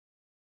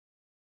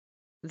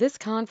This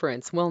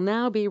conference will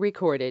now be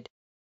recorded.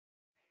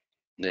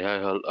 Yeah,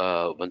 hi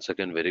all. Once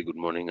again, very good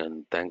morning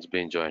and thanks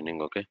for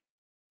joining. Okay,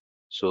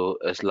 so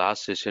as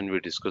last session we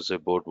discussed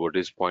about what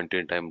is point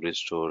in time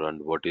restore and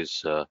what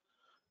is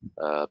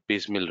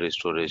piecemeal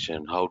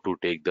restoration, how to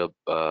take the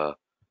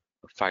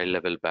file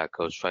level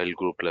backups, file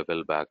group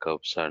level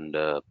backups, and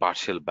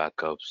partial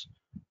backups.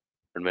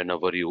 And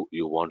whenever you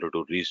wanted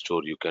to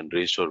restore, you can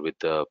restore with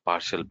the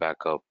partial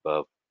backup,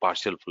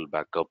 partial full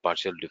backup,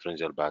 partial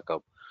differential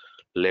backup.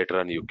 Later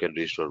on, you can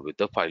restore with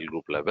the file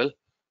group level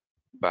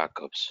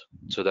backups.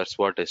 So that's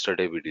what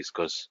yesterday we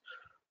discussed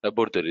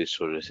about the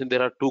restoration.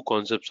 There are two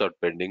concepts are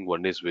pending.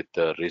 One is with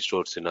the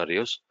restore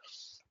scenarios.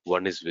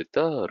 One is with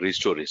the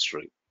restore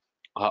history.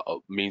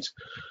 Means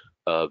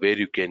where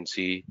you can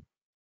see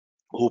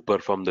who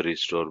performed the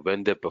restore,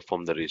 when they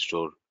perform the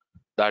restore,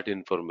 that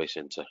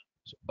information, sir.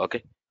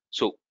 Okay.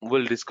 So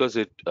we'll discuss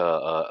it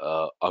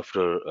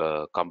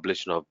after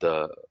completion of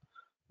the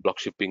block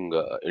shipping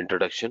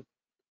introduction.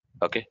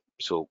 Okay,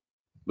 so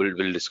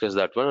we'll discuss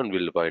that one and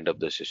we'll wind up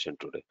the session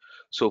today.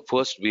 So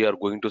first we are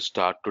going to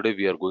start today.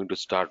 We are going to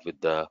start with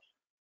the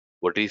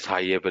what is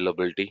high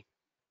availability,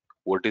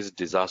 what is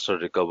disaster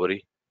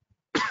recovery,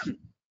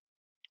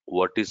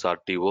 what is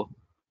RTO,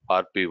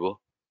 RPO,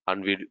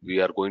 and we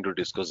are going to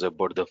discuss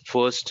about the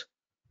first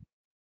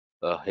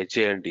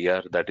HA and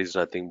DR, that is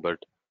nothing but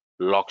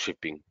lock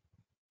shipping,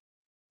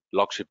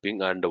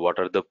 and what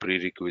are the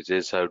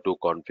prerequisites, how to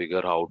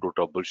configure, how to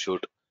troubleshoot,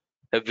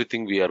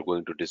 everything we are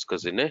going to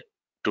discuss in a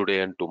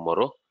today and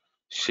tomorrow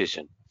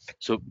session.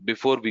 So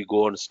before we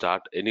go and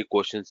start, any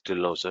questions till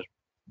now, sir?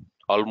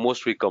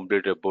 Almost we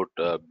complete about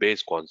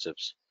base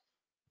concepts.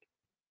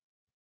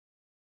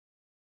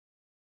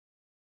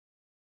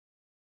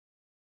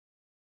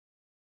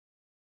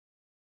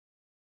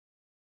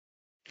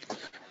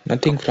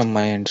 Nothing Okay, from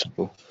my end,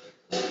 Subbu.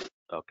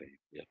 okay,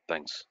 yeah,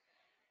 thanks.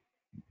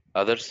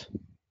 Others?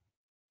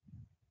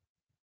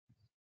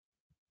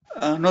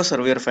 No,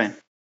 sir, we are fine.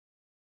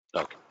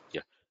 Okay,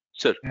 yeah,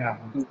 sir. Yeah,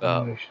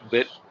 Uh, no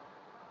very, issues.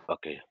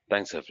 okay,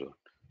 thanks everyone.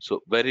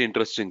 So very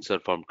interesting, sir.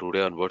 From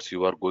today onwards,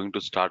 you are going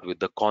to start with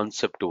the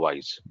concept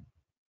wise.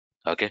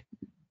 Okay,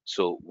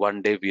 so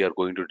one day we are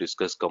going to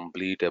discuss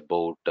complete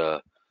about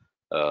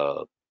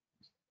uh,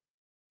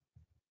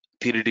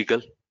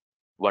 theoretical.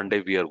 One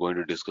day we are going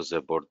to discuss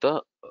about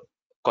the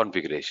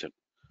configuration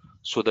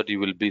so that you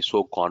will be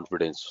so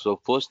confident. So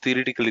first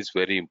theoretical is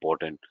very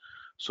important.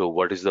 So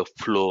what is the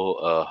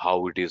flow,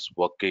 how it is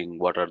working,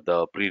 what are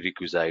the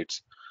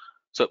prerequisites.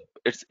 So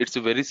it's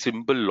a very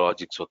simple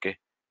logics. Okay,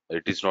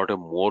 it is not a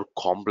more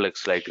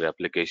complex like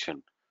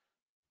replication.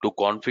 To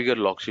configure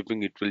lock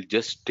shipping, it will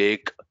just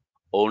take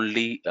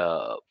only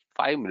 5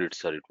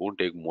 minutes, sir. It won't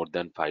take more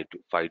than 5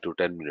 to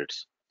 10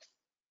 minutes.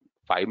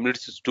 5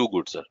 minutes is too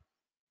good, sir,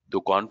 to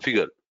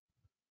configure.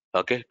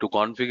 Okay, to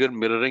configure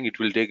mirroring, it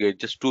will take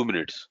just 2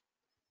 minutes.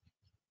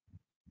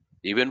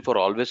 Even for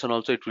always and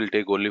also, it will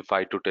take only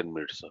 5 to 10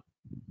 minutes, sir.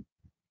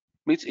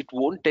 Means it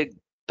won't take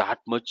that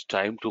much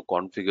time to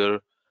configure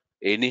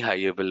any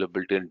high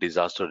availability and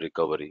disaster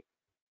recovery.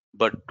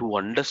 But to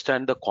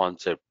understand the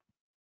concept,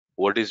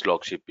 what is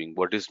log shipping,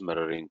 what is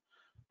mirroring,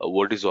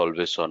 what is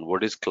always on,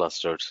 what is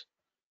clusters,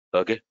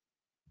 okay,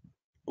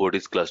 what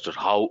is cluster,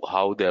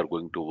 how they are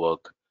going to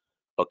work,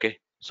 okay.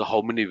 So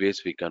how many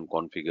ways we can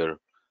configure,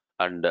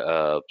 and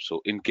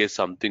so in case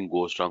something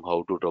goes wrong,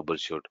 how to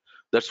troubleshoot.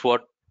 That's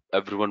what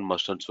everyone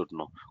must and should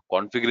know.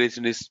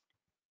 Configuration is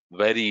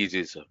very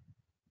easy, sir.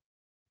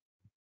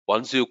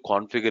 Once you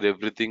configure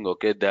everything,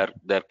 okay,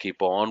 they're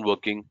keep on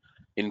working.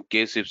 In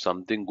case if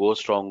something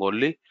goes wrong,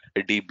 only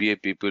a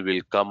DBA people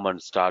will come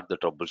and start the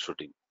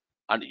troubleshooting.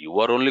 And you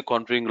are only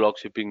configuring log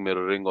shipping,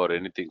 mirroring, or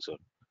anything, sir.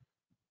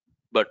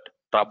 But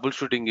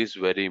troubleshooting is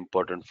very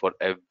important for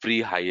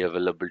every high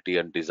availability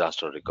and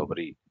disaster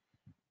recovery.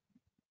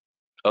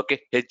 Okay,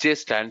 HA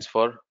stands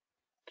for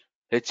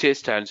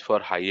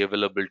high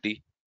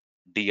availability,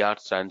 DR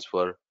stands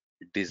for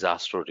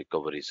disaster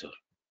recovery, sir.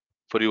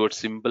 For your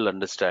simple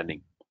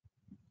understanding,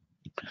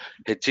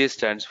 HA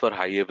stands for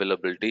high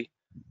availability,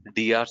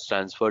 DR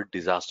stands for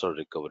disaster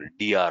recovery.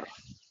 DR,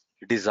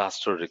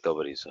 disaster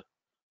recovery, sir.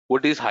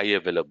 What is high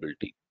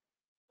availability?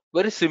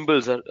 Very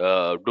simple, sir.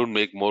 Don't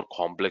make more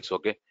complex,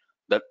 okay?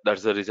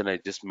 That's the reason I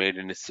just made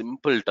in a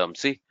simple term.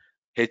 See,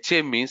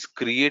 HA means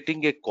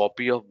creating a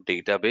copy of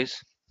database,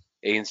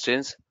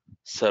 instance,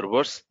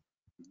 servers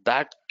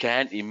that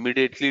can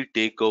immediately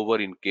take over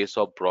in case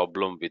of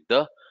problem with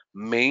the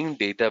main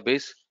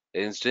database,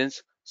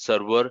 instance,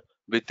 server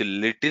with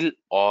little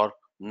or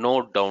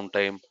no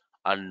downtime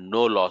and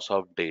no loss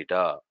of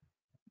data.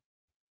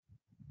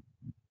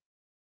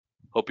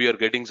 Hope you are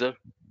getting, sir.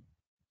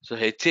 So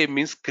HA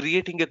means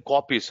creating a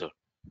copy, sir.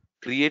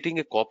 Creating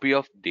a copy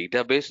of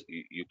database.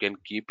 You can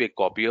keep a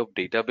copy of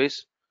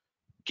database,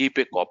 keep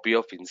a copy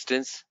of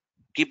instance,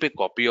 keep a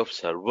copy of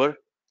server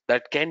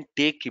that can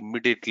take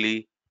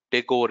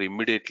over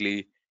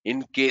immediately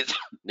in case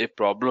a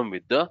problem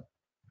with the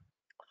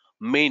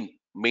main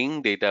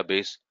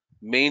database,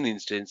 main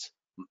instance,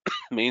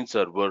 main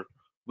server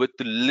with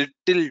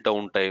little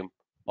downtime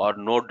or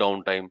no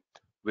downtime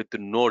with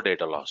no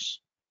data loss.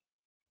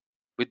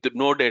 With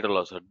no data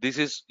loss, sir. This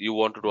is you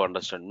wanted to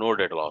understand, no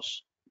data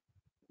loss.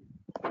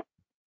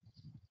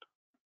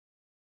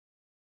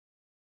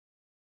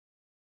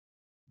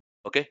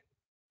 Okay,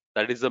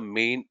 that is the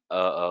main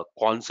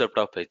concept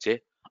of HA.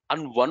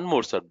 And one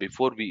more, sir,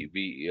 before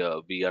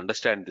we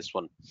understand this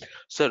one,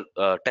 sir.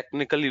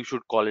 Technically, you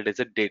should call it as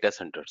a data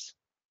centers.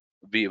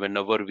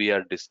 Whenever we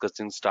are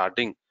discussing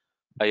starting,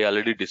 I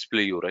already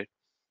display you, right.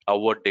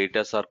 Our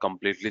data are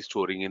completely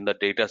storing in the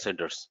data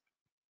centers.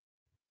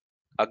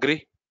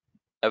 Agree,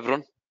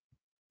 everyone?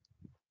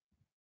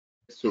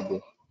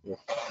 Subbu. Yeah.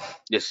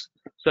 Yes.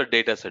 So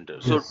data center.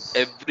 So Yes.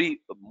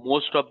 every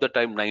most of the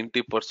time,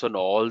 90%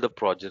 all the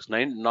projects,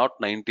 not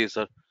 90,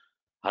 sir,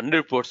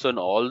 100%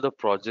 all the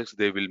projects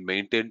they will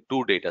maintain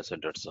two data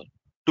centers, sir.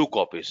 Two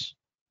copies.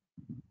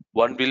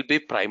 One will be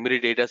primary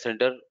data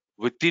center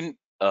within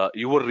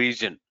your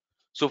region.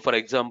 So for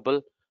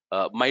example,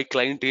 my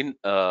client in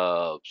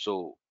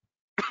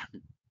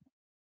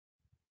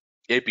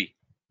AP.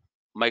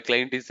 My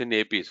client is in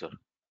AP, sir.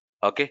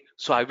 Okay.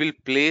 So I will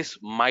place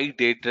my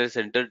data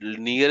center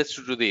nearest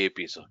to the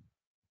AP, sir.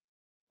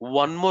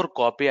 One more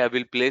copy I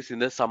will place in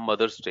the some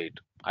other state.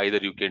 Either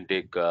you can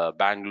take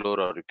Bangalore,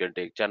 or you can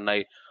take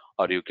Chennai,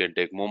 or you can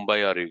take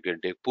Mumbai, or you can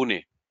take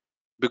Pune.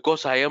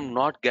 Because I am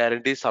not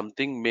guaranteed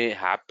something may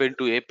happen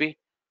to AP.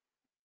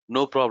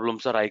 No problem,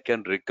 sir. I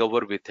can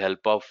recover with help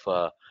of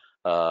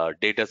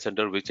data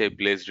center which I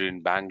placed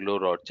in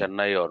Bangalore or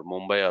Chennai or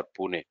Mumbai or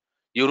Pune.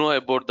 You know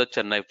about the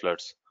Chennai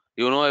floods.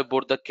 You know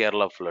about the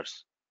Kerala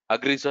floods.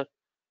 Agree, sir?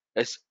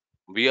 Yes.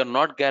 We are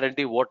not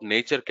guaranteed what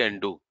nature can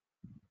do.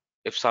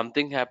 If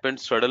something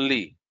happens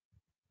suddenly,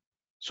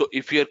 so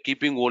if you are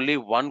keeping only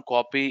one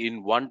copy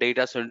in one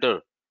data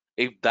center,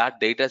 if that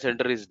data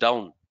center is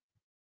down,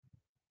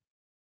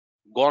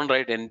 gone,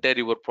 right? Entire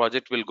your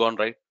project will gone,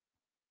 right?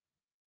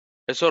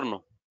 Yes or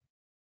no?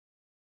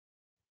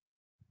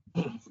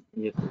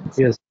 Yes.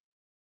 Yes.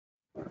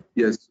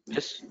 Yes.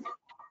 Yes.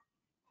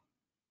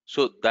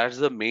 So that's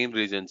the main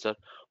reason, sir.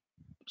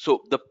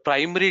 So the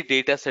primary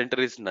data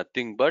center is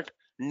nothing but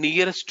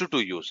nearest to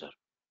you, sir.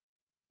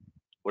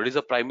 What is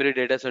the primary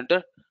data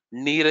center?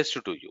 Nearest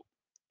to you.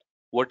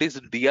 What is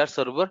DR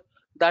server?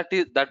 That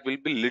will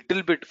be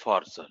little bit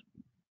far, sir.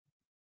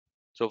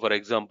 So for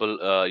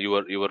example,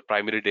 your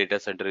primary data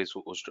center is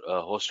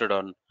hosted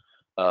on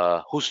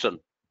Houston,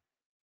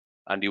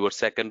 and your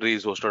secondary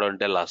is hosted on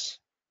Dallas.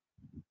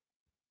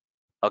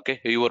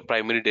 Okay, your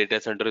primary data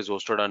center is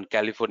hosted on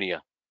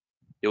California.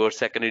 Your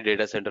secondary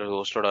data center is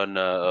hosted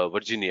on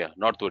Virginia,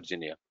 North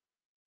Virginia.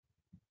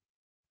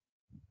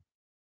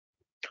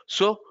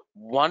 So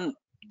one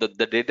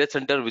the data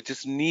center which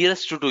is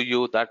nearest to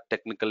you, that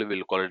technically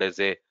we'll call it as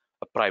a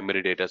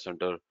primary data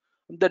center.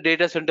 The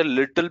data center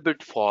little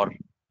bit far,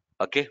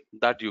 okay,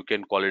 that you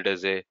can call it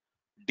as a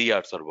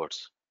DR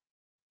servers.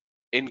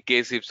 In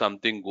case if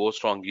something goes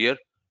wrong here,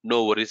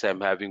 no worries, I'm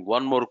having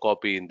one more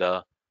copy in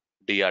the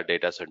DR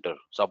data center.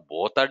 So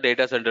both are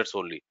data centers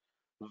only.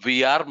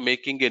 We are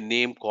making a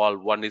name call,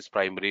 one is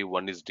primary,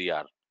 one is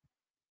DR.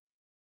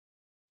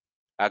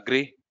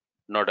 Agree?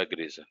 Not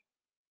agree, sir.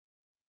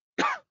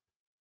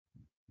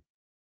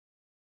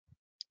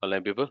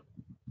 Online people?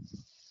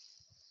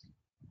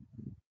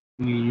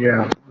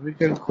 Yeah. We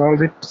can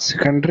call it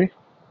secondary.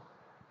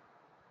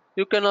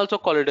 You can also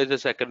call it as a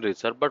secondary,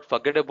 sir, but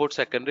forget about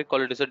secondary,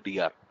 call it as a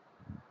DR.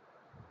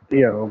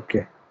 Yeah.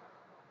 Okay.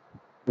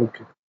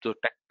 Okay. So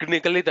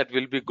technically that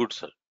will be good,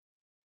 sir.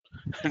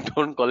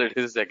 Don't call it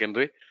as a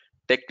secondary.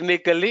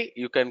 Technically,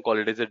 you can call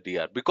it as a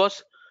DR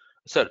because,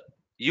 sir,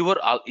 you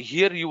were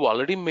here. You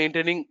already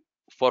maintaining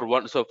for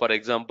one. So, for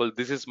example,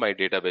 this is my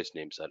database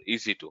name, sir.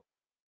 EC2.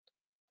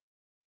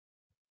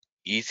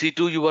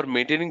 EC2. You are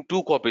maintaining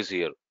two copies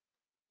here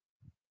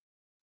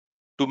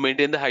to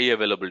maintain the high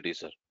availability,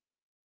 sir.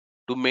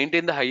 To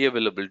maintain the high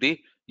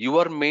availability, you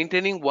are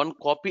maintaining one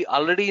copy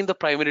already in the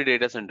primary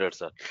data center,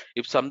 sir.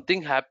 If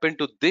something happened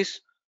to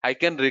this, I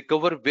can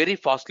recover very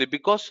fastly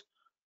because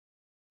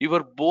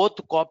your both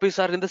copies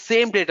are in the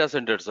same data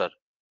center, sir.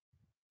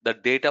 The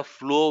data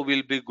flow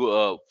will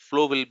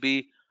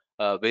be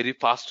very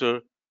faster.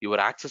 Your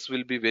access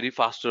will be very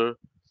faster.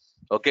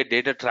 Okay,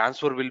 data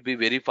transfer will be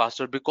very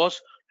faster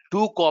because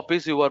two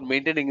copies you are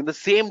maintaining in the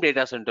same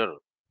data center.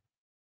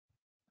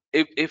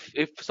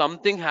 If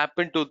something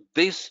happened to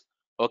this,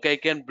 okay, I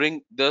can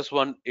bring this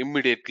one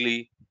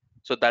immediately.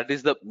 So that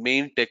is the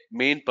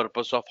main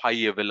purpose of high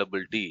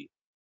availability.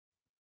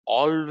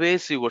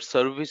 Always your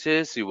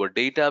services, your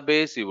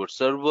database, your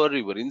server,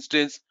 your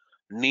instance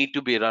need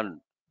to be run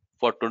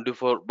for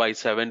 24 by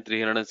 7,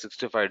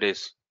 365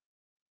 days.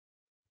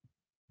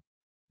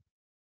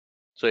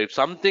 So if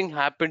something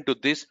happened to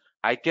this,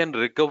 I can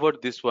recover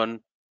this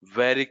one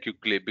very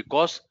quickly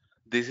because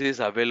this is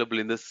available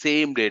in the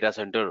same data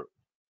center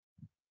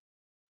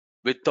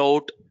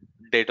without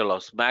data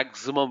loss,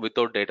 maximum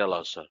without data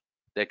loss, sir.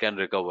 They can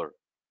recover.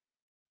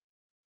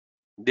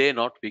 They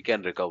not, we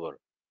can recover.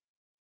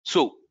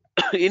 So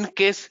in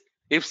case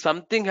if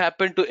something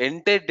happened to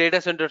entire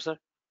data center, sir,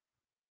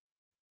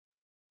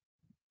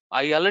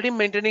 I already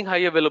maintaining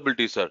high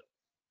availability, sir.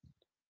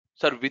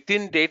 Sir,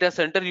 within data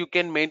center, you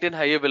can maintain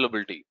high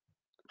availability.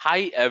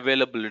 High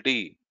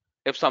availability.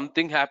 If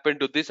something happened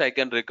to this, I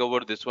can recover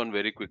this one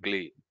very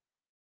quickly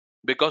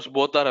because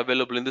both are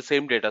available in the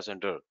same data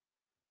center.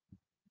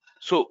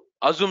 So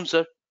assume,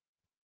 sir,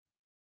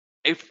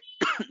 if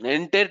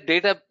entire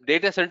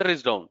data center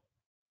is down,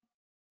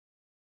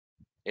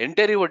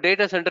 entire your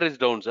data center is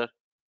down, sir.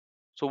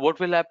 So what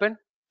will happen?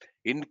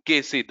 In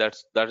case, see, that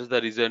is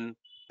the reason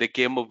they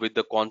came up with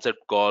the concept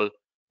called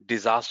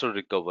disaster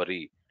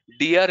recovery.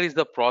 DR is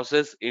the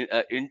process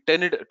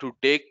intended to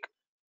take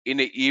in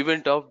an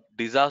event of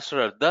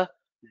disaster at the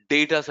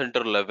data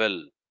center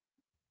level.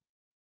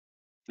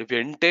 If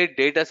your entire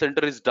data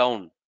center is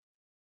down,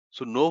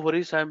 so no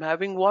worries, I'm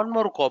having one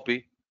more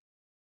copy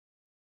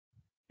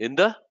in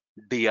the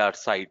DR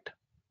site,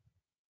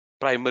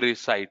 primary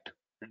site,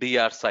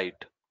 DR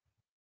site.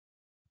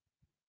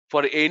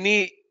 For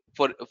any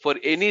for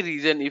any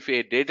reason, if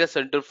a data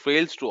center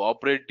fails to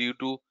operate due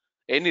to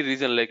any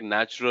reason like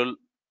natural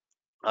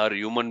or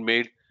human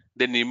made,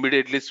 then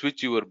immediately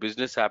switch your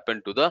business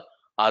happen to the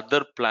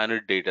other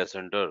planet data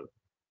center.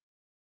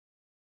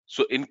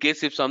 So in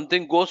case if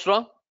something goes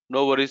wrong,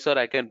 no worries, sir.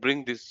 I can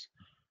bring this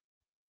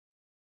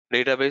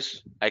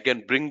database, I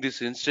can bring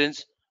this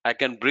instance, I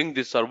can bring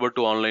this server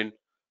to online.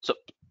 So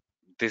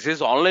this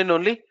is online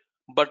only,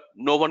 but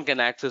no one can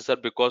access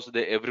that because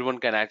everyone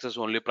can access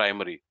only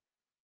primary.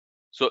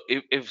 So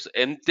if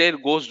entire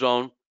goes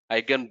down,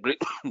 I can bring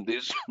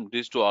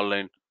this to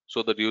online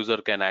so that user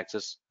can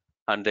access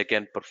and they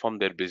can perform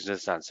their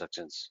business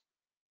transactions.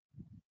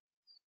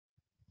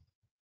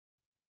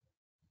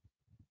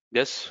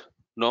 Yes,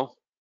 no.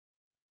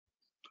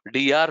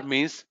 DR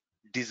means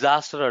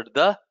disaster at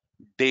the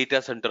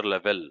data center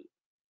level.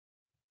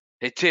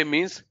 HA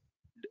means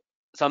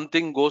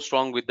something goes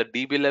wrong with the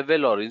DB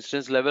level or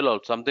instance level or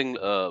something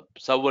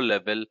server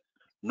level.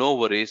 No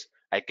worries.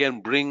 I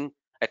can bring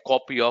a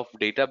copy of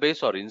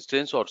database or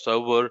instance or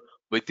server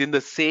within the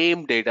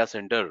same data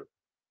center.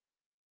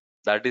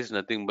 That is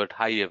nothing but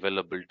high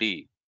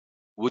availability.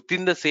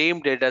 Within the same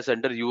data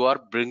center, you are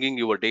bringing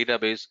your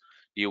database,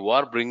 you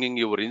are bringing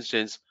your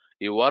instance,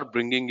 you are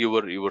bringing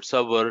your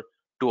server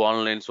to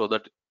online so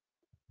that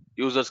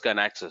users can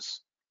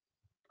access.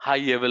 High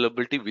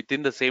availability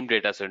within the same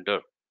data center.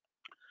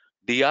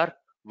 DR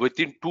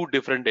within two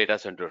different data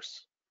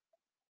centers.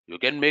 You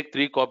can make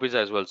 3 copies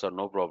as well, sir,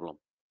 no problem.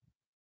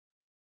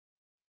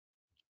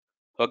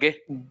 Okay,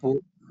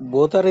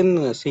 Both are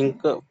in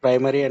sync.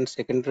 Primary and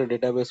secondary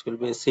database will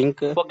be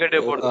sync. All forget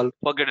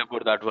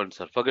about that one,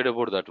 sir. Forget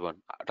about that one.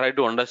 Try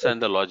to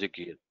understand the logic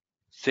here.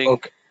 Sync,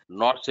 okay.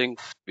 not sync,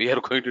 we are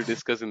going to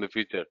discuss in the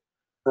future.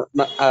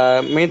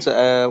 Means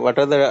what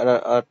are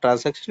the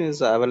transaction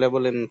is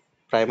available in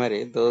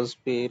primary, those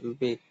will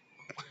be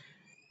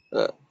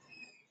uh,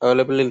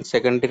 available in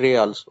secondary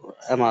also.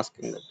 I'm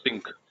asking that.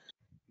 Sync.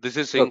 This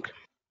is Okay. sync.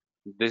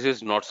 This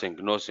is not sync.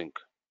 No sync.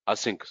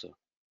 Async, sir.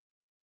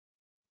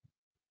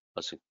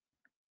 Async.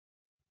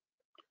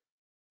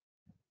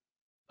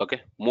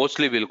 Okay.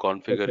 Mostly we'll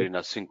configure Okay. in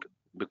async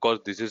because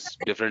this is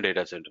different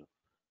data center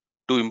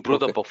to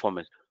improve the Okay.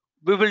 performance.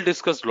 We will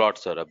discuss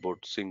lots, sir,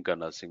 about sync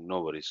and async.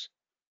 No worries.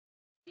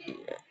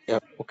 Yeah.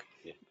 Okay.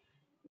 Yeah.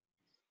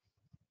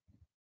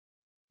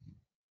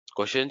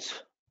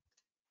 Questions?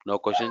 No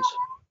questions?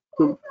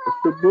 So,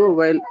 Subbu,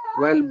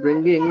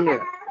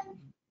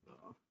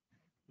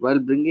 while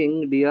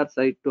bringing DR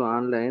site to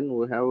online,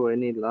 we have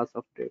any loss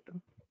of data?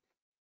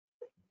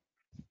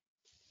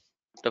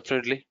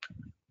 Definitely.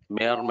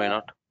 May or may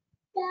not.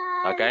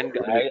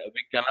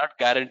 We cannot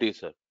guarantee,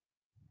 sir.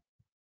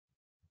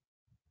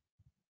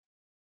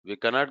 We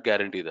cannot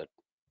guarantee that.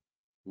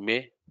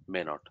 May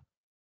not.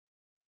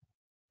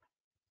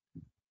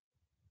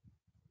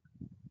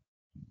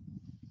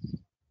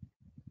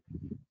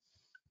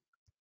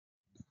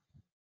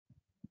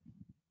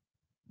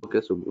 Okay,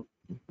 Subbu.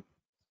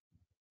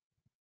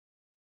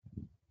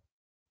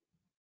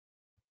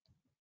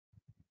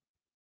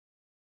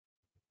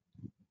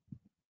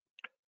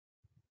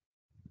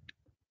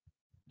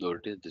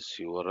 What is this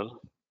URL?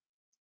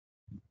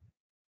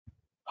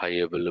 High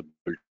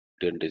availability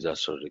and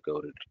disaster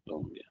recovery.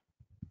 Oh, yeah.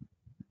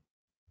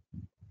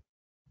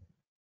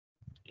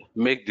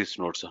 Make this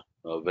note, sir.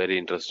 A very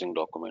interesting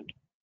document.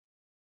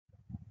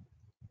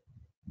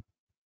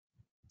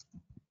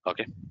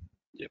 Okay.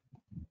 Yep.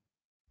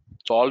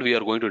 So all we are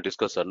going to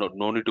discuss, sir.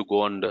 No need to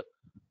go and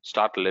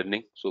start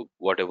learning. So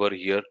whatever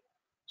here,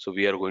 so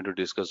we are going to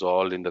discuss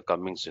all in the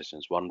coming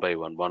sessions, one by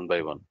one, one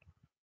by one.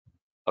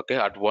 Okay.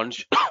 At one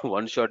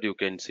one shot, you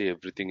can see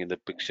everything in the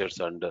pictures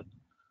and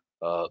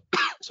uh,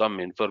 some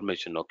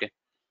information. Okay.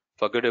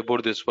 Forget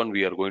about this one.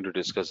 We are going to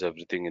discuss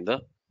everything in the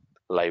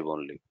live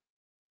only.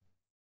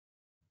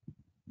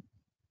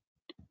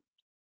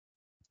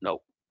 Now,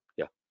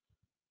 yeah.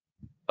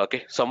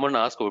 Okay. Someone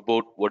asked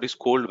about what is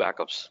cold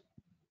backups.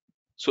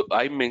 So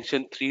I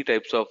mentioned three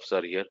types of,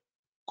 sir, here: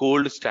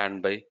 cold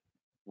standby,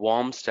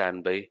 warm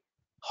standby,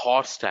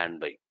 hot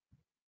standby.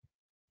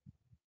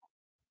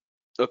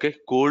 Okay,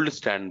 cold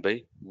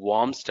standby,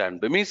 warm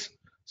standby means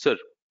Sir,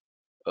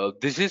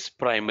 this is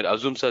primary.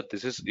 Assume, sir,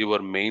 this is your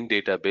main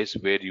database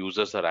where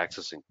users are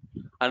accessing,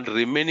 and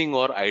remaining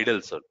or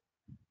idle, sir.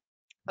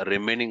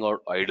 Remaining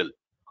or idle.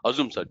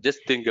 Assume, sir, just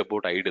think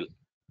about idle.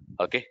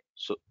 Okay,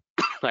 so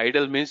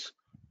idle means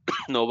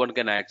no one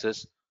can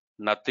access,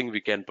 nothing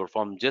we can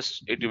perform,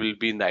 just it will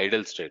be in the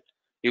idle state.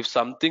 If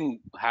something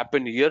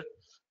happen here,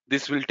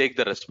 this will take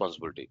the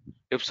responsibility.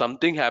 If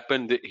something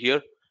happened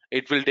here,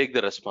 it will take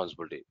the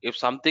responsibility. If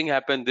something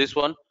happened this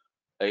one,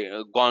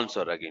 gone,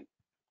 sir, again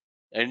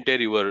enter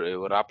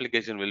your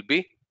application will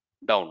be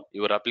down,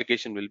 your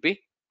application will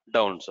be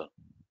down, sir.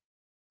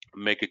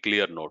 Make a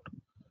clear note.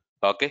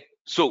 Okay,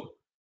 so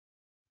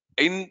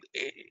in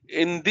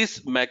in this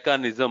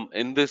mechanism,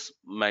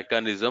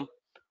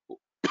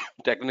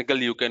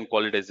 technically you can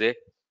call it as a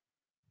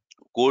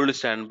cold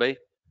standby,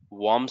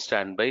 warm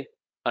standby,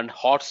 and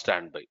hot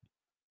standby.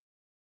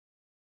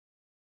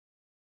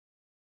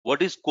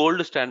 What is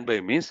cold standby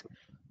means?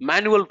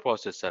 Manual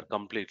processor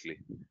completely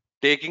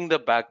taking the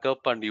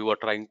backup and you are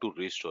trying to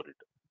restore it.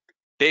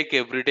 Take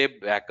everyday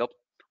backup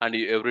and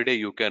every day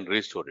you can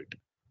restore it.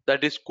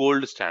 That is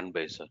cold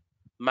standby, sir.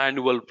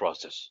 Manual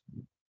process.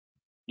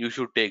 You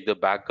should take the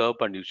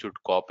backup and you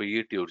should copy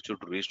it, you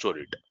should restore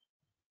it.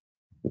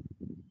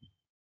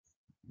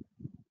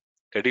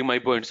 Getting my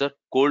point, sir?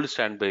 Cold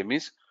standby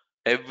means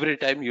every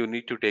time you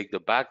need to take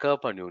the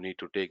backup and you need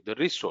to take the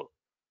restore.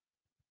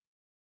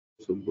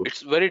 So good.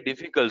 It's very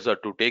difficult, sir,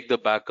 to take the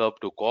backup,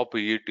 to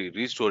copy it, to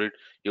restore it.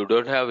 You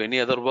don't have any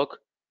other work.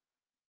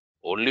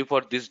 Only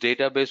for this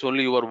database,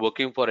 only you are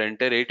working for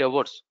entire 8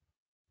 hours.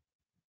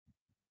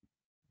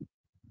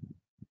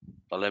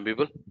 Online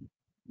people?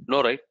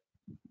 No, right?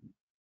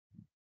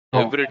 No.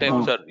 Every time,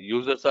 No. sir,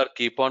 users are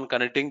keep on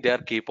connecting, they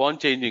are keep on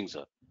changing,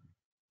 sir.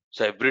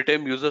 So every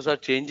time users are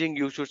changing,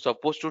 you should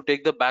supposed to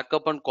take the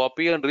backup and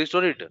copy and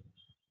restore it.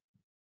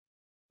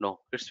 No,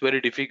 it's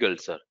very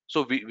difficult, sir.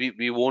 So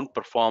we won't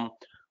perform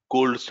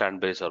cold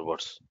standby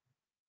servers.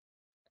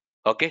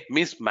 Okay,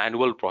 means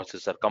manual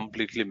processor,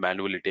 completely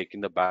manually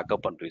taking the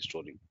backup and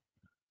restoring.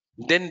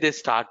 Then they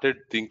started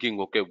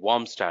thinking, okay,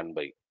 warm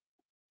standby.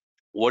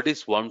 What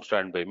is warm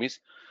standby means?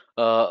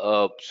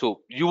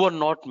 So you are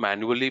not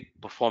manually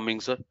performing,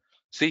 sir.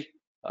 See,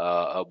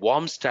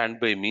 warm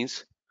standby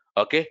means,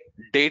 okay,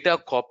 data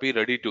copy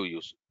ready to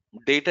use.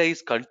 Data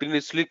is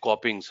continuously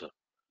copying, sir.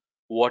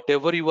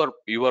 Whatever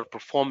you are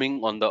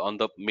performing on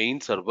the main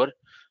server,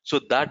 so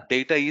that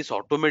data is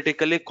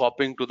automatically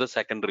copying to the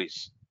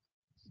secondaries.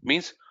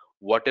 Means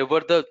whatever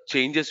the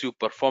changes you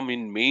perform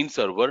in main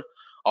server,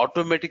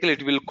 automatically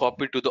it will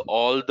copy to the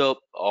all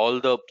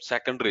the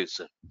secondaries,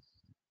 sir.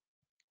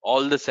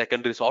 All the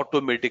secondaries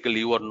automatically,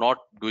 you are not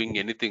doing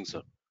anything,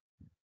 sir.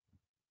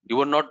 You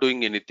are not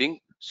doing anything,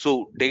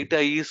 so data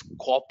is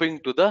copying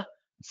to the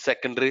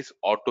secondaries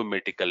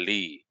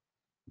automatically.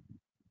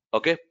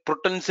 Okay,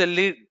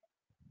 potentially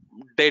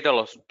data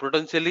loss,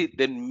 potentially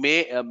then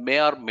may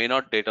or may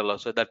not data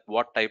loss. So that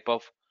what type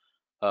of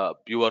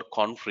you are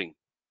configuring,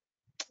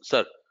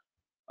 sir.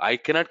 I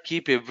cannot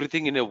keep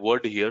everything in a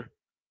word here.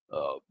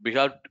 We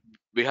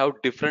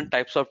have different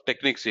types of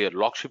techniques here: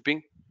 log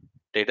shipping,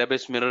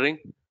 database mirroring,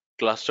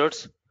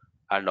 clusters,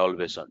 and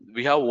always on.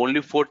 We have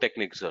only 4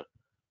 techniques, sir.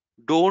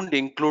 Don't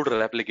include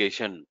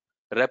replication.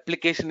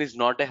 Replication is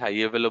not a high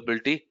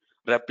availability.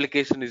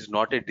 Replication is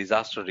not a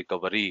disaster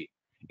recovery.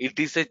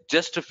 It is a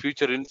just a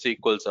feature in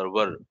SQL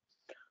Server.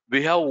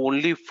 We have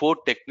only 4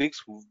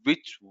 techniques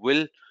which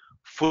will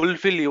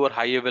fulfill your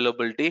high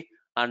availability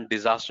and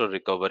disaster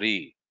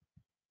recovery.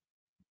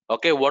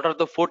 Okay, what are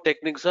the 4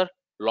 techniques, sir?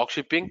 Log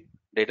shipping,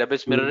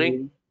 database mirroring,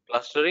 Mhm.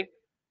 clustering,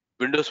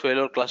 Windows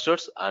failure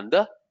clusters, and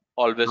the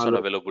always on Hello.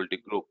 availability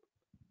group.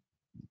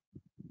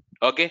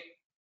 Okay,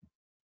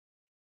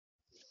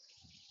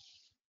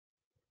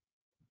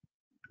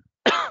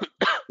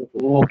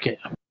 Okay.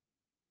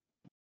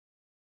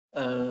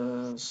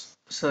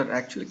 Sir,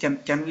 actually,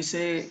 can we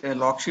say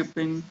lock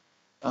shipping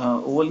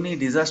only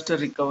disaster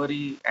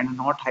recovery and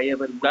not high that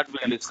availability? will Can we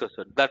say? discuss,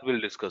 sir. That will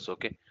discuss.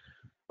 Okay,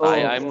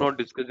 I'm Oh, not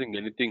discussing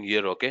anything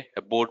here. Okay,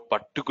 about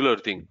particular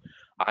thing.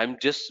 I'm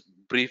just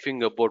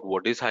briefing about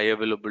what is high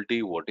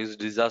availability, what is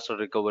disaster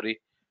recovery.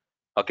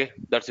 Okay,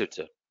 that's it,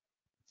 sir.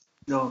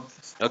 oh,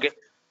 Okay,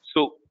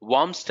 so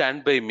warm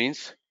standby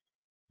means,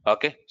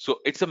 okay, so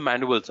it's a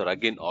manual, sir.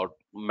 Again, or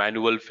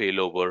manual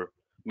failover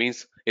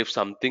means if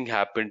something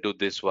happened to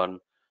this one,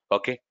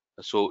 okay,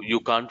 so you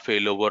can't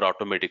failover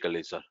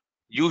automatically, sir.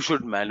 You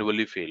should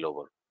manually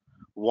failover.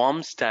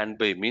 Warm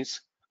standby means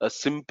a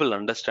simple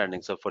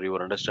understanding, sir, for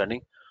your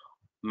understanding.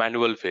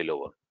 Manual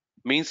failover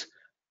means,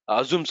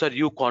 assume, sir,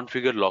 you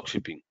configure log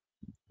shipping,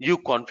 you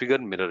configure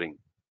mirroring,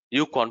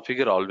 you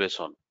configure always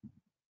on,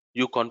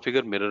 you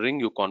configure mirroring,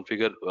 you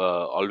configure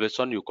always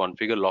on, you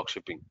configure log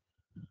shipping.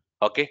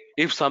 Okay,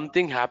 if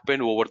something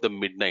happened over the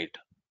midnight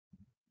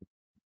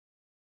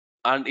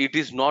and it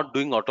is not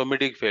doing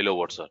automatic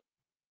failover, sir,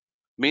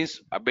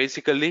 means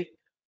basically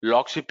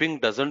log shipping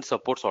doesn't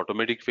supports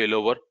automatic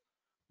failover,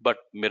 but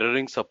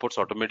mirroring supports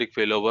automatic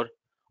failover,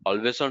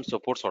 always on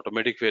supports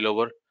automatic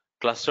failover,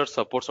 cluster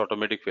supports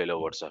automatic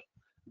failover, sir.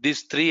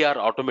 These three are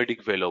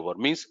automatic failover.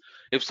 Means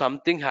if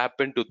something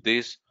happened to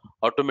this,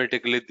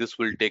 automatically this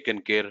will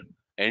taken care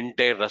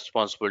entire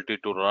responsibility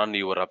to run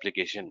your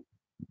application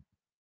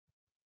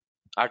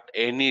at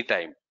any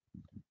time.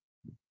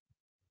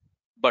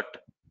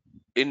 But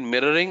in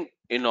mirroring,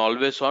 in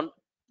always on,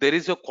 there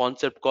is a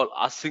concept called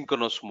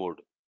asynchronous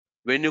mode.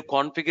 When you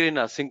configure in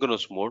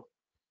asynchronous mode,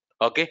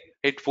 okay,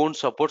 it won't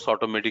support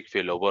automatic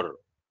failover.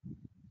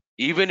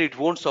 Even it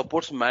won't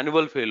support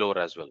manual failover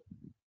as well.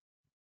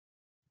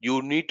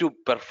 You need to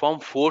perform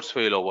force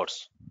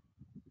failovers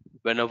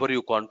whenever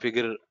you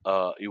configure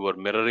your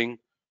mirroring.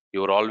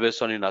 You're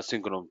always on in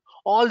asynchronous.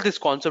 All this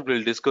concept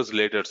we'll discuss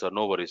later, sir.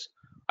 No worries.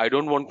 I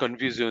don't want to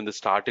confuse you in the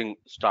starting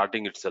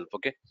itself.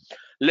 Okay.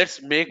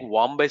 Let's make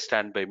warm by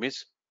standby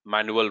means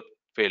manual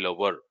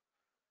failover.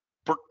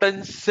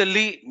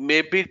 Potentially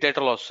maybe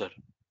data loss, sir.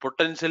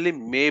 Potentially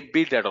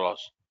maybe data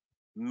loss.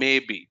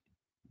 Maybe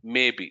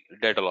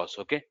data loss.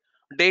 Okay.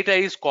 Data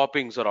is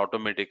copying, sir,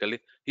 automatically.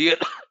 Here,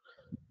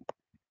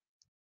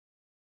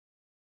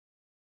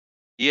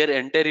 here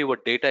entire your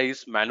data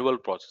is manual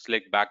process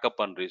like backup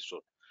and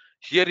restore.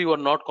 Here you are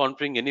not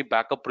configuring any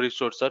backup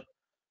restore, sir.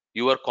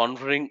 You are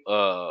configuring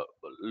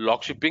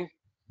lock shipping.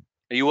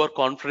 You are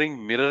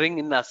configuring mirroring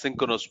in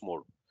asynchronous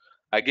mode.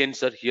 Again,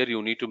 sir, here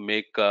you need to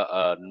make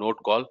a note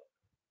call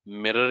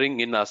mirroring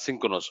in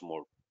asynchronous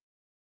mode.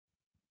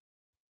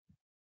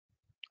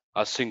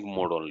 Async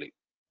mode only.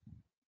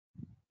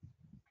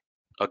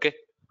 Okay,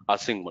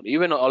 async mode.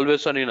 Even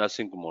always on in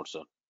async mode,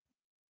 sir.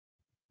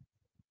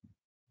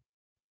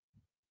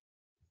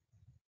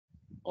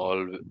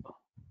 All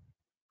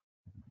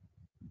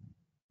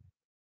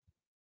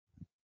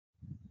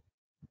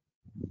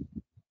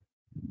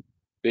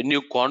when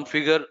you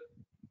configure,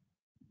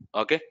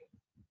 okay.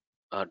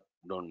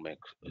 Don't make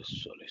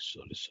sorry.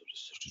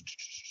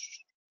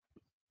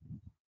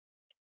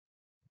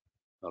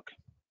 Okay,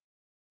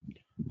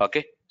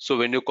 okay. So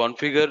when you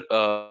configure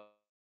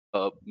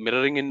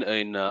mirroring in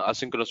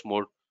asynchronous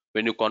mode,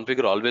 when you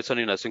configure always on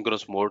in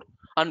asynchronous mode,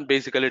 and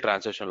basically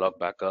transaction log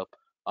backup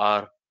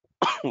are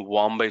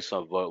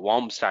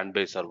warm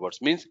standby servers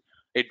means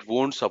it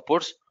won't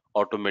support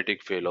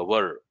automatic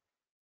failover.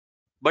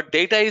 But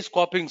data is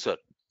copying, sir.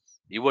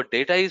 Your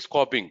data is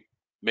copying.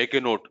 Make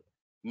a note.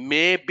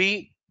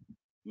 Maybe,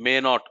 may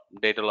not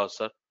data loss,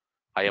 sir.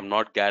 I am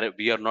not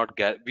we are not,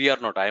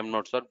 I am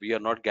not, sir. We are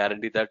not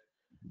guaranteed that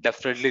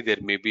definitely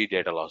there may be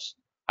data loss.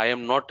 I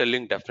am not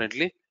telling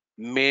definitely,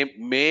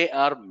 may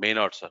or may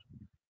not, sir.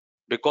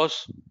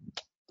 Because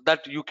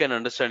that you can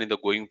understand in the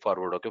going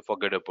forward. Okay,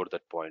 forget about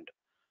that point.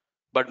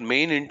 But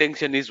main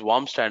intention is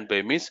warm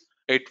standby means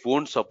it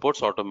won't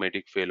support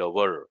automatic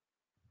failover.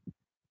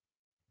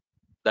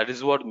 That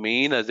is what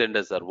main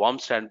agenda, sir. Warm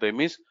standby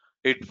means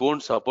it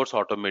won't support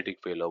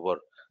automatic failover.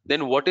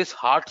 Then what is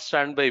hard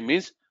standby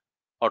means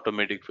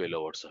automatic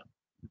failover, sir.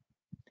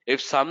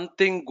 If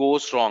something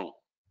goes wrong,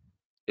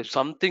 if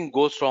something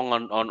goes wrong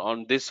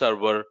on this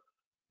server,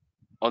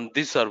 on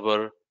this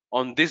server,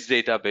 on this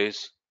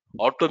database,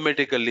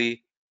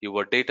 automatically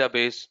your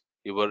database,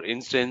 your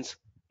instance,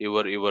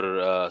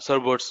 your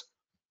servers,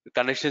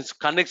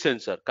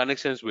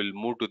 connections will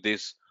move to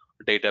this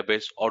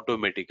database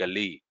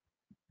automatically.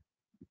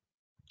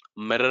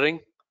 Mirroring,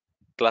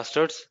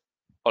 clusters,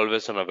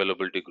 always on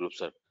availability groups,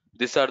 sir.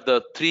 These are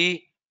the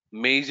three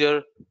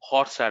major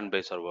hot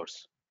standby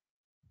servers.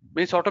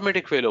 Means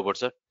automatic failover,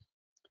 sir.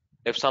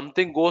 If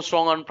something goes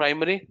wrong on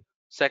primary,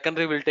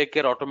 secondary will take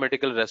care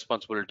automatical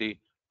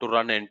responsibility to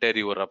run entire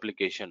your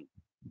application.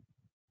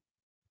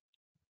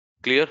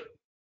 Clear?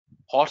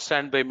 Hot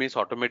standby means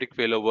automatic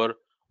failover.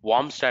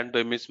 Warm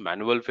standby means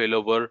manual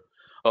failover.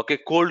 Okay,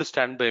 cold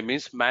standby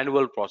means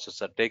manual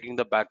processor taking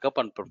the backup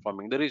and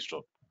performing the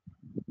restore.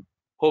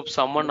 Hope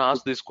someone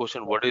asked this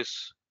question. What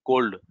is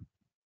cold?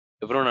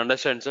 Everyone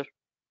understands, sir?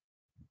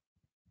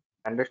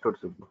 Understood,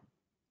 Subbu.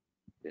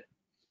 Yeah.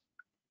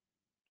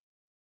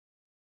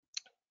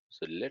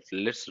 So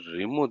let's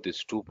remove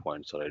these 2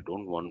 points, sir. I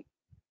don't want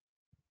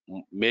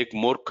make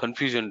more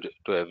confusion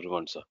to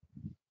everyone, sir.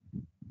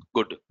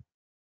 Good.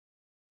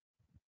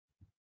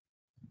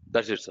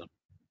 That's it, sir.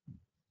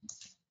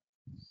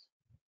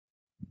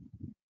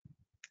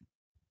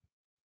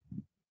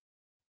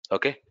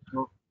 Okay,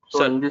 So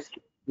sir. in this,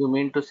 you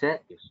mean to say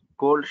Yes.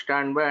 cold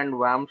standby and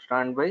warm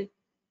standby,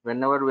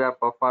 whenever we are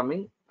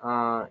performing,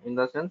 in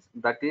the sense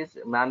that is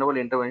manual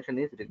intervention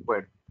is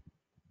required.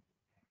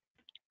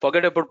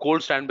 Forget about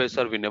cold standby,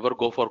 sir. We never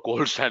go for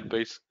cold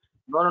standbys.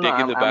 No,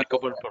 Taking the I'm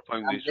backup and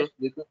performing the I'm issue. just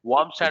repeating it.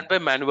 Warm standby,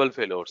 manual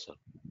failure, sir.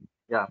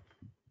 Yeah,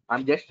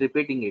 I'm just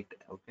repeating it.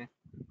 Okay.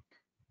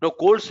 No,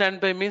 cold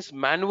standby means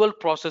manual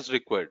process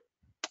required.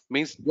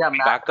 Means Yeah,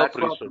 backup that's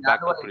what restore,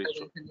 manual backup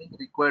restore. intervention is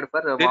required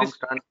for a There warm is,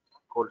 stand,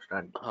 cold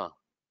stand. Yeah,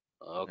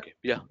 okay,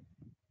 yeah.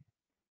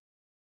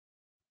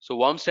 So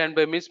warm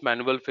standby means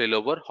manual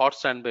failover. Hot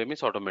standby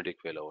means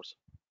automatic failovers.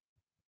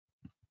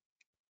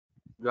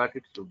 got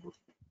it, Subbu.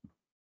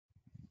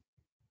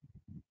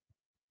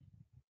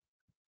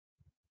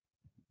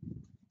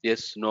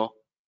 Yes, no.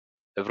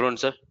 Everyone,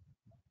 sir.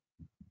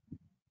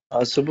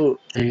 Subbu,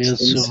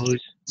 Yes, in so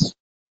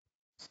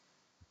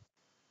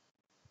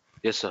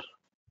Yes, sir.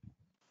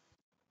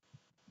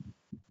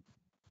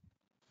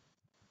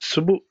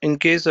 Subbu, in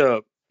case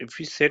if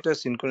we set a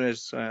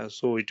synchronous,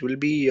 so it will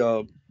be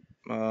uh,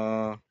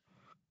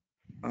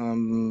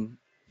 um,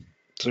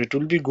 so it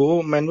will be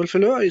go manual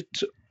failure. Or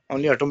it's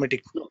only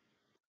automatic. No,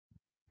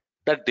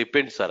 that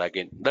depends, sir.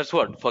 Again, that's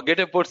what. Forget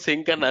about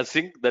sync and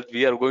async that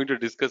we are going to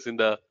discuss in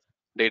the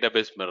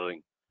database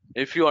mirroring.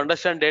 If you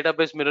understand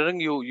database mirroring,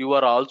 you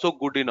are also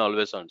good in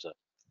always on, sir.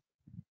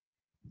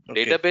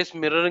 Okay, Database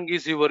mirroring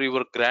is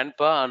your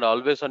grandpa, and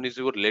always on is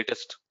your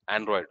latest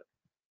Android.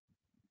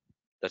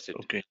 That's it.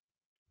 okay,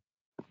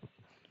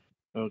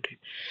 okay.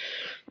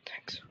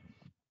 Thanks.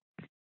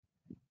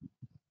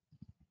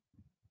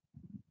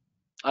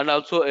 And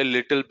also a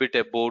little bit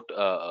about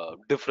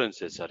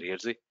differences, sir. Here,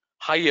 see,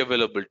 high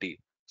availability,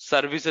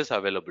 services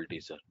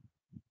availability, sir.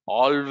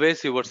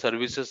 Always your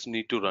services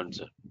need to run,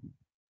 sir.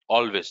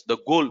 Always the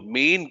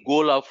main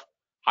goal of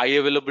high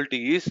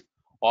availability is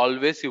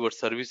always your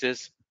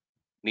services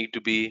need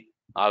to be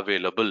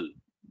available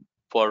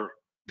for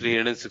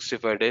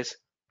 365 days,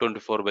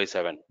 24 by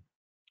 7.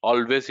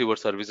 Always your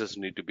services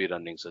need to be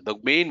running, sir. The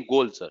main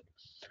goal, sir.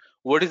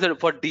 What is that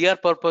for DR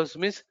purpose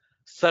means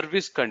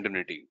service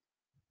continuity.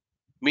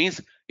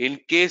 Means in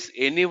case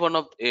any one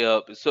of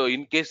so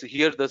in case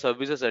here the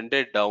services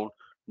ended down,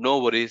 no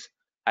worries,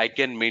 I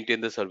can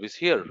maintain the service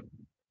here.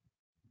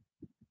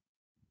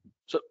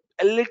 So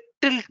a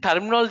little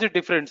terminology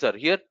difference are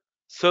here.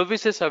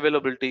 Services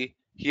availability,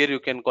 here you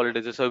can call it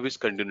as a service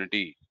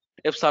continuity.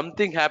 If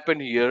something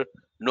happened here,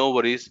 no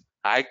worries,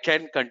 I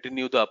can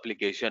continue the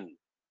application.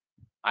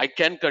 I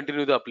can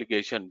continue the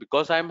application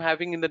because I'm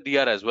having in the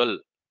DR as well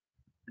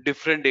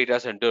different data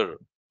center.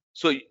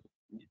 So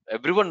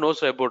everyone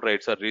knows about,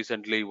 right, sir?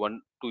 Recently,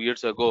 1 2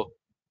 years ago,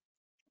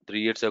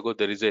 3 years ago,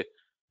 there is a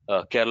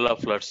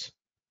Kerala floods.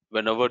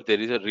 Whenever there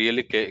is a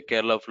really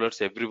Kerala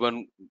floods,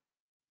 everyone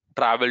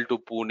travel to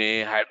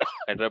Pune,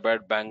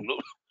 Hyderabad,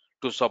 Bangalore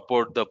to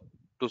support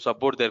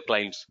their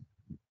clients.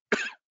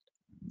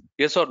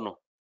 Yes or no?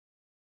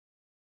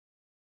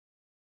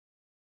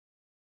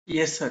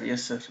 Yes, sir.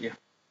 Yes, sir. Yeah.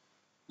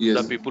 The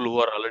Yes. people who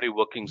are already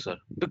working, sir,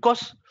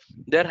 because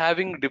they're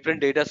having different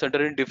data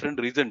center in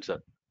different regions,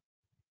 sir.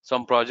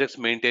 Some projects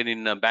maintain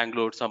in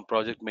Bangalore, some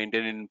project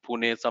maintain in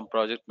Pune, some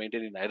project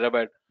maintain in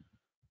Hyderabad.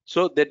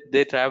 So that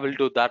they travel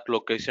to that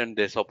location,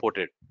 they support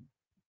it.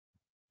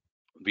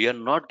 We are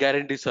not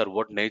guaranteed, sir,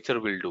 what nature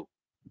will do.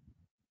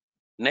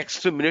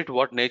 Next minute,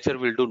 what nature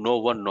will do, no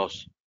one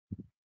knows.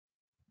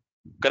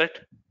 Correct?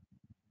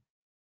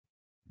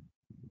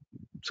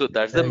 So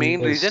that's the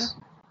main reason. Yes.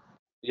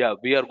 Yeah,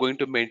 we are going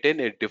to maintain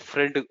a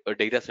different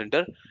data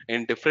center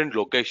in different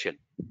location.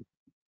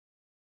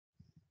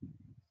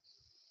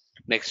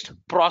 Next,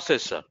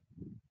 processor.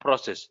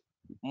 Process.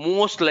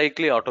 Most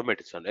likely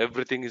automation.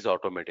 Everything is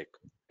automatic.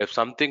 If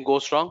something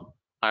goes wrong,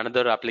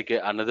 another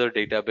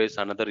database,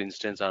 another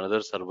instance,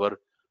 another server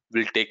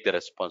will take the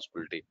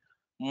responsibility.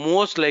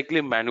 Most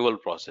likely manual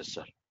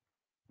processor.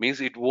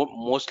 Means it won't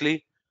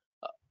mostly.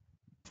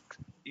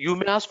 You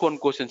may ask one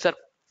question, sir.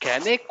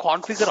 Can I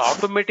configure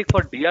automatic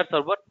for DR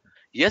server?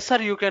 Yes,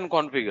 sir, you can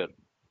configure.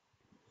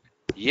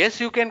 Yes,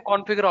 you can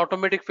configure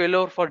automatic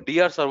failure for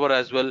DR server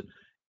as well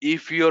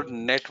if your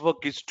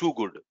network is too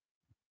good.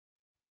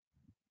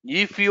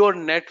 If your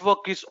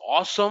network is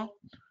awesome,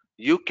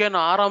 you can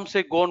aram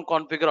say go and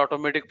configure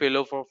automatic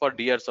failure for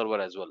DR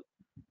server as well.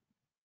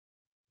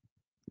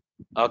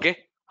 Okay.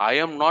 I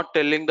am not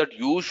telling that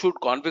you should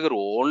configure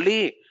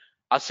only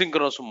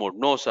asynchronous mode.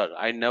 No, sir.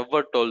 I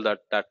never told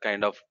that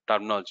kind of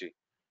terminology.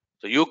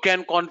 So you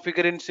can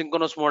configure in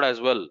synchronous mode as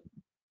well.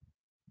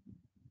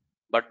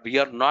 But we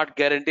are not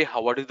guarantee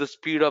what is the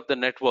speed of the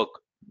network.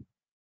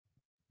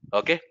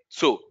 Okay,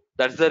 so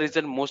that's the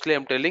reason mostly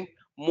I'm telling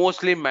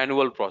mostly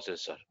manual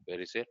process, sir.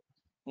 Very say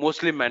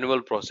mostly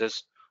manual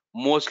process,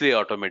 mostly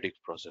automatic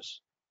process.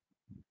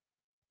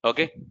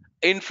 Okay,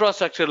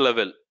 infrastructure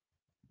level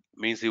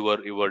means your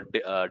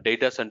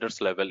data centers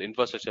level,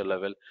 infrastructure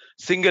level,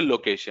 single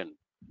location.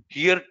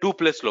 Here two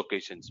plus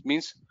locations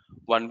means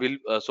one will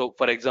so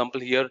for example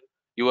here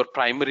your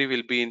primary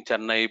will be in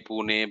Chennai,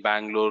 Pune,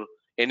 Bangalore,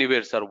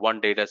 anywhere, sir,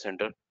 one data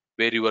center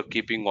where you are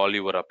keeping all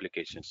your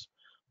applications.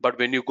 But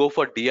when you go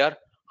for DR,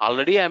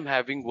 already I'm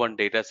having one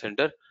data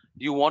center,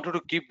 you wanted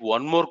to keep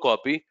one more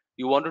copy,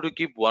 you wanted to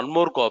keep one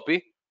more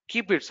copy,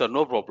 keep it, sir,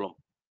 no problem.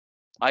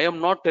 I am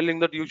not telling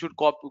that you should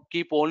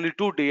keep only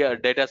two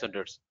data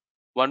centers.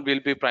 One will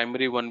be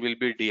primary, one will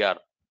be DR.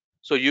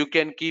 So you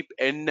can keep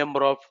n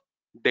number of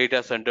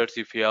data centers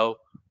if you have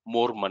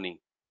more money.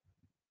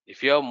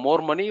 If you have more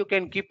money, you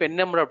can keep n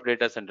number of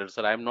data centers.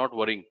 Sir, I am not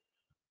worrying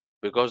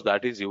because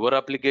that is your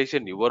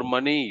application, your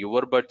money,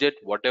 your budget,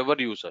 whatever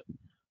you, sir.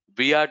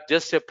 We are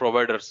just a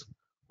providers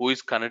who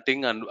is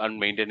connecting and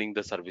maintaining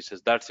the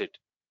services. That's it.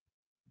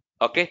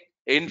 Okay.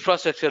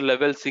 Infrastructure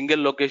level,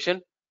 single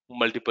location,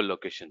 multiple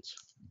locations.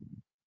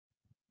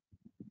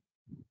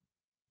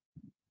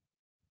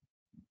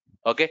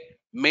 Okay,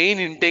 main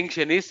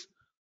intention is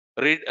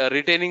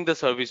retaining the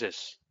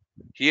services,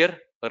 here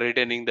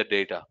retaining the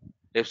data.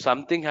 If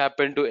something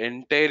happened to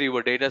entire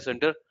your data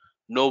center,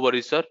 No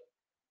worries, sir.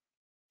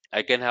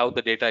 I can have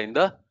the data in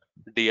the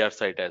DR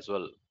site as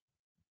well.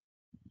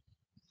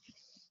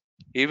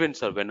 Even,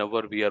 sir,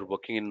 whenever we are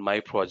working in my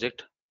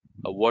project,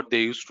 what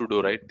they used to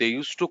do, right? They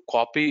used to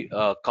copy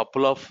a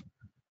couple of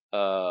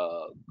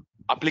uh,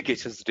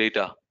 applications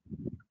data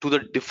to the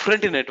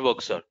different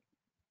network, sir,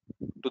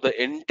 to the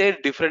entire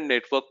different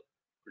network.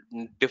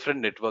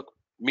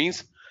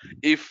 Means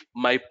if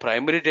my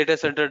primary data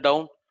center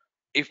down,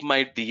 if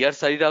my DR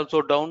side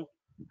also down,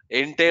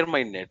 entire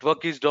my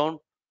network is down,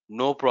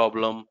 no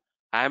problem.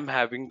 I'm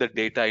having the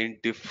data in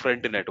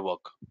different network,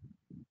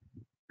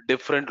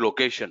 different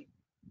location.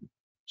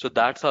 So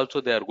that's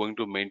also they are going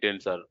to maintain,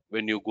 sir,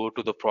 when you go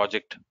to the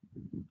project.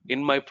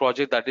 In my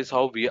project, that is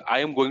how I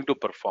am going to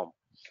perform.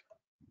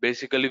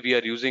 Basically, we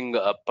are using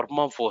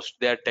permafrost.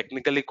 They are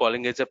technically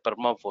calling it a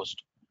permafrost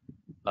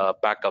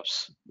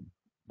backups,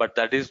 but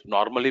that is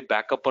normally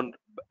backup on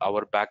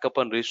our backup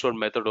and restore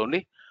method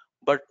only.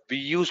 But we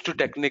used to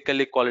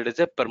technically call it as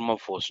a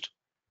permafrost.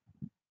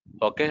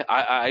 Okay,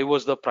 I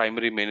was the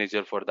primary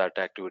manager for that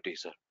activity,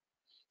 sir.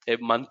 A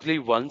monthly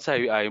once I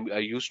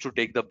used to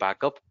take the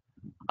backup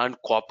and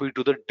copy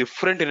to the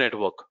different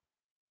network,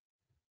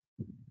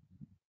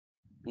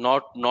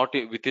 not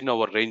within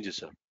our range,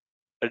 sir,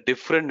 a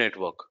different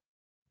network.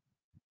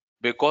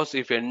 Because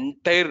if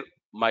entire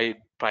my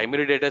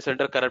primary data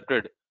center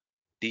corrupted,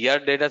 DR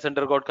data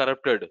center got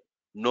corrupted,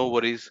 no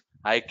worries,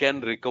 I can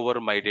recover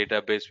my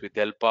database with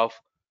help of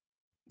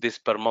this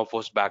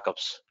permafrost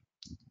backups.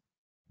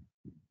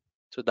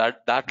 So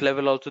that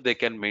level also they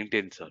can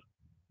maintain, sir.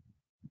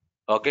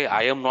 Okay,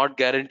 I am not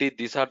guaranteed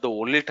these are the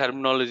only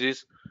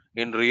terminologies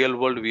in real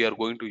world we are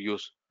going to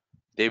use.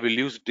 They will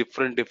use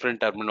different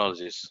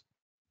terminologies,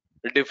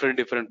 different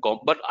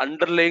but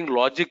underlying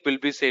logic will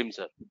be same,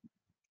 sir.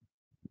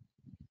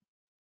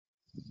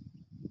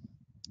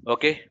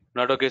 Okay,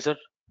 not okay, sir?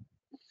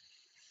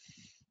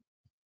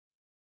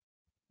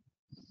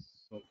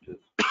 Okay.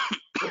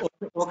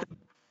 Okay, okay.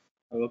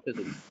 Okay,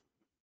 sir.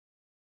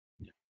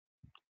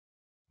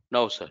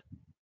 Now, sir.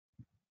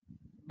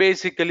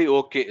 Basically,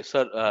 okay,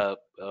 sir.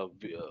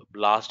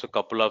 Last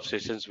couple of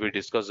sessions we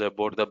discussed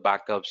about the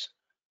backups.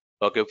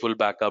 Okay, full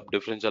backup,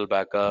 differential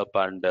backup,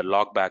 and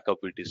log backup.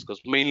 We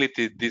discussed mainly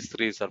these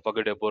three, sir.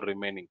 Forget about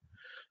remaining.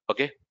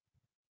 Okay.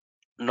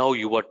 Now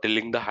you are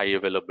telling the high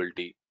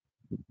availability.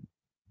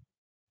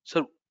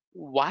 Sir,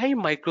 why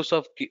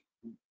Microsoft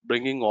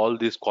bringing all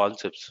these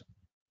concepts?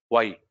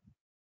 Why?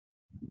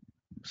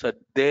 Sir,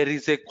 there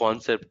is a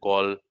concept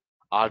called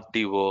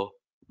RTO,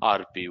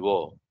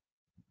 RPO.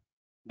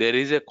 There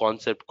is a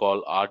concept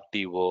called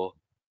RTO,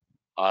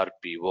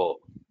 RPO.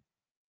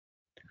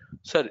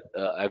 Sir,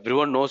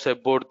 everyone knows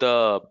about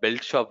the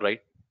belt shop, right?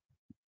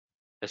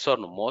 Yes or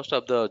no? Most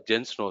of the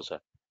gents know, sir.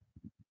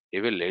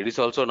 Even ladies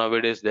also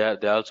nowadays they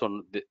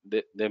also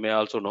they may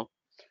also know.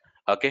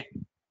 Okay,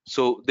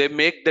 so they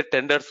make the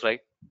tenders,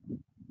 right?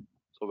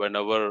 So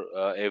whenever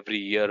every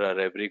year or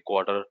every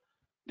quarter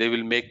they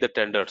will make the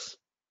tenders.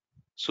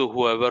 So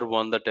whoever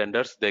won the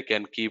tenders they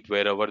can keep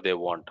wherever they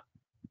want.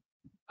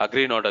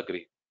 Agree, not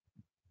agree?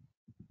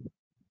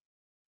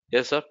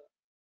 Yes, sir.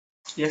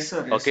 Yes,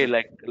 sir. Yes, Okay,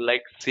 sir.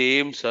 like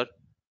same, sir.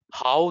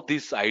 How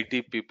these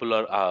IT people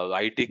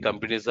are IT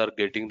companies are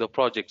getting the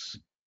projects.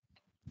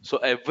 So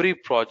every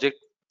project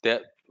they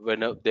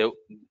when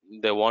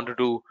they wanted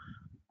to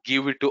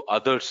give it to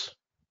others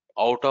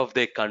out of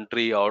their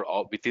country or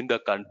within the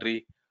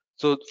country.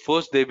 So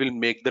first they will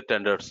make the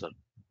tenders, sir.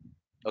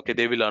 Okay,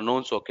 they will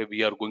announce, okay,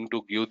 we are going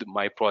to give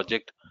my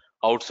project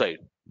outside.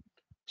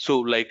 So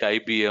like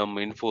IBM,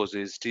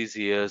 Infosys,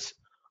 TCS,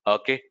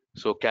 okay,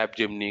 so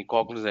Capgemini,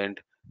 Cognizant,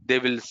 they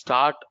will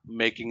start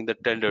making the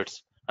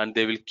tenders and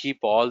they will keep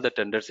all the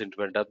tenders in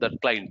front of the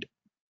client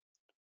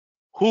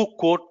who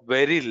quote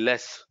very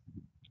less.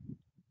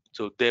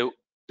 So they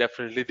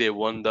definitely they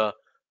won the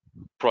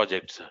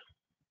project, sir.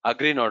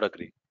 Agree, not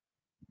agree?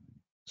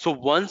 So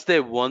once they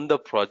won the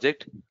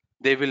project,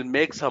 they will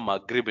make some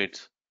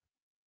agreements.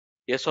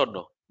 Yes or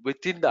no?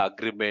 Within the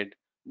agreement,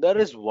 there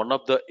is one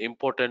of the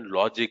important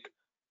logic.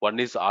 One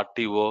is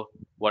RTO,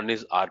 one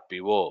is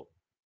RPO.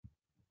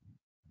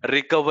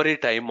 Recovery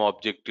time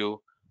objective,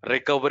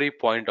 recovery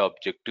point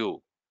objective.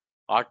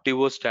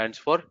 RTO stands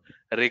for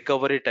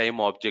recovery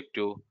time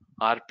objective.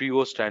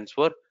 RPO stands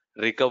for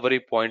recovery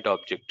point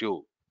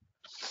objective.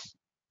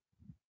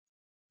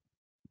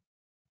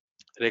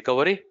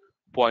 Recovery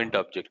point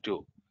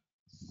objective.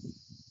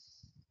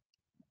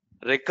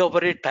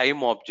 Recovery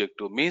time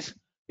objective means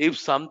if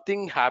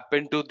something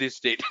happened to this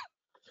data,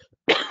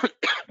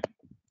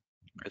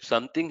 if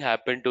something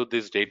happened to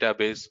this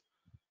database,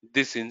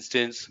 this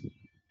instance,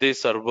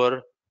 this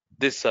server,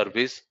 this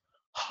service,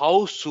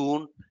 how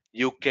soon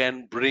you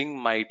can bring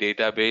my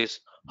database,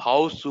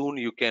 how soon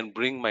you can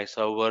bring my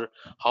server,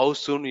 how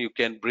soon you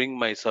can bring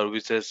my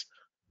services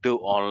to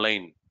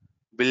online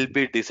will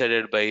be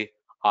decided by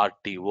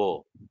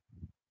RTO.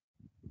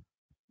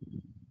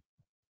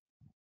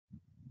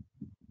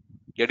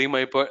 Getting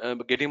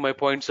my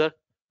point, sir?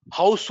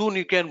 How soon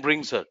you can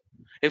bring, sir?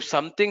 If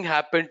something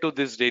happened to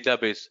this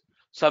database,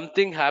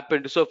 something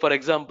happened. So, for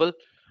example,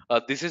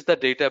 This is the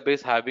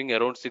database having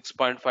around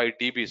 6.5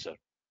 TB, sir.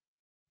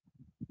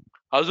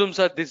 Assume,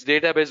 sir, this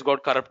database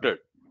got corrupted.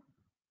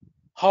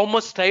 How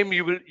much time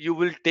you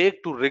will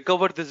take to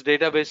recover this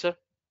database, sir?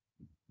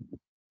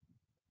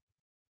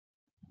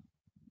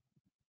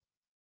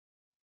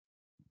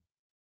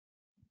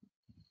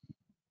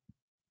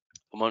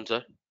 Come on,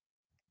 sir.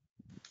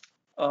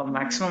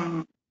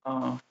 Maximum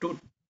 2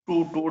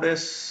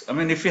 days. I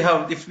mean, if we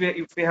have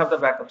the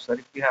backup, sir.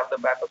 If we have the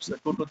backup, sir,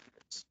 2 to 3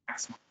 days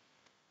maximum.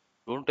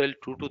 Don't tell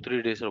 2 to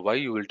 3 days, sir. Why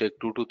you will take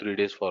 2 to 3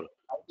 days for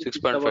 5 to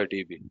 6 hours. 6.5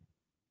 TB?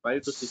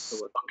 5 to 6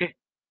 hours. Okay.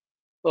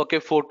 Okay,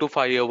 4 to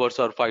 5 hours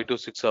or 5 to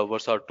 6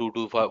 hours or 2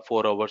 to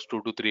 4 hours,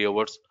 2 to 3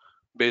 hours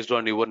based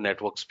on your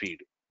network speed.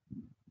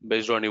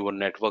 Based on your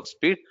network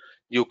speed,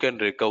 you can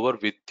recover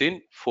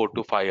within 4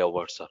 to 5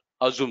 hours, sir.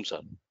 Assume,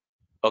 sir.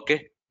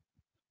 Okay.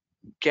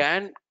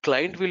 Can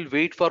client will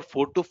wait for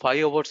 4 to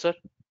 5 hours, sir?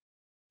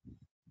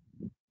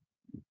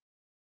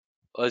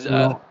 As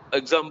No.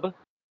 example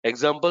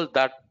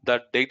that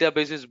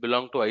databases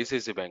belong to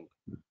ICICI Bank.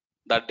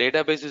 That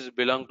databases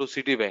belong to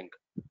Citibank.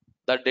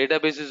 That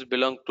databases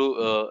belong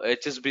to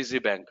HSBC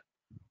Bank.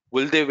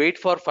 Will they wait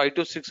for 5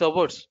 to 6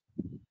 hours?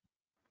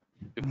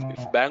 If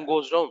No. bank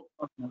goes down,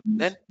 Okay.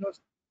 then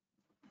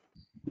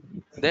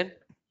then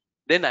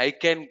then I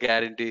can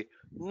guarantee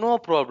no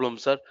problem,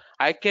 sir.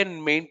 I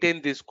can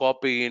maintain this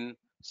copy in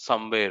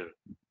somewhere.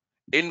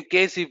 In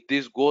case if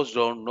this goes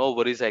down, no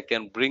worries. I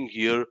can bring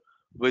here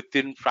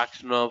within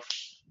fraction of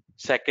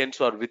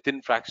seconds or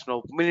within fraction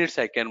of minutes.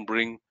 I can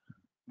bring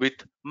with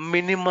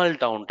minimal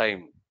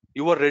downtime.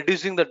 You are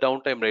reducing the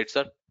downtime, right,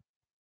 sir?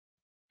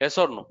 Yes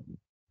or no?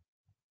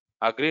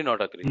 Agree,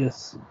 not agree?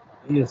 Yes.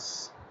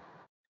 Yes.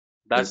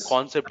 That Yes.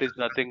 concept is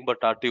nothing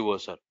but RTO,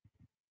 sir.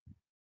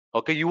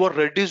 Okay, you are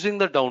reducing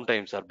the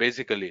downtime, sir.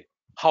 Basically,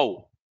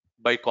 how?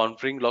 By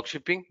configuring log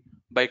shipping,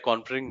 by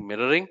configuring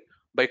mirroring,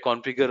 by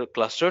configure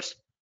clusters,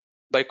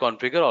 by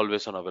configure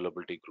always on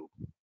availability group.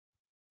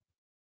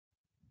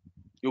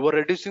 You are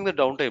reducing the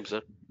downtime,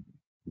 sir.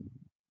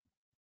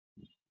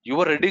 You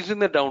are reducing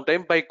the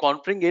downtime by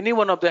configuring any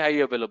one of the high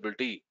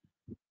availability.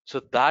 So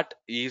that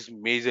is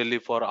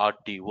majorly for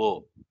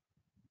RTO.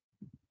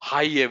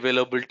 High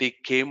availability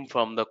came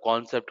from the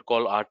concept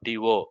called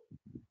RTO,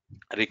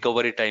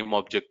 recovery time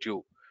objective,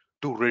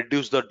 to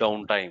reduce the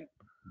downtime,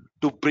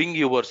 to bring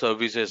your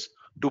services,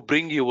 to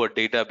bring your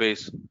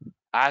database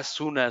as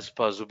soon as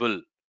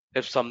possible.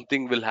 If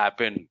something will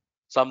happen,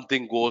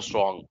 something goes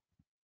wrong.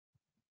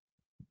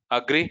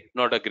 Agree?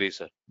 Not agree,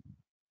 sir?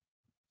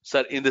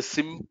 Sir, in the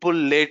simple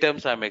lay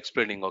terms I'm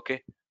explaining,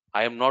 okay?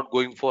 I am not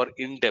going for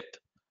in-depth.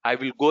 I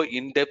will go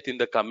in-depth in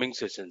the coming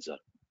session, sir.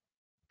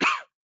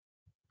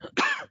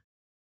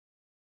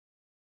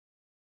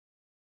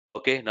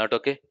 Okay, not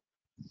okay?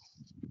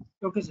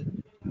 Okay, sir.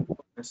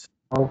 Yes.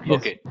 Okay.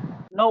 Okay.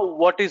 Now,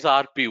 what is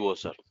RPO,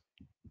 sir?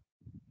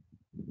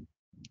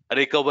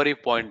 Recovery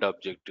point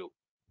objective.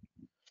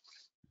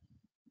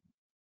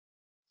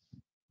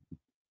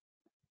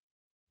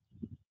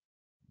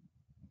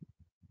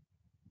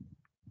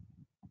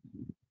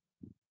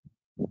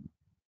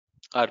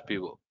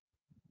 RPO.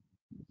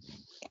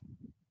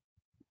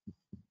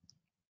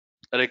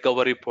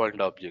 Recovery point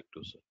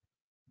objective, sir.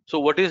 So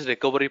what is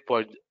recovery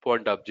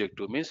point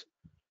objective? Means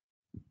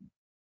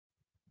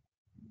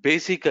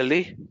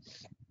basically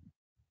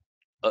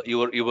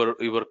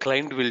your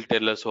client will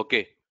tell us,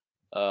 okay,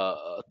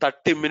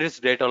 30 minutes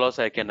data loss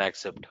I can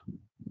accept.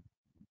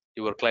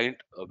 Your client,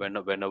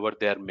 whenever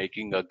they are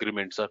making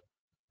agreements, sir,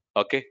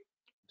 okay,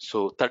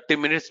 so 30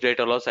 minutes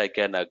data loss I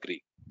can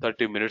agree.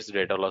 30 minutes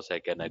data loss I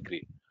can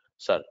agree,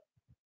 sir.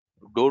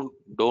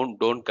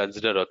 Don't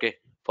consider, okay,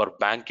 for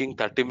banking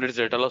 30 minutes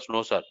data loss,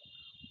 no, sir.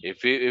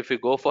 If you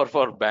go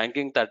for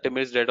banking 30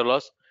 minutes data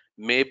loss,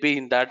 maybe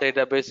in that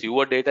database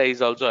your data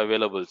is also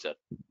available, sir.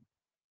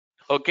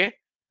 Okay,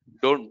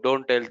 don't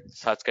tell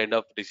such kind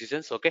of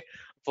decisions, okay?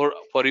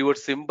 For your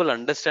simple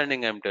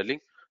understanding I'm telling.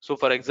 So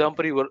for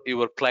example,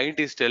 your client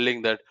is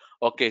telling that,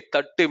 okay,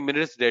 30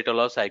 minutes data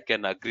loss I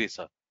can agree,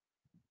 sir.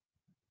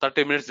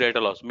 30 minutes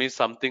data loss means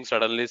something,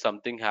 suddenly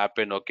something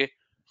happened, okay?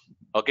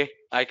 Okay,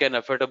 I can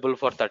affordable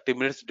for 30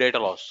 minutes data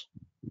loss.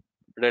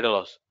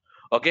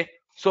 Okay,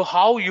 so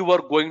how you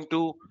are going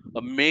to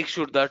make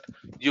sure that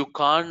you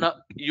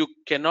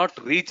cannot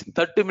reach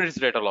 30 minutes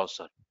data loss,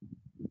 sir?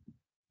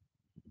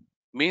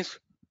 Means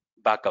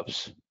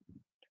backups.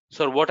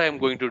 Sir, what I am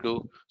going to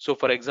do, so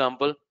for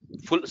example,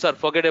 sir,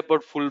 forget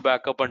about full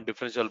backup and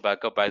differential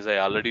backup. As I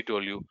already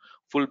told you,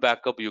 full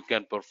backup you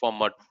can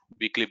perform at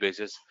weekly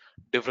basis,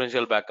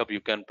 differential backup you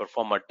can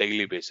perform at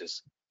daily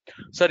basis.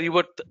 Sir,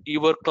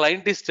 your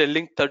client is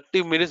telling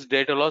 30 minutes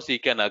data loss, he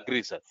can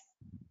agree, sir.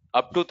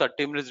 Up to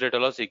 30 minutes data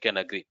loss he can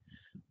agree.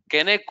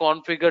 Can I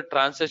configure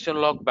transaction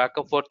log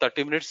backup for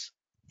 30 minutes,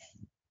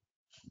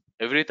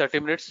 every 30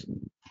 minutes?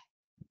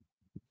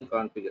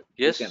 Configure.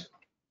 You can. Yes. Yes,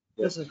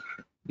 Yes. sir.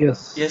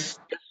 Yes. Yes.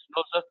 Yes,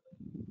 no, sir.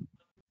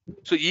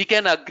 So he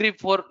can agree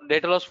for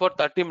data loss for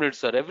 30 minutes,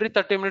 sir. Every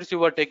 30 minutes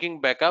you are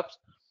taking backups.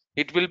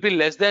 It will be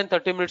less than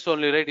 30 minutes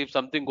only, right? If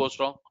something goes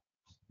wrong.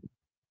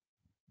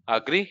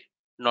 Agree?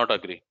 Not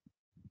agree.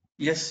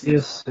 Yes,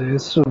 yes.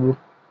 Yes, so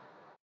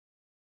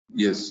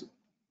Yes.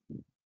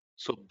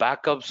 So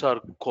backups are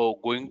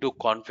going to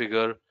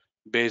configure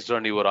based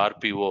on your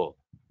RPO,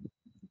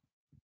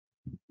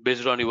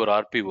 based on your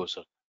RPO,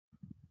 sir.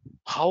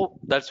 How?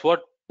 That's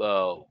what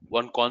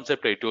one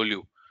concept I told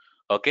you.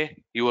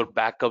 Okay, your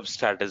backup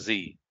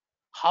strategy.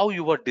 How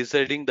you are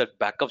deciding that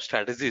backup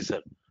strategy,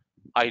 sir?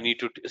 I need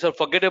to, sir.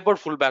 Forget about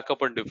full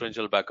backup and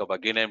differential backup.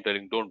 Again, I'm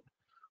telling, don't.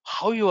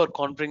 How you are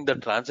configuring the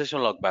transaction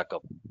log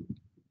backup?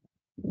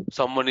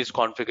 Someone is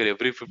configuring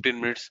every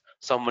 15 minutes,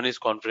 someone is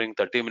configuring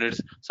 30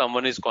 minutes,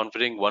 someone is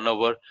configuring 1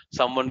 hour,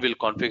 someone will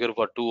configure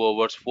for 2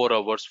 hours, 4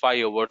 hours,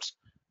 5 hours,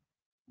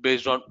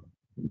 based on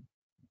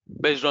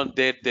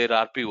their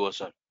RPO,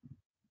 sir.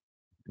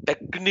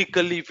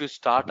 Technically, if you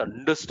start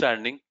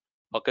understanding,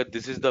 okay,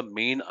 this is the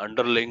main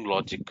underlying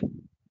logic,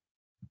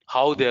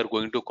 how they are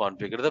going to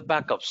configure the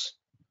backups.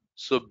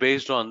 So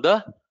based on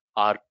the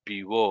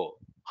RPO,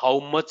 how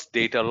much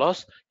data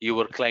loss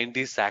your client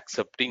is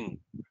accepting.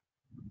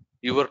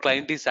 Your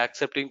client is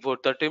accepting for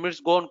 30 minutes,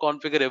 go and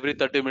configure every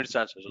 30 minutes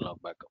transaction log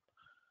backup.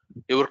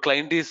 Your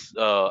client is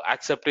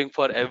accepting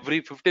for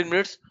every 15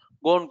 minutes,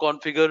 go and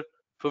configure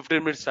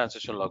 15 minutes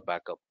transaction log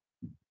backup.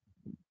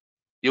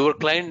 Your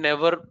client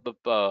never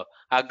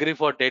agree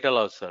for data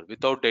loss, sir,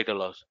 without data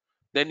loss.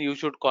 Then you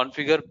should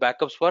configure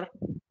backups for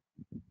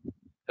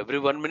every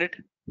 1 minute,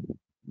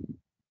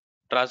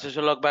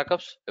 transaction log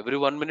backups every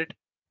 1 minute.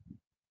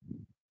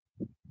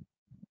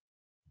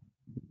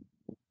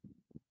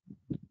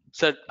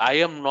 Sir, I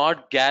am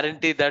not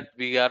guarantee that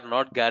we are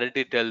not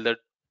guaranteed tell that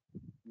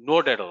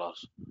no data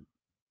loss.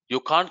 You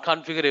can't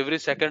configure every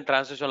second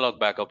transaction log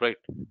backup, right?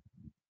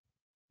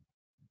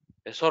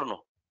 Yes or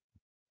no?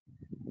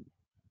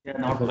 Yeah,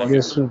 not What we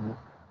yes, possible.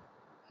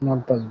 so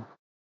not possible.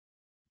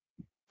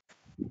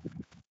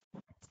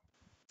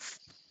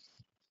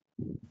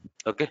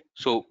 okay?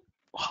 So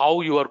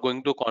how you are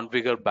going to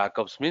configure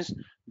backups means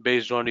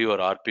based on your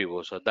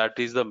RPO. So that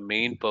is the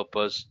main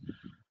purpose.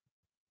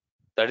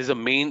 That is the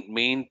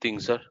main thing,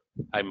 sir.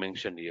 I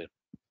mentioned here.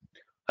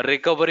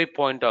 Recovery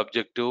point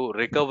objective,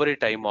 recovery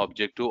time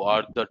objective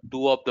are the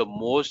two of the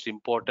most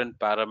important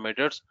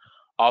parameters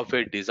of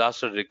a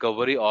disaster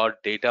recovery or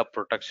data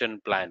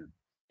protection plan.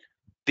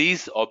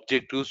 These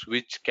objectives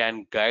which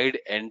can guide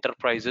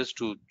enterprises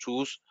to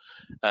choose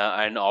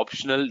an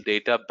optional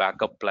data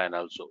backup plan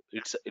also.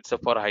 It's a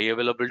for high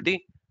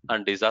availability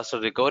and disaster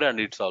recovery, and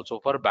it's also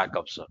for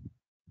backups, sir.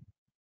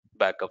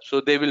 Backup. So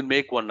they will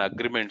make one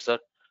agreement, sir,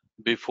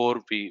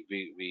 before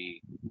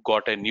we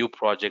got a new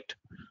project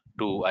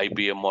to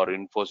IBM or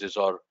Infosys,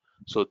 or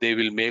so they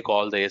will make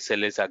all the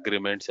SLAs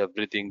agreements,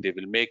 everything. They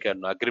will make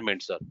an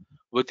agreement, sir.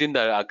 Within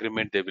the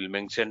agreement, they will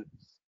mention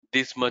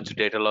this much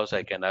data loss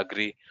I can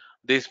agree,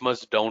 this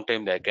much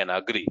downtime I can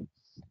agree.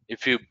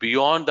 If you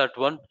beyond that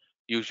one,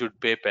 you should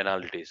pay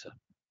penalty, sir.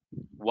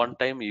 One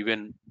time,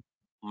 even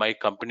my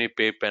company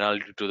pay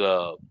penalty to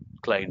the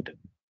client.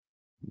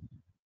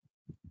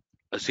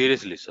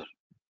 Seriously, sir.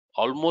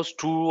 Almost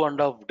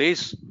 2.5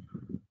 days.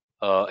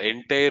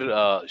 Entire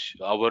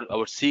our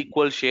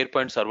SQL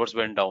SharePoint servers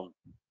went down.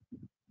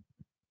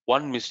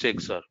 One mistake,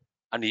 sir,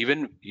 and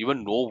even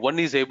no one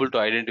is able to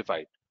identify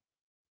it.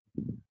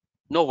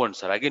 No one,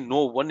 sir. Again,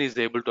 no one is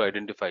able to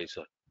identify,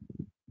 sir.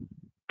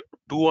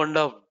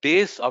 2.5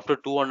 days, after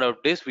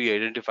 2.5 days, we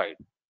identified.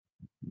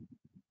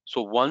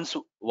 So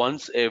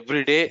once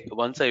every day,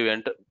 once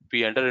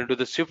we enter into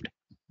the shift,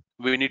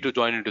 we need to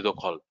join into the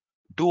call.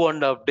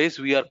 2.5 days,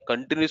 we are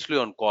continuously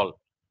on call.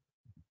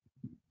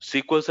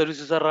 SQL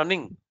services are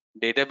running,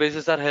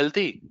 databases are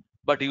healthy,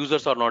 but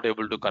users are not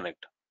able to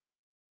connect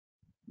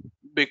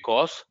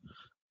because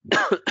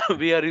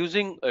we are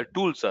using a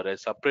tool, sir, a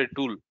separate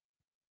tool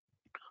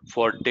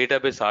for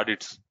database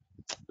audits,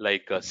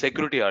 like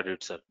security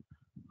audits, sir.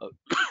 Uh,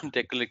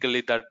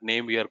 Technically, that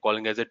name we are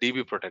calling as a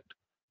DB Protect.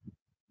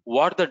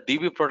 What the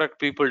DB Protect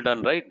people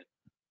done, right?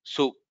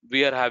 So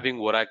we are having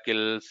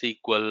Oracle,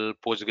 SQL,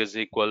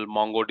 PostgreSQL,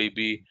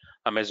 MongoDB,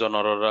 Amazon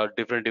Aurora,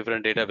 different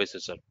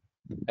databases, sir.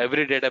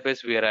 Every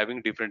database we are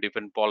having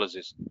different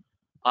policies.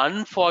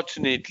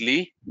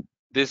 Unfortunately,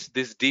 this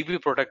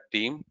DB Protect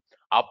team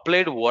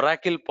applied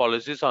Oracle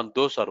policies on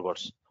those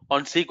servers,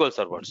 on SQL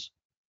servers.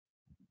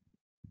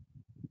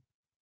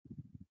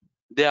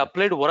 They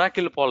applied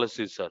Oracle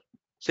policies, sir,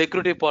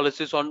 security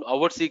policies on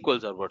our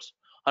SQL servers,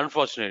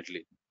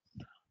 unfortunately.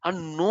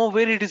 And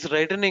nowhere it is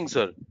returning,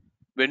 sir.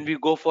 When we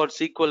go for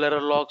SQL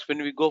error logs,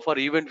 when we go for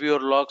event viewer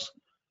logs,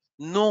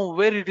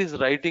 nowhere it is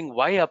writing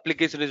why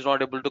application is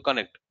not able to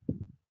connect.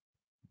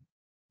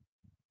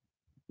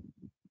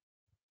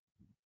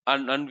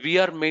 And we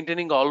are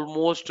maintaining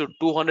almost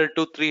 200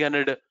 to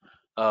 300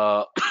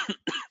 uh,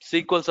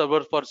 SQL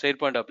server for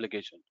SharePoint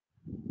application.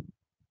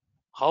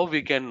 How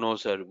we can know,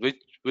 sir,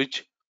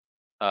 which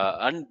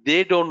and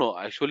they don't know.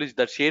 Actually,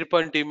 the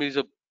SharePoint team is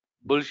a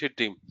bullshit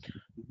team.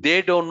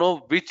 They don't know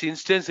which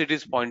instance it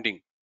is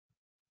pointing.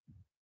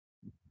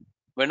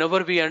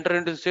 Whenever we enter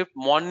into shift,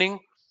 morning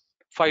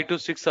 5 to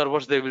 6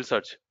 servers they will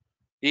search.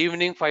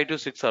 Evening 5 to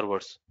 6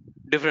 servers,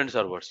 different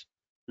servers.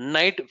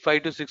 Night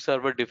 5 to 6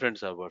 server, different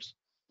servers.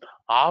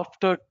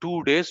 After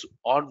 2 days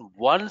on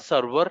one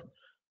server,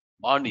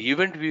 on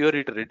event viewer,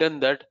 it written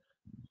that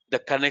the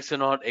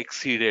connection are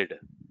exceeded.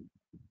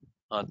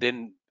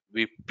 Then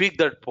we picked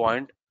that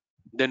point.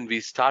 Then we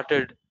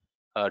started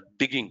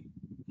digging,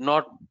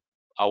 not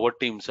our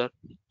team, sir,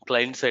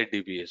 client side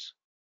DBS,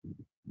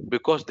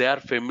 because they are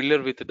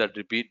familiar with the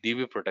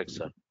DB Protect,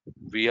 sir.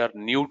 We are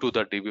new to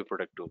the DB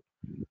Protect tool.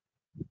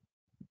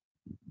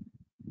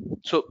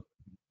 So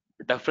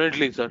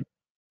definitely, sir.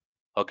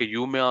 Okay,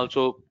 you may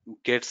also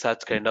get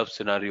such kind of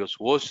scenarios,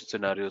 worst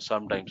scenarios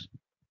sometimes.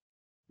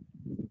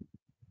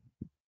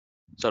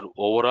 Sir,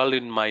 overall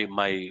in my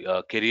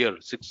career,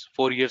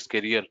 4 years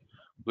career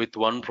with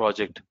one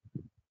project,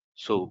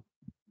 so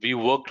we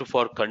worked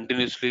for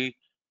continuously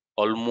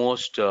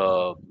almost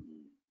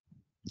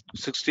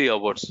 60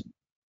 hours.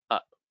 Uh,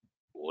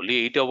 Only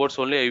 8 hours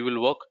only I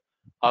will work.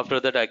 After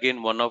that,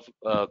 again, one of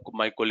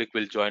my colleague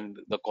will join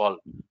the call.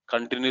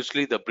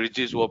 Continuously, the bridge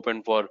is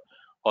open for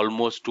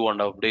almost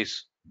 2.5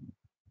 days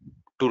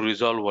to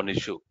resolve one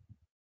issue.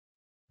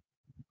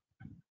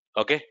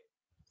 Okay.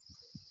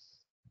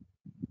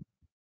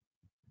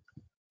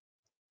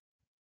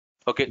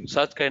 Okay.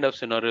 Such kind of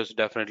scenarios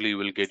definitely you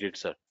will get it,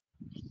 sir.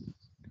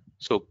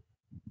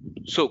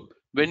 So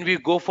when we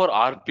go for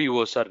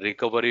RPOs or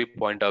recovery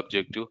point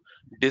objective,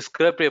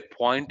 describe a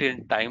point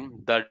in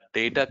time that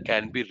data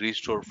can be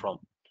restored from.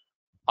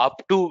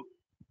 Up to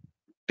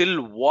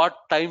till what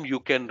time you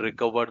can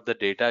recover the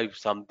data if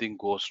something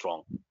goes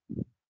wrong.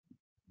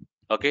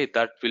 Okay,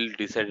 that will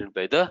decided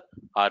by the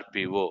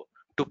RPO.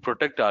 To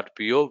protect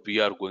RPO, we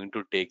are going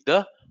to take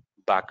the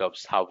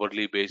backups,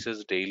 hourly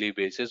basis, daily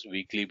basis,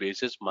 weekly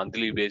basis,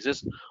 monthly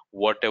basis,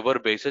 whatever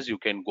basis you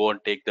can go and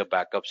take the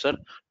backups, sir,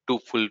 to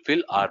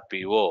fulfill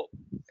RPO.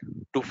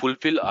 To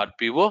fulfill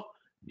RPO,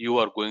 you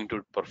are going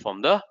to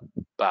perform the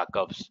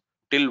backups.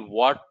 Till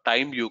what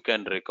time you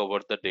can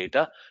recover the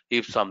data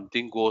if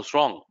something goes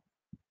wrong.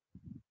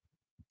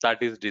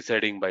 That is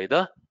deciding by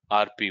the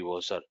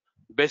RPO, sir.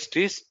 Best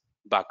is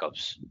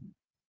backups.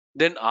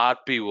 Then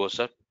RPO,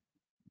 sir.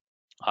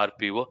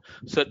 RPO.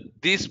 So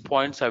these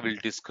points I will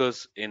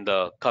discuss in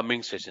the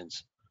coming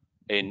sessions.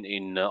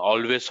 In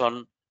always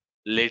on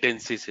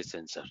latency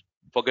sessions, sir.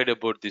 Forget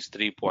about these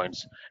 3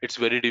 points. It's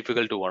very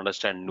difficult to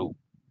understand new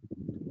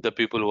the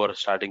people who are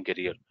starting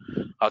career.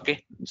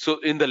 Okay, so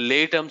in the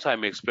late terms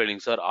I'm explaining,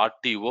 sir,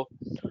 RTO,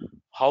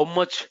 how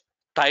much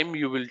time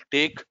you will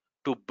take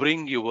to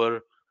bring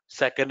your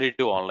secondary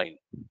to online,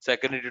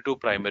 secondary to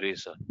primary,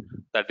 sir.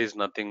 That is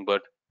nothing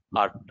but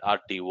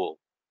RTO,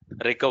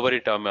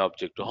 recovery time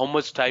objective. How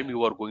much time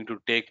you are going to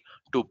take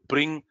to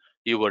bring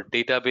your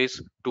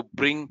database, to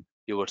bring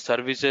your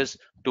services,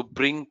 to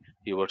bring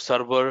your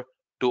server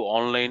to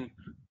online.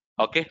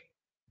 Okay,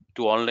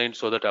 to online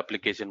so that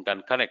application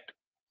can connect.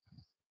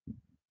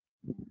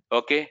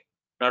 Okay,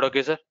 not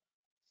okay, sir?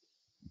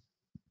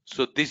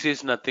 So this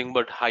is nothing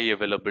but high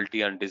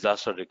availability and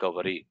disaster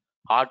recovery.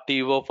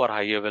 RTO for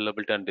high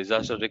availability and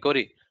disaster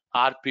recovery.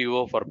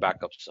 RPO for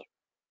backups, sir.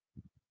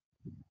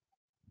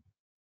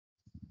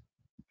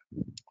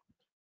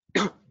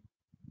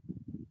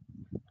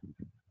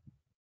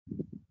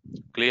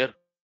 Clear?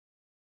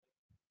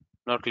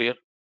 Not clear?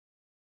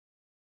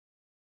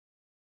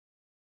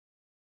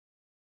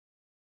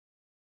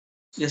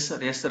 Yes, sir.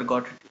 Yes, sir.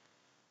 Got it.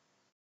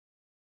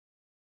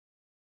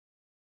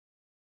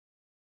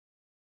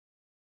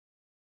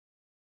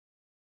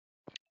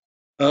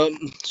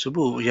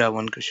 Subbu, yeah,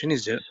 one question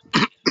is there.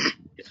 Yes.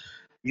 Yes.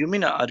 You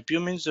mean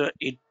RPO means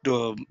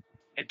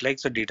it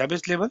likes a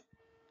database level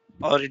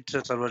or it's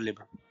a server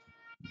level?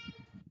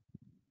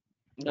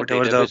 The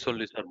Whatever the database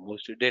only, sir.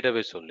 Mostly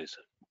database only,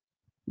 sir.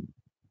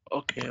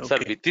 okay, Sir,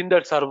 okay, within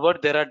that server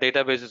there are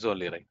databases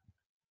only, right?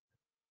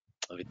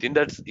 Within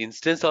that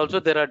instance also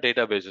there are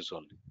databases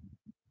only.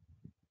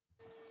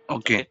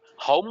 okay, Okay.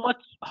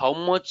 How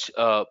much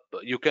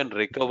you can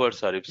recover,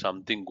 sir, if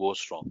something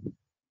goes wrong?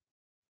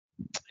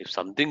 If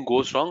something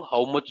goes wrong,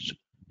 how much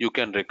you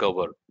can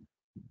recover?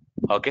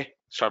 Okay.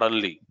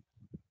 Suddenly,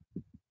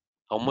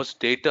 how much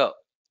data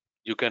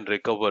you can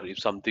recover if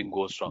something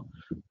goes wrong?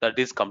 That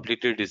is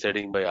completely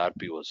deciding by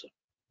RPO, sir.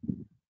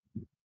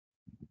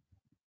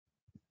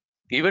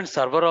 Even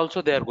server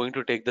also they are going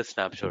to take the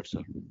snapshots,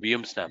 sir.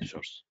 VM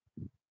snapshots.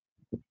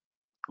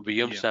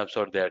 VM yeah,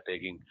 snapshot they are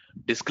taking,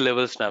 disk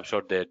level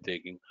snapshot they are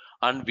taking,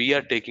 and we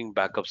are taking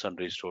backups and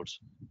restores.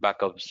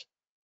 Backups.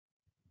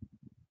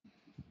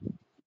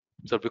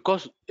 So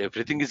because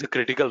everything is a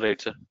critical,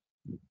 right, sir?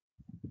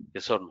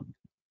 Yes or no?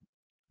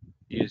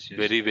 yes, yes,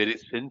 Very, very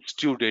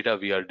sensitive data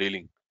we are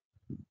dealing.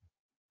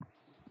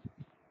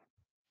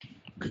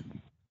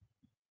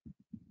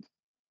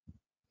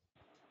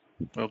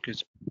 okay,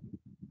 sir.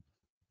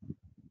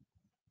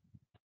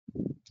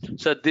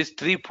 So these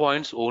 3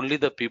 points only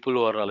the people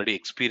who are already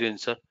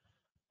experienced, sir.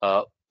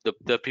 Uh,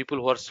 the people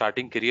who are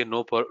starting career,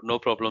 no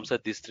problem, sir.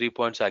 These 3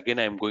 points again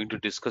I am going to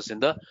discuss in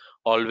the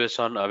always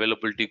on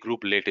availability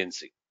group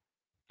latency.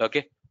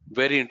 Okay,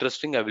 very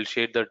interesting. I will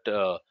share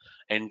that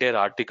entire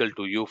article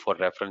to you for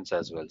reference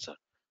as well, sir.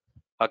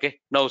 Okay,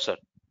 now, sir.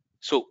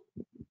 So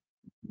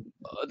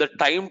the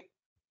time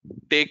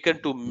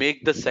taken to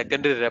make the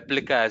secondary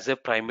replica as a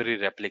primary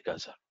replica,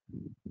 sir.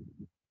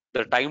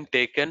 The time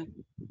taken,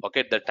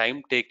 okay, the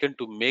time taken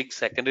to make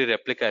secondary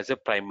replica as a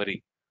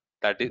primary,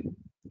 that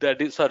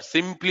is sir,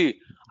 simply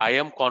I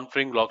am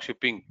conferring log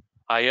shipping,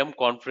 I am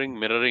conferring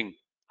mirroring,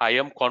 I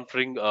am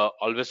conferring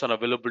always on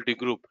availability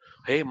group.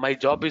 Hey, my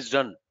job is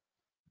done,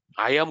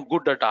 I am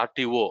good at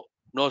RTO.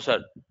 No,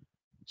 sir.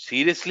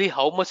 Seriously,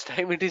 how much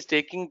time it is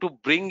taking to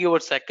bring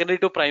your secondary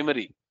to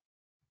primary?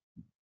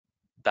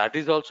 That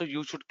is also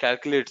you should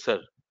calculate, sir.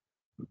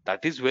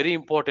 That is very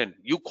important.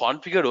 You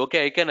configured,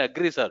 okay, I can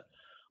agree, sir.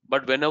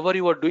 But whenever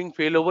you are doing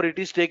failover, it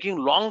is taking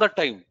longer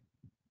time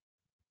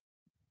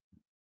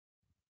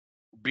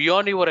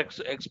beyond your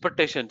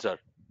expectation, sir.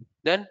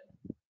 Then,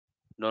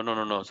 no, no,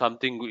 no, no,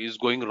 something is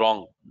going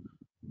wrong.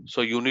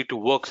 So you need to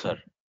work, sir.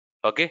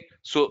 Okay.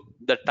 So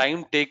the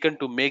time taken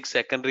to make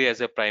secondary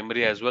as a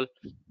primary as well,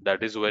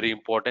 that is very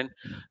important.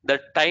 The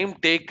time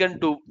taken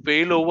to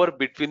failover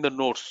between the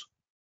nodes.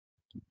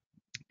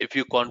 If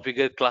you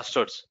configure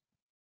clusters,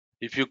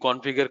 if you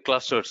configure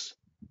clusters,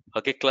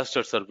 okay,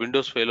 clusters are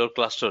windows failure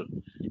cluster.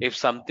 If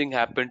something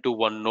happened to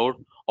one node,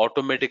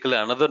 automatically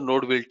another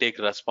node will take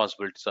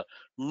responsibility, sir.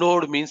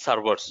 Node means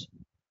servers,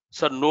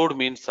 sir. Node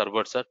means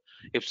server, sir.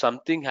 If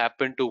something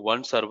happened to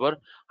one server,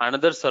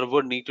 another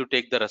server need to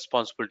take the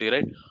responsibility,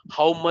 right?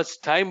 How much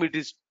time it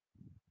is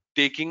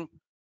taking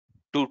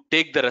to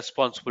take the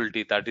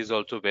responsibility, that is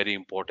also very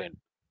important.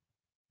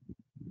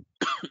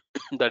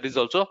 That is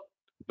also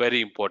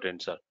very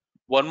important, sir.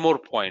 One more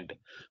point.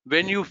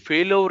 When you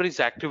failover is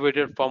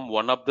activated from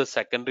one of the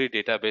secondary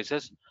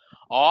databases,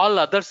 all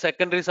other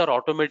secondaries are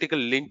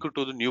automatically linked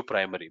to the new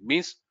primary.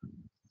 Means,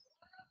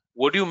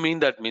 what do you mean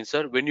that means,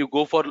 sir? When you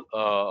go for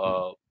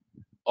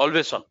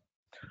always on,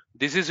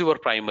 this is your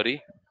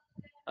primary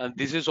and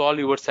this is all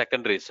your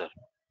secondaries, sir.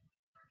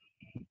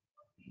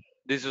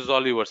 This is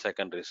all your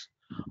secondaries.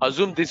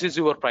 Assume this is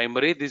your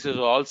primary, this is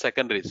all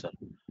secondaries, sir.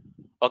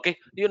 Okay,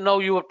 you now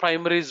your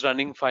primary is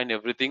running fine,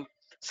 everything.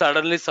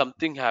 Suddenly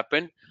something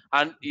happened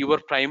and your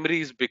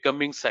primary is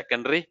becoming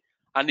secondary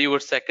and your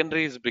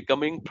secondary is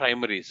becoming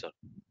primary, sir.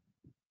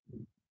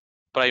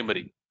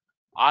 Primary.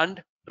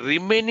 And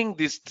remaining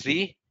these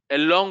three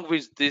along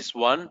with this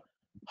one,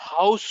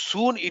 how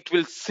soon it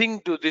will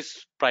sync to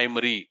this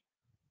primary,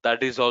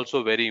 that is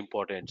also very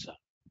important, sir.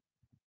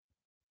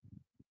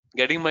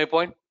 Getting my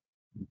point?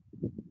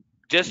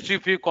 Just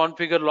if you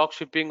configure lock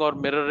shipping or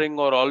mirroring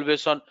or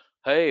always on,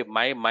 hey,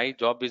 my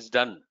job is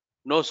done.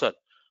 No, sir.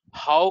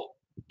 How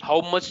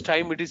how much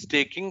time it is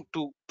taking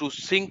to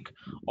sync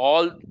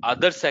all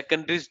other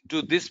secondaries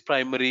to this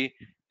primary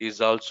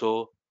is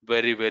also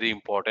very very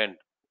important.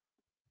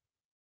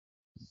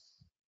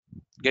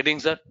 Getting,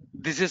 sir?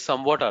 This is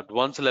somewhat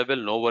advanced level,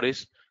 no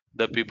worries.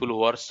 The people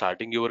who are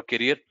starting your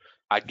career,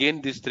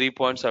 again these 3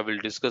 points I will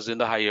discuss in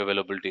the high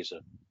availability, sir.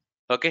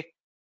 Okay,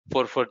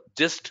 for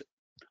just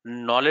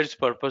knowledge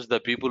purpose, the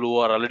people who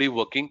are already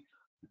working,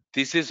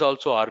 this is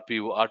also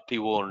RPO,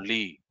 RTO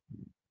only.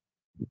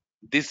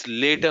 This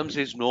latents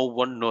is no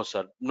one knows,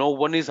 sir. No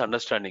one is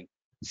understanding.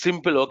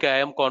 Simple, okay, I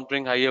am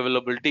confirming high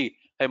availability.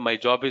 Hey, my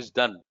job is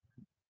done.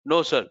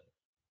 No, sir.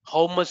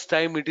 How much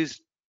time it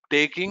is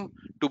taking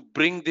to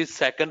bring this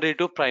secondary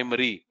to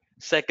primary?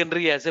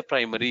 Secondary as a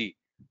primary.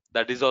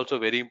 That is also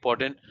very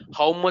important.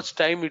 How much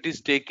time it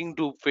is taking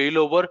to fail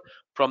over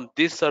from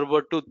this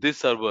server to this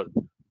server?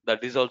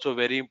 That is also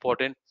very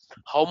important.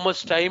 How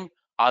much time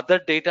other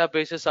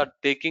databases are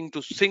taking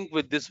to sync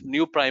with this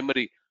new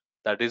primary?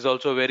 That is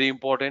also very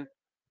important.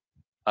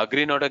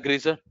 Agree, not agree,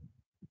 sir?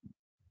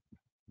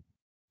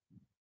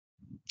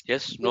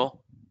 Yes, no?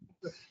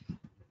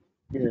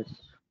 Yes.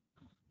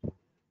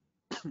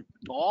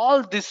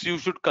 All this you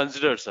should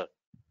consider, sir.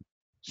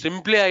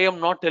 Simply, I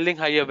am not telling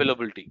high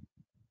availability.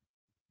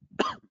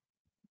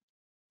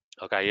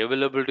 Okay, high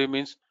availability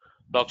means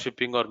log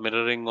shipping or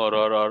mirroring or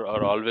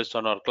always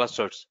on our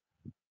clusters.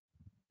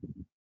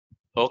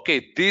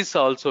 Okay, this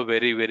also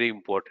very, very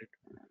important.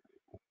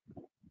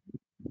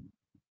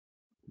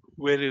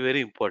 Very,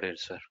 very important,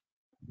 sir.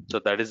 So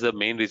that is the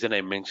main reason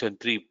I mentioned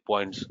 3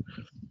 points.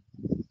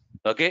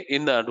 Okay,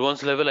 in the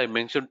advanced level, I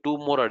mentioned two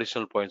more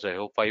additional points. I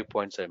hope 5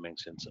 points I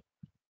mentioned, sir.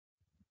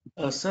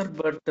 Sir,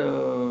 but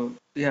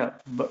yeah,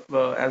 but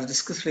as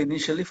discussed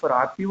initially, for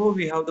RPO,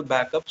 we have the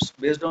backups.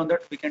 Based on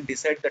that, we can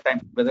decide the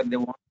time whether they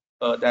want,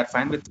 they are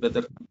fine with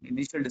whether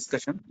initial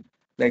discussion,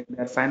 like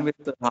they are fine with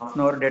half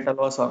an hour data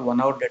loss or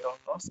 1 hour data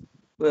loss.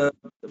 With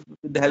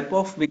the help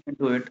of, we can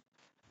do it.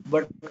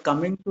 But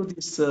coming to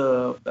this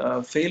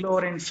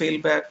failover and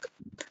failback,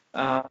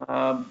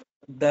 uh,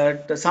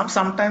 that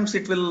sometimes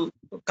it will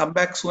come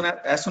back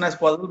as soon as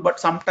possible, but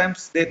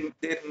sometimes there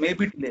may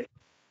be delay.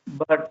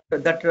 But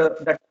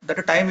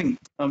that timing,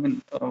 I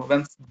mean,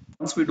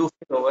 once we do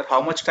failover,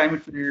 how much time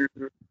it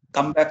will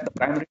come back the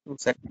primary to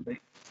secondary?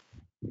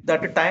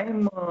 That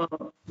time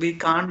we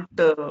can't.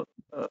 Uh,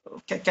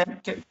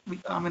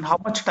 I mean, how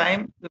much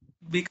time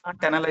we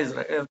can't analyze?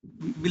 Right?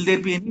 Will there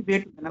be any way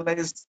to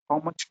analyze how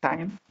much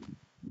time?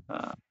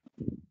 Uh,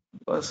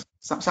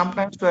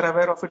 Sometimes we are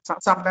aware of it.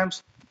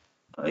 Sometimes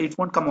it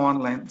won't come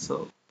online.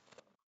 So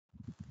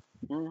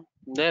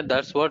Yeah,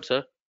 that's what,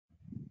 sir.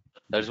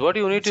 That's what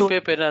you need to so pay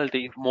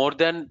penalty more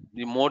than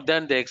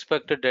the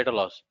expected data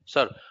loss,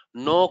 sir.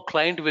 No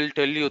client will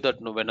tell you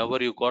that no, whenever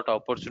you got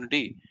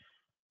opportunity,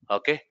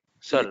 okay,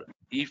 sir.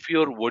 If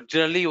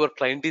originally your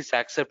client is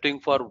accepting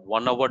for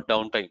 1 hour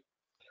downtime,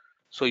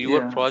 so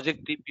your yeah.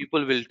 project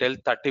people will tell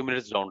 30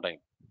 minutes downtime.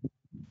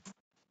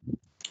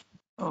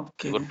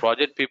 Okay. Your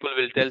project people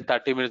will tell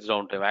 30 minutes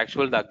downtime.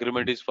 Actual the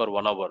agreement is for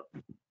 1 hour,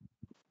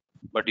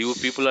 but you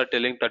people are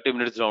telling 30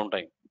 minutes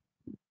downtime.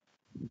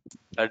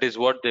 That is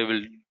what they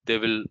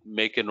will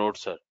make a note,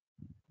 sir.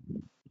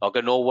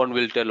 Okay, no one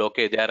will tell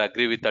okay they are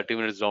agree with 30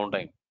 minutes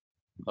downtime.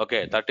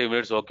 Okay, 30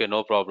 minutes, okay,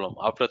 no problem.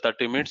 After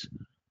 30 minutes,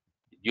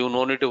 you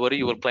no need to worry.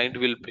 Your client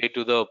will pay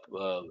to the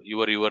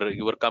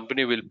your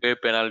company will pay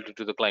penalty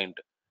to the client,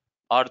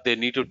 or they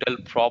need to tell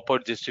proper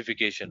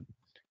justification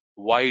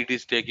why it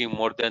is taking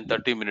more than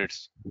 30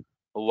 minutes,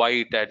 why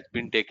it has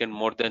been taken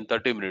more than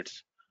 30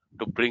 minutes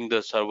to bring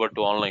the server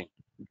to online,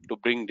 to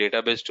bring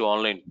database to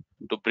online,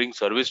 to bring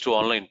service to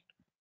online,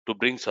 to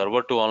bring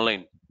server to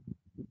online.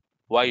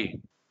 Why?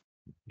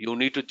 You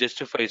need to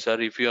justify,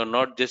 sir. If you are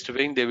not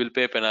justifying, they will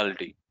pay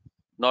penalty,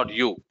 not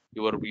you.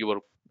 Your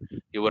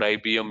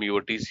IBM,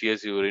 your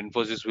TCS, your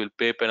Infosys will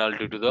pay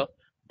penalty to the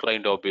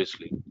client,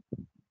 obviously,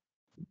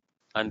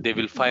 and they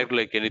will fire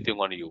like anything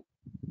on you.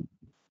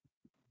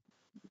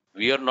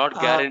 We are not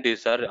Uh, guaranteed,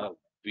 sir.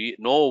 We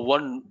no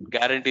one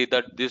guarantee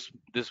that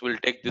this will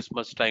take this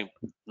much time.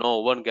 No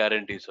one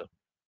guarantee, sir.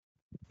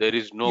 There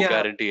is no yeah.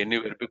 guarantee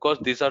anywhere because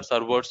these are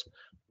servers,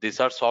 these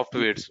are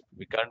softwares.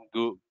 We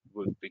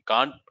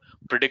can't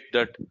predict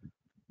that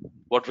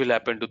what will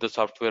happen to the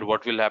software,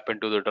 what will happen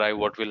to the drive,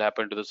 what will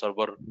happen to the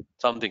server,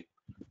 something.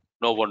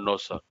 No one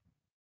knows, sir.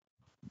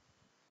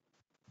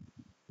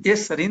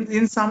 Yes, sir.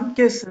 In some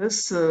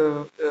cases,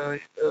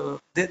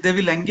 they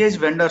will engage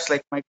vendors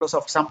like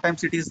Microsoft.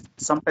 Sometimes it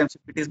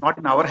is not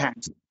in our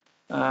hands.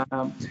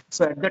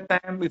 So at that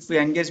time, if we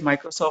engage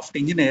Microsoft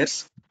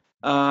engineers,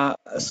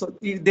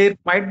 there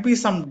might be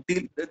some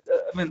deal.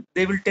 I mean,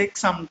 they will take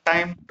some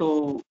time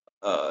to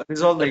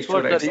resolve the That's issue,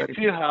 what, sir. right, sir? If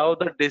you have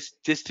the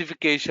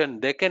justification,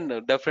 they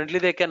can definitely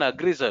they can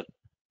agree, sir.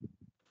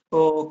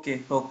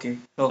 Okay, okay,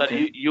 Sir,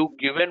 okay. you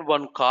given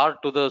one car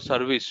to the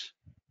service,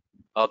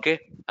 okay,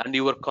 and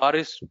your car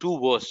is too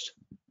worst,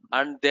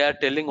 and they are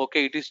telling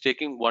okay it is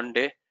taking 1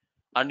 day,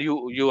 and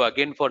you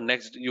again for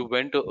next you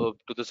went to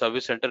the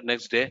service center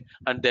next day,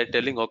 and they're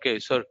telling okay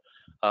sir,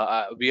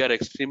 we are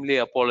extremely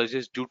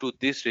apologies due to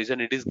this reason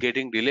it is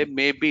getting delayed,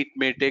 maybe it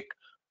may take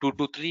 2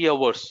 to 3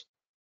 hours.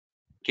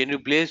 Can you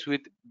please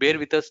bear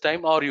with us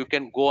time, or you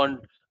can go and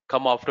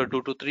come after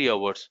 2 to 3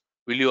 hours?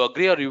 Will you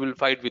agree or you will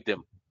fight with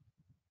them?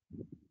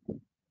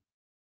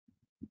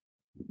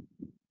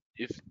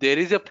 If there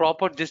is a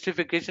proper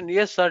justification,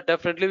 yes sir,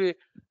 definitely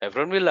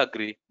everyone will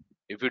agree.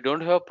 If you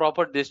don't have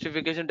proper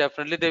justification,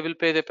 definitely they will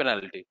pay the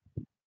penalty.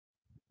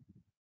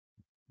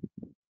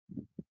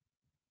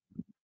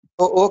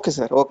 Oh, okay,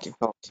 sir. Okay,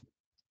 okay.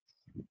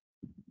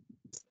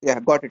 Yeah,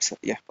 got it, sir.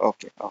 Yeah,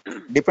 okay, okay.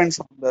 Depends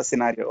on the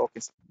scenario. Okay,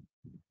 sir.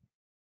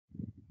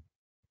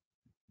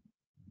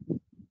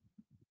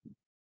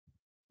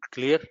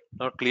 Clear?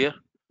 Not clear?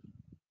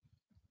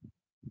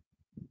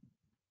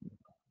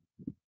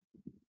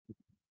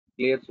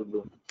 Clear,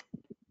 Subbu.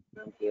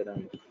 I'm clear on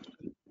it.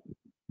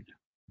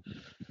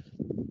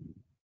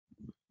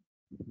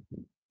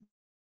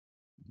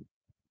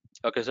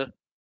 Okay sir,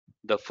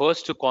 the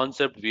first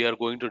concept we are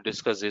going to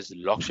discuss is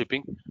lock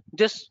shipping.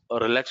 Just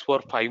relax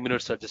for 5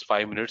 minutes, sir. Just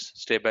 5 minutes,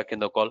 stay back in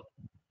the call.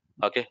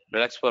 Okay,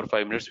 relax for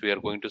 5 minutes, we are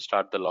going to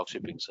start the lock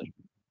shipping, sir.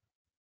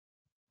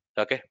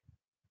 Okay,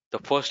 the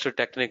first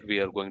technique we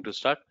are going to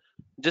start.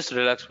 Just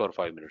relax for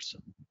 5 minutes, sir.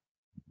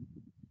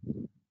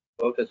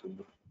 Okay,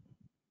 Subbu.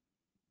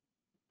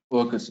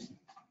 Okay, sir.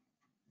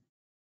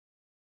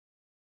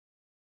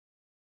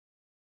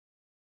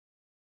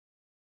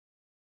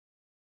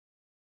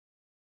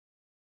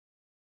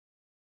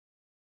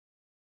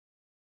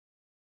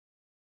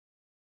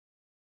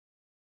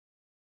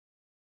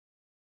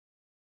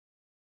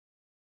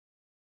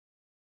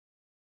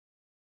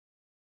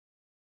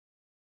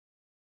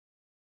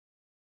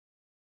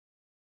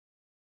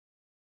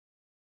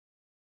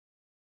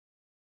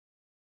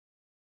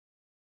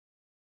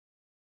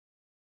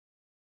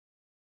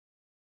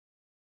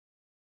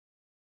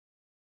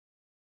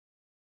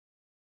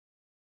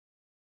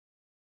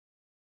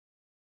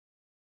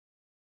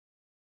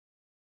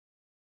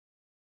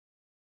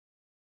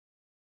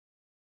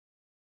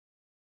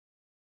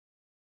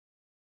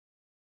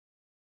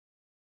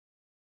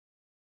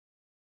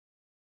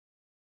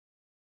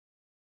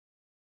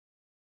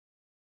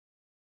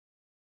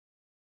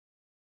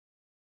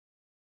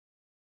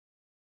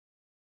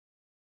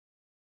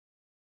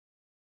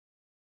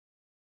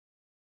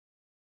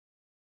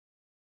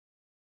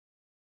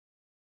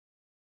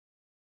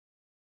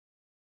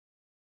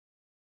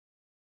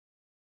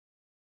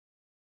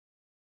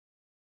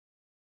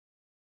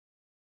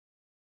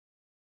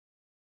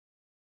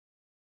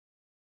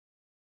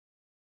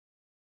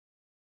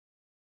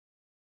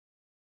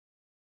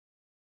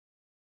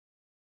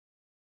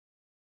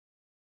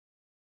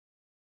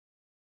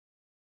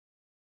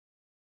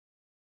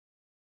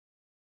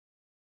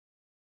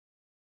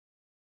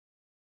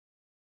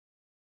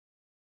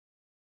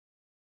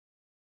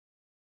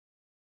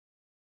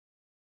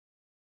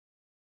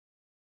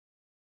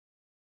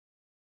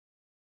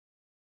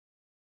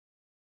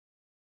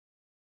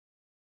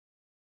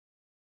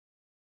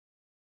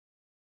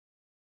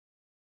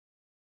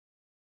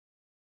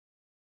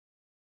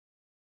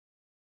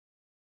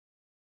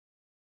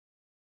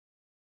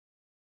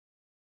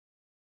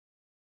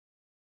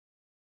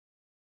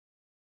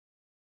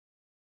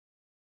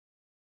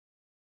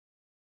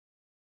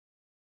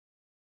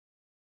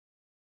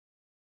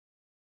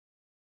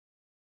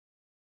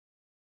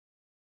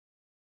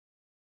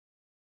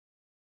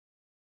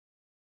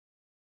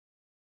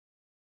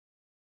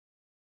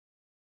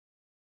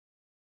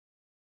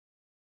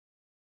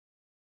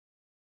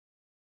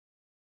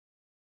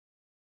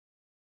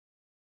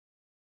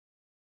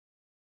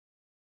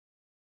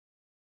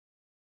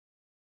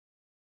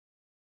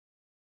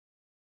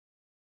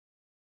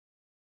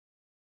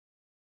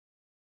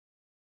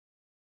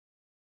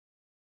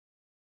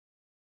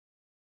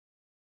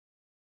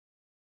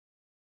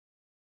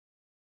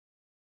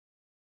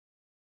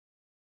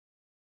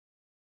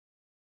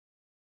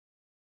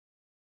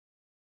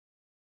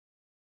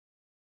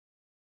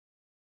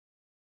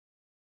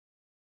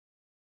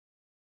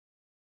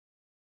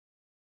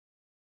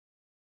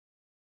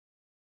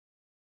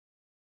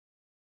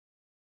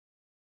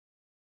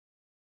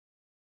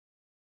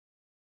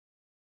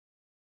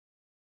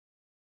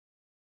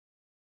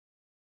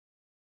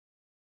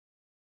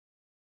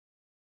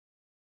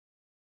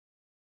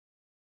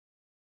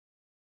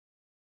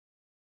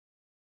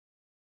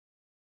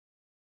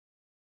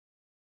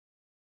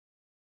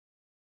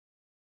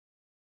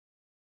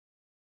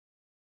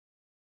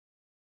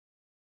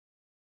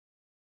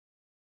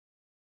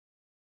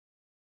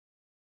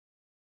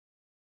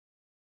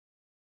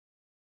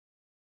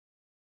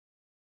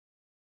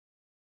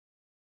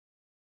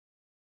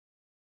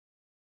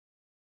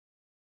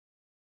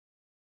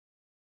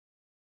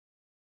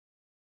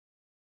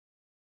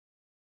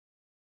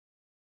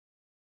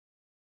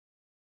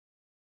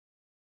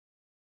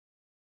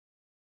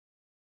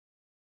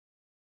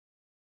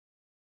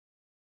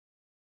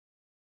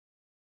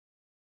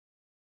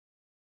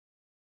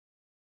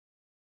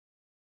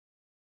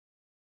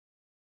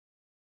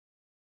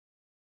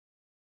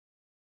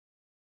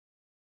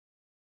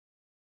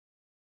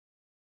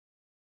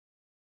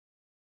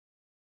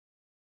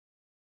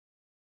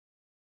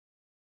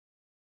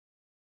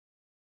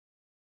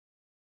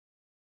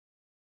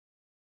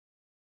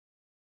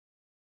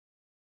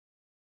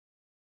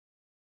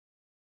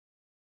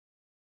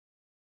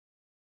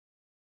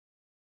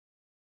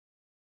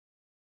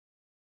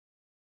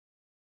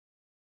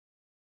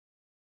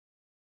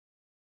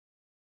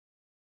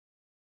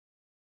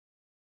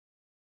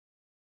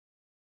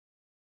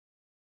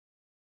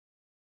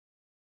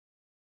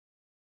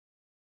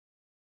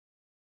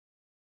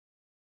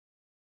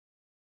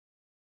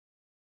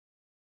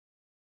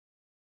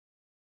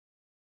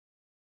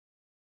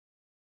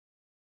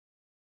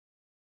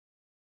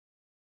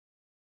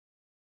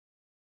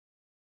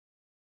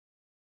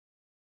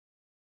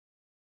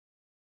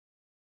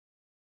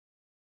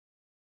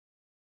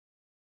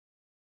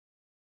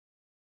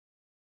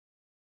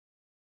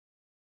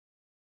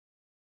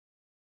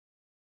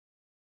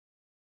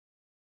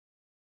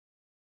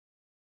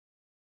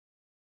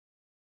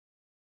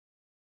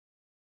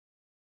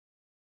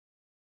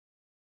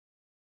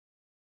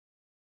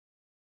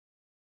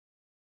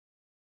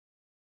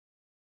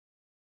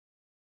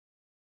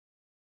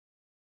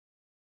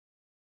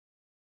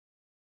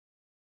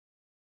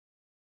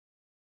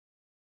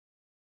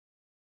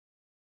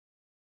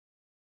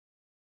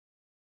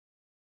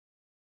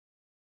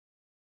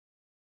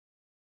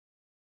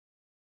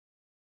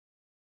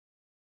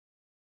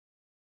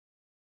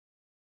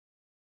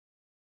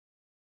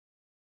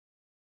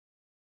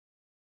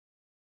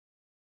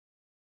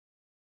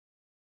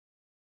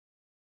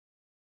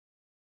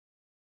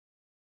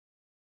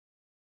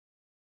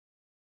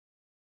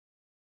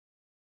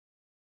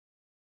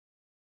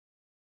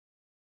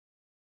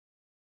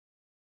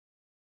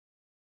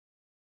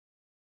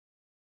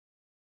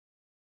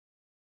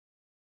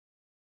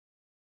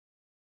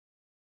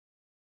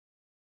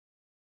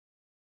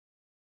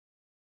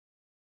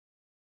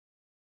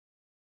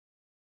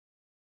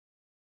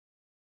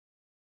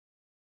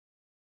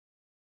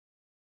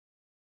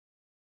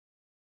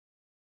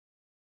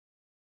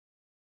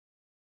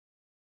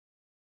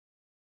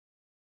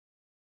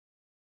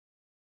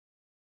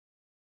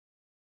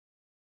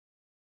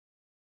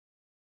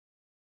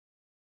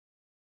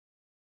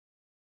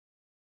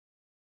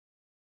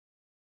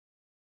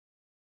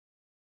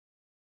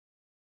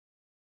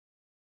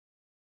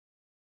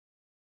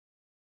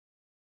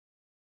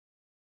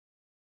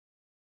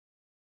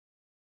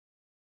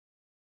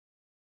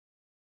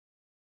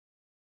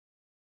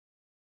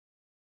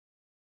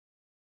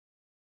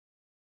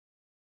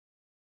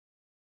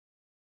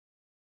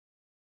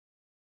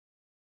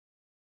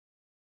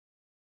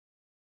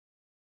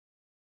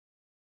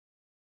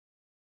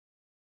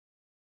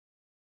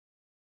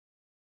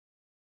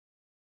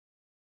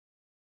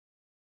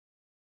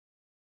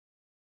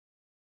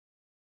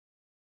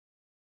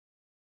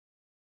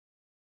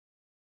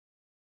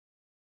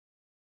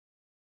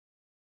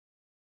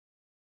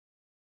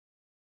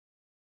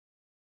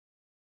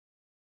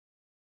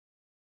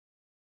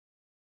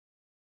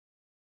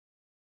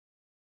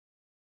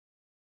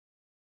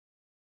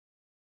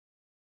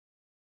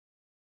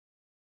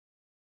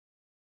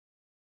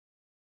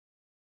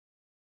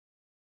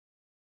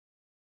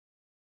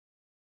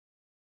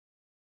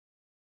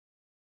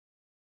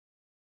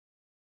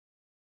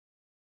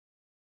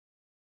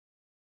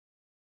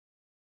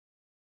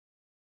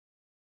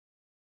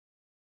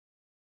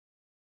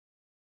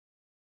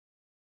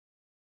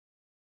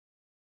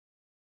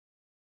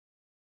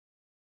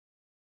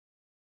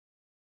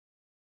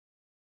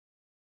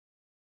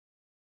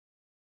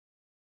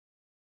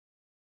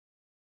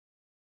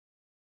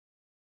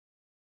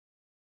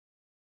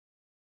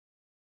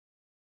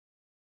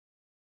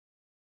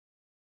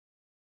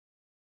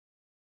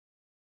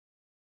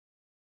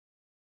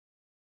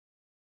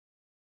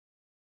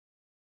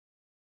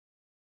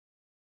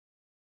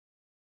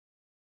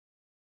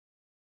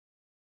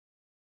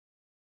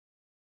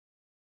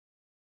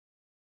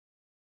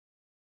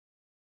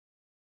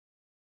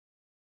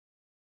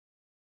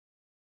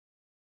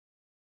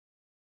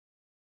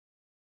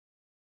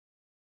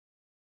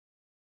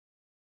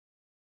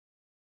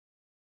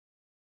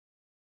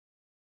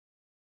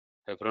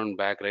 Everyone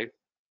back, right?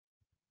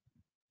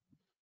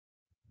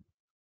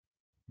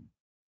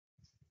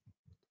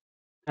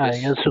 I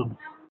Yes. guess so.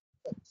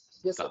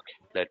 Yes, sir. Okay.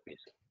 Let me.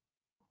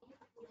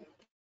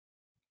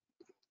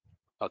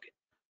 Okay.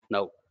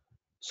 Now,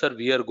 sir,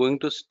 we are going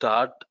to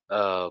start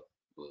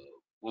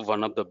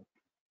one of the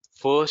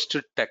first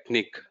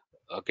technique.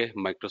 Okay,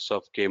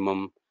 Microsoft came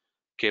up.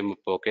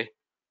 Okay,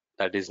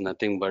 that is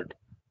nothing but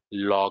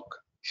log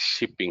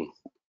shipping.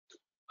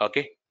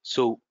 Okay,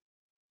 so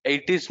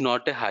it is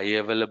not a high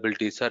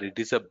availability, sir. It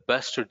is a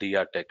best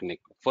DR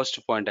technique. First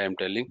point I am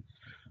telling.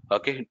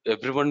 Okay,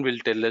 everyone will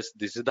tell us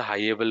this is the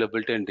high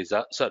availability and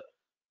disaster. Sir,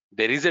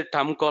 there is a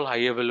term called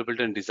high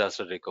availability and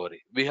disaster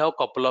recovery. We have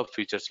couple of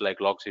features like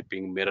log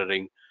shipping,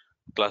 mirroring,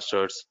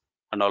 clusters,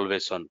 and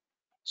always on.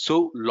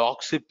 So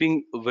log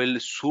shipping will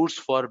suits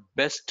for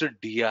best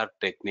DR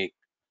technique.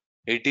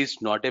 It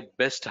is not a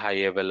best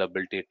high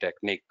availability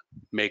technique.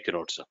 Make a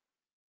note, sir.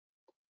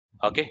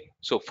 Okay,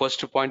 so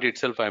first point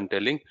itself I am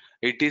telling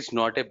it is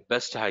not a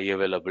best high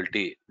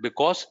availability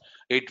because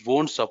it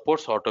won't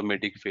support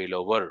automatic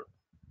failover.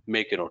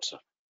 Make a note, sir.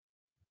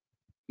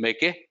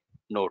 Make a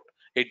note.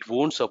 It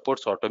won't support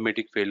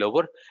automatic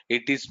failover.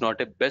 It is not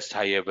a best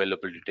high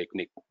availability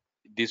technique.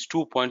 These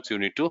 2 points you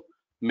need to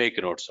make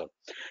a note, sir.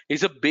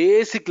 It's a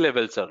basic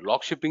level, sir.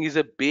 Log shipping is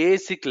a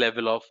basic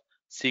level of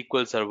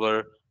SQL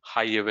Server,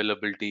 high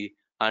availability,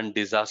 and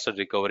disaster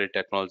recovery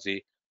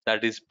technology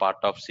that is part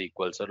of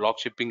SQL, sir. Log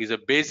shipping is a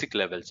basic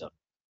level, sir.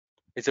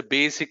 It's a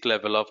basic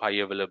level of high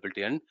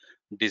availability and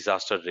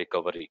disaster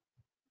recovery.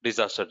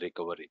 Disaster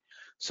recovery.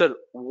 Sir,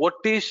 what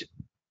is,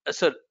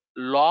 sir,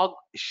 log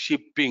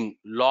shipping?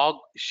 Log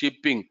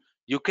shipping.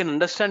 You can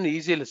understand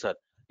easily, sir.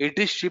 It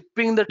is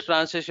shipping the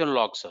transaction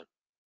log, sir.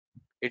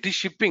 It is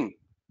shipping.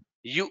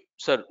 You,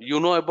 sir, you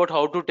know about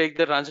how to take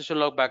the transaction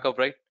log backup,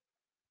 right?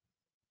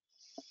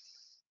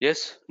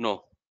 Yes?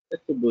 No.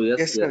 Yes, Subbu. Yes,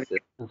 Yes, yes, sir.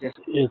 yes. Yes,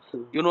 yes,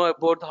 You know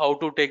about how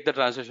to take the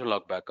transaction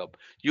log backup.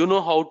 You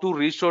know how to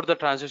restore the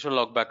transaction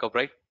log backup,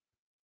 right?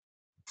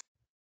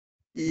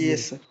 Yes,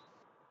 yes. sir.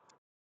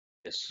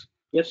 Yes.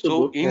 Yes,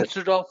 So Subbu. Yes.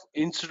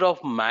 instead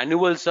of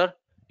manual, sir,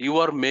 you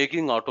are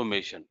making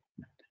automation.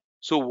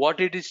 So what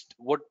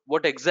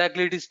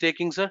exactly it is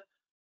taking, sir?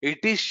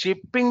 It is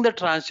shipping the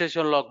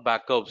transaction log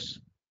backups.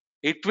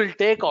 It will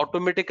take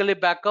automatically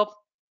backup.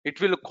 It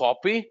will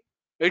copy.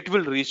 It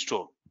will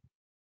restore.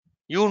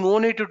 You no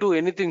need to do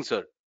anything,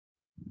 sir.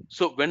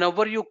 So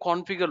whenever you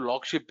configure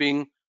log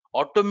shipping,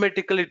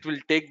 automatically it will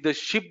take the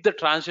ship the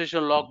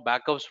transaction log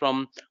backups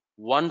from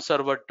one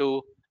server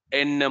to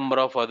n number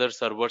of other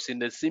servers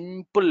in a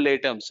simple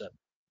latem, sir.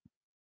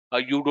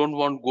 You don't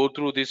want go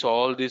through this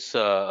all these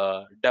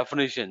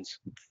definitions.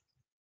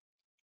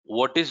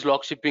 What is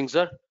log shipping,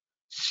 sir?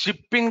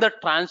 Shipping the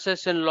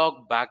transaction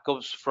log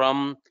backups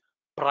from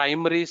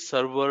primary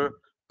server,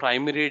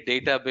 primary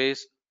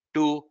database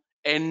to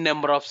n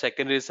number of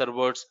secondary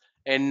servers,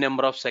 n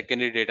number of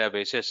secondary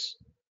databases.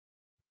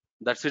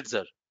 That's it,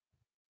 sir.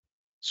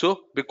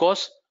 So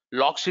because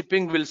log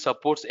shipping will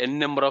support n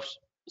number of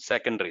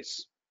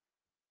secondaries,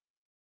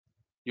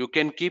 you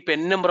can keep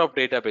n number of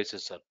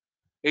databases, sir.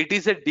 It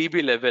is a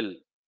DB level,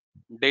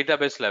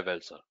 database level,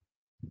 sir.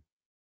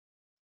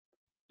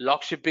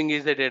 Log shipping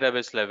is a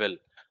database level.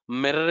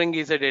 Mirroring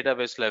is a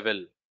database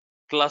level.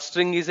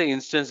 Clustering is a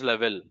instance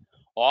level.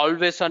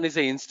 Always on is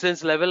a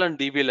instance level and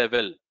DB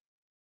level.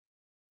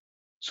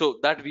 So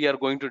that we are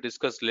going to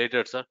discuss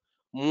later, sir.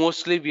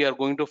 Mostly we are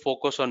going to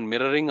focus on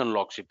mirroring and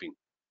log shipping.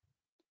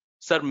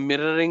 Sir,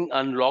 mirroring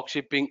and log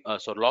shipping,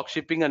 log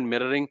shipping and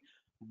mirroring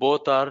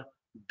both are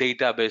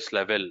database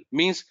level.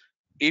 Means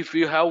if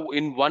you have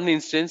in one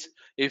instance,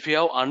 if you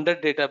have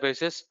 100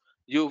 databases,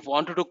 you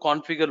wanted to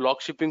configure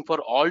log shipping for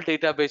all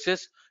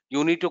databases,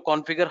 you need to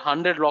configure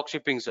 100 log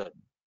shipping, sir.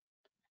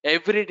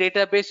 Every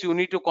database you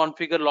need to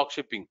configure log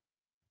shipping.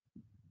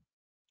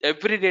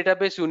 Every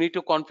database you need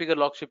to configure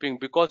log shipping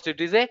because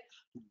it is a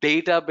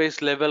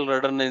database level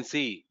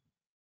redundancy.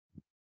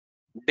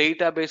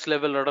 Database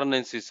level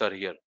redundancies are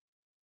here.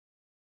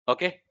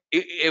 Okay,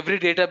 every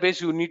database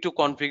you need to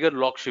configure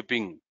log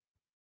shipping.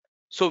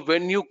 So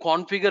when you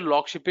configure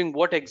log shipping,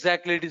 what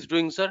exactly it is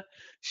doing, sir?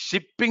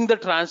 Shipping the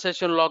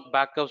transaction log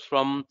backups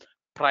from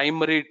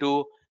primary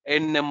to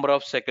n number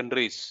of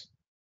secondaries.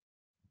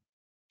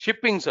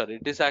 Shipping, sir,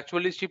 it is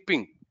actually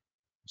shipping.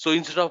 So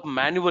instead of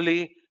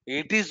manually,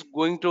 it is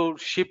going to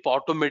ship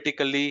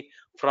automatically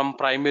from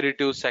primary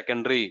to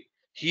secondary.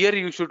 Here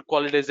you should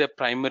call it as a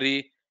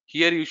primary.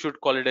 Here you should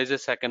call it as a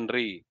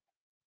secondary.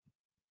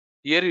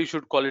 Here you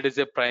should call it as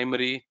a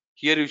primary.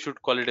 Here you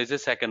should call it as a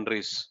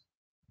secondaries.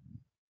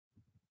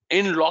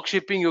 In log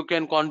shipping, you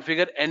can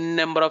configure n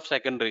number of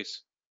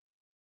secondaries.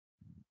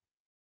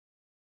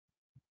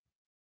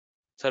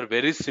 Sir,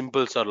 very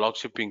simple, sir. Log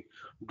shipping.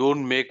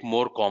 Don't make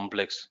more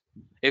complex.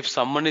 If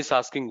someone is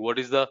asking what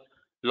is the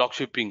log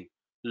shipping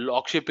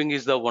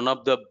is the one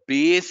of the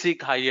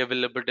basic high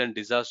availability and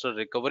disaster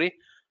recovery.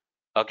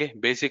 Okay,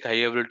 basic high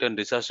availability and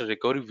disaster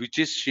recovery, which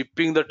is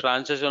shipping the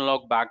transaction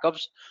log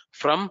backups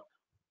from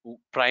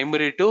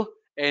primary to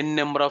n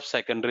number of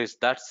secondaries.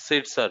 That's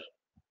it, sir.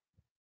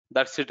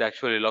 That's it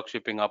actually, log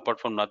shipping, apart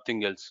from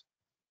nothing else.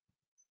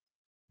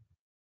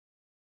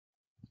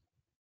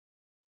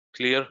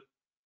 Clear?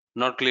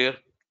 Not clear?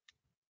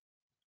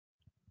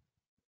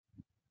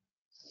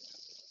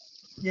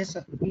 Yes,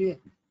 sir. Clear.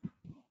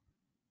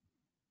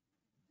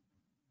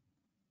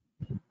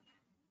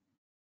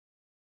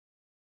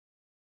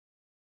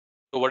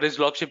 So what is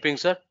log shipping,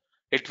 sir?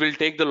 It will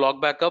take the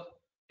log backup,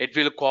 it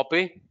will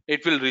copy,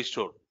 it will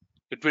restore.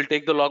 It will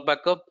take the log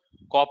backup,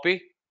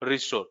 copy,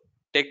 restore.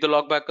 Take the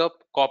log backup,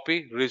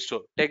 copy,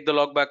 restore. Take the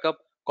log backup,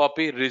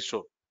 copy,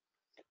 restore.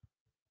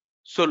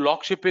 So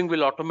log shipping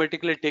will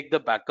automatically take the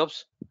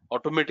backups,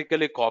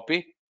 automatically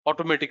copy,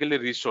 automatically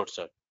restore,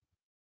 sir.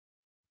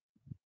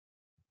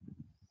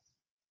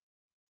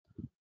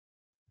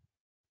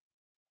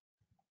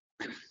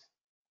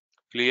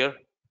 Clear?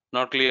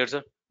 Not clear,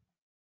 sir?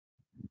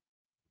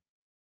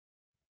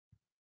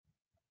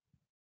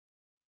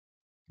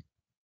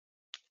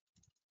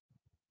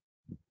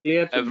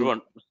 Clear, Subbu.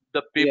 Everyone,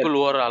 the Clear. people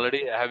who are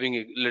already having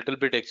a little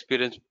bit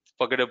experience,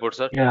 forget about,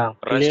 sir. Yeah,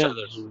 Rest clear.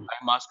 others.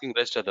 I'm asking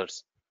rest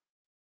others.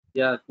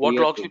 Yeah, What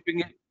clear, log Subbu. shipping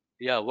is?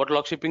 Yeah, what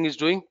log shipping is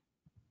doing?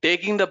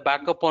 Taking the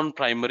backup on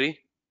primary,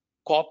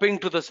 copying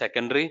to the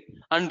secondary,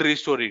 and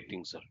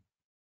restoring, sir.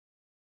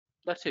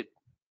 That's it.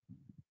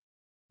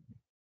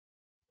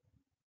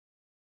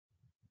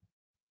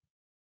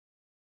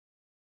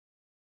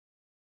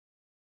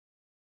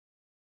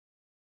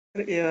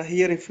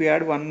 Here, if we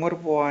add one more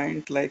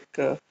point, like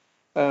uh,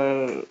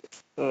 the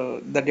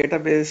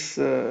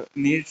database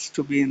needs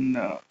to be in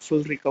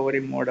full recovery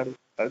model,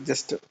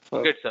 just for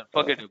Forget, sir.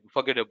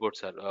 Forget about,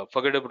 sir.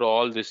 Forget about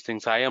all these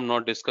things. I am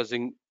not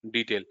discussing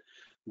detail.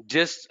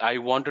 Just I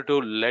wanted to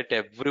let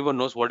everyone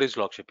knows what is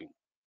log shipping,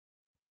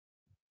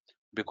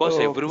 because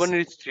okay, everyone sir.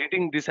 is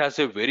treating this as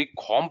a very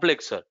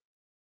complex, sir.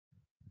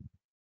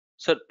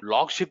 Sir,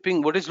 log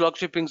shipping. What is log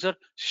shipping, sir?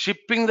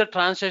 Shipping the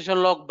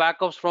transaction log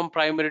backups from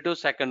primary to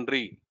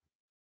secondary.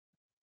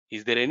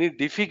 Is there any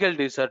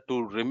difficulty, sir,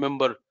 to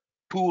remember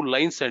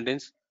two-line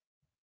sentence?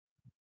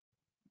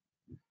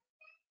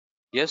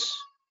 Yes?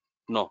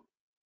 No?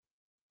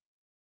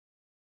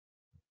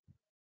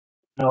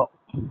 No.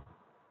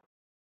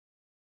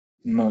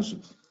 No, sir.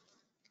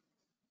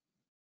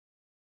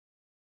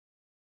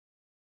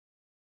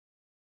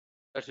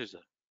 That's it, sir.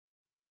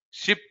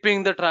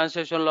 Shipping the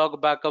transaction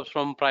log backups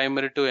from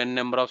primary to n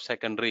number of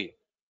secondary.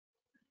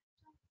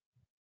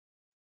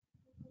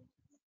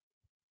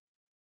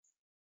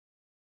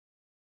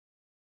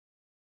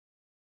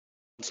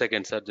 One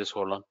second, sir. Just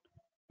hold on.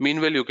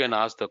 Meanwhile, you can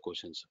ask the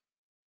questions.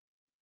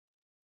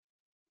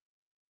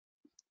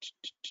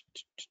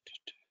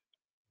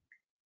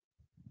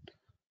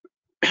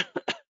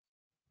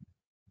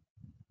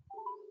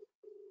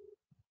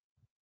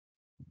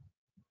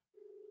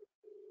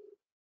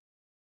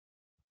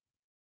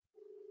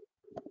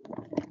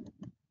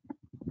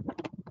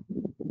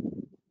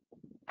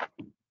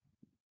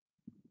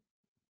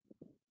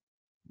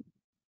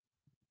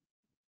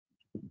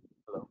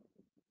 Hello.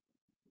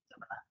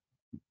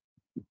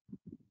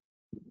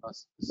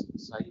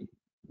 Sai.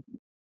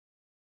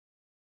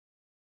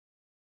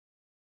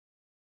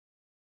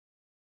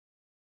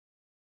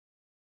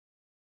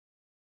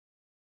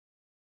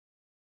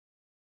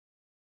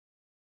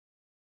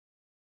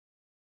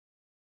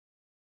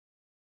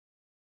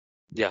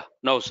 Yeah.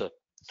 Now, sir.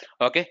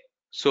 Okay.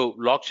 So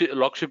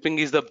log shipping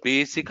is the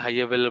basic high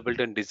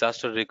availability and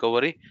disaster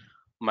recovery.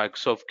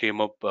 Microsoft came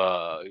up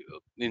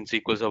in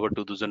SQL Server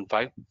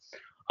 2005.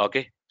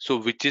 Okay, so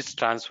which is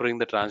transferring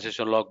the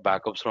transaction log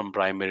backups from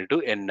primary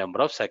to n number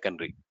of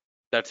secondary.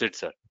 That's it,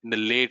 sir, in the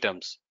lay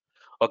terms.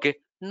 Okay,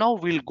 now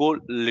we'll go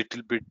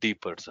little bit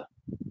deeper, sir.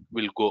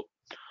 We'll go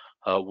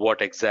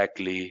what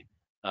exactly,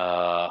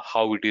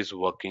 how it is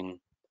working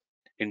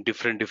in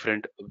different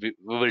we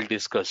will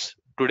discuss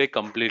today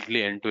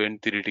completely end to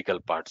end theoretical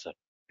parts, sir.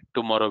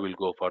 Tomorrow we'll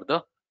go for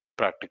the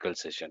practical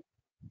session.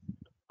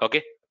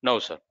 Okay, now,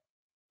 sir,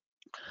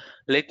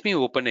 let me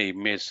open a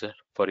image, sir,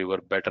 for your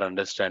better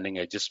understanding.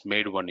 I just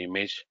made one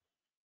image.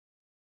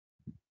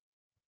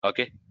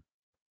 Okay,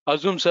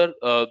 assume, sir,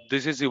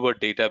 this is your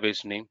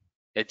database name,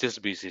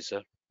 HSBC,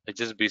 sir.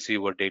 HSBC,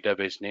 your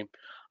database name,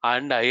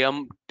 and I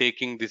am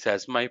taking this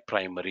as my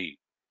primary.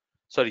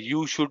 Sir,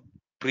 you should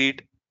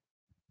treat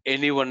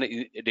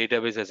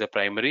database as a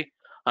primary,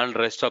 and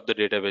rest of the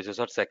databases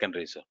are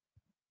secondary, sir.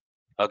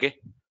 Okay.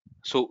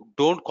 So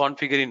don't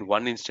configure in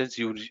one instance.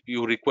 You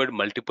require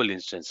multiple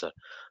instances, sir.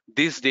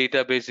 This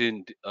database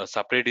in a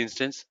separate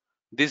instance.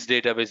 This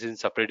database in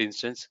separate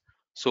instance.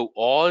 So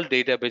all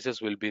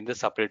databases will be in the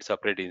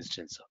separate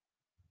instance, sir.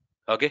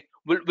 Okay,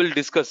 we'll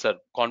discuss, sir.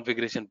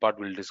 Configuration part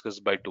we'll discuss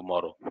by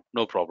tomorrow.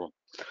 No problem.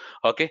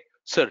 Okay,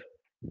 sir.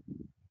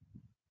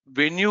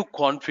 When you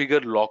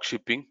configure log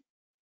shipping,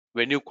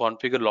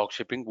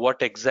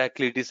 what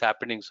exactly it is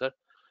happening, sir?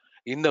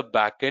 In the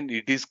backend,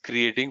 it is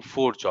creating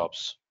four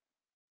jobs.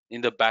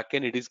 In the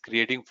backend, it is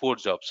creating four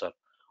jobs, sir.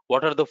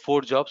 What are the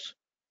four jobs?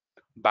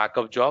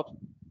 Backup job,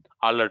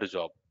 alert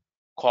job,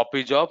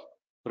 copy job,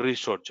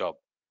 restore job,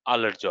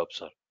 alert job,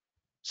 sir.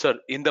 Sir,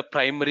 in the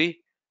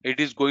primary, it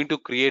is going to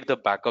create the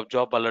backup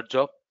job, alert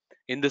job.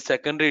 In the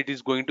secondary, it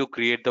is going to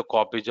create the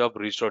copy job,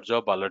 restore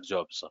job, alert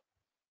job, sir.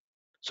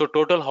 So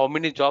total, how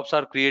many jobs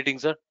are creating,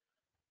 sir?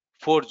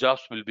 4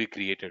 jobs will be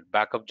created: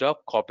 backup job,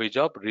 copy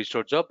job,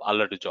 restore job,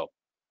 alert job.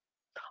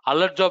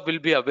 Alert job will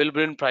be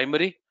available in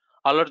primary.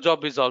 Alert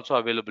job is also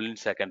available in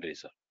secondary,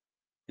 sir.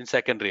 In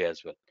secondary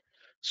as well.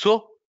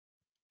 So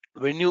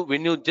when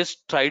you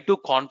just try to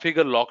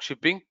configure log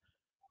shipping,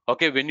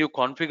 okay, when you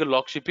configure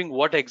log shipping,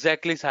 what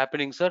exactly is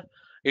happening, sir?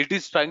 It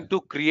is trying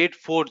to create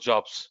 4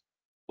 jobs.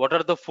 What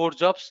are the 4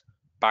 jobs?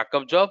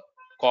 Backup job,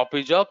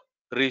 copy job,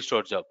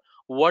 restore job.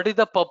 What is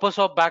the purpose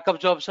of backup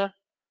job, sir?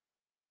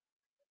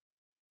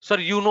 Sir,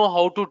 you know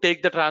how to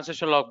take the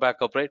transaction log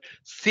backup, right?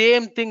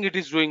 Same thing it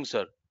is doing,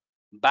 sir.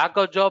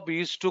 Backup job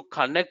is to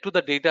connect to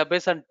the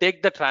database and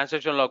take the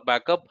transaction log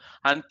backup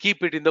and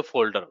keep it in the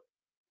folder.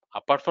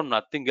 Apart from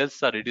nothing else,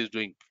 sir, it is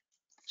doing.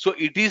 So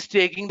it is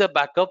taking the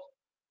backup.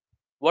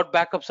 What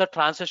backups are?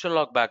 Transaction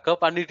log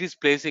backup, and it is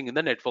placing in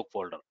the network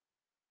folder.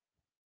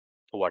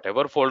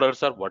 Whatever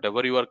folders are,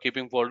 whatever you are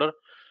keeping folder,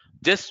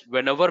 just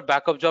whenever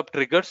backup job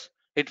triggers,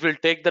 it will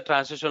take the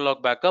transaction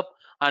log backup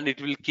and it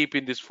will keep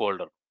in this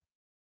folder.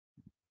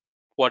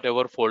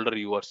 Whatever folder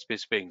you are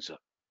specifying, sir.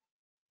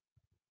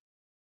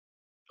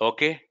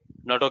 Okay?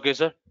 Not okay,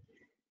 sir?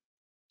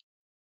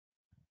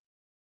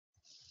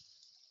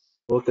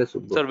 Okay,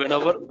 Subbu. Sir,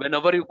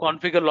 whenever you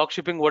configure log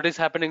shipping, what is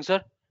happening,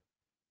 sir?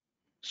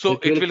 So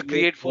It it will will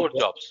create create 4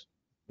 jobs.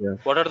 yeah.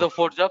 What are the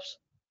 4 jobs?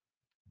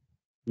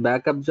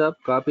 Backup job,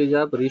 copy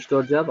job,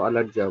 restore job,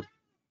 alert job.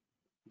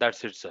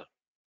 That's it, sir.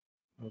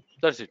 Okay.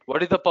 That's it.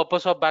 What is the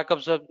purpose of backup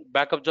job, sir?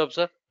 Backup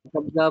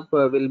job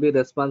will be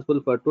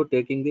responsible for to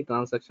taking the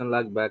transaction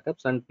log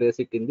backups and place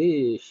it in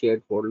the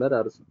shared folder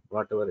or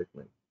whatever it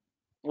may be.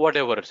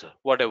 Whatever, sir.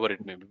 Whatever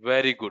it may be.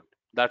 Very good.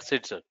 That's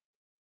it, sir.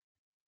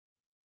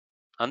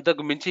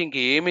 అంతకు మించి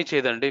ఇంకేమీ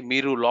చేయదండి.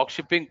 మీరు lock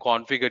shipping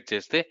configure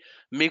చేస్తే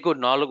మీకు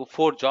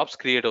 4 jobs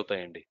create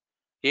అవుతాయండి.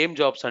 ఏం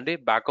jobs అండి?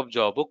 Backup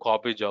job,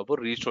 copy job,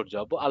 restore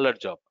job,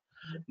 alert job.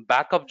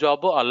 Backup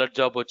job, alert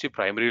job వచ్చి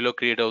ప్రైమరీలో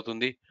క్రియేట్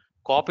అవుతుంది.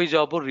 Copy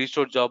job,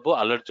 restore job,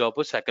 alert job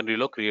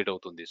సెకండరీలో create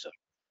అవుతుంది, సార్.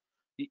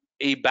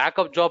 ఈ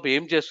బ్యాకప్ జాబ్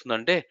ఏం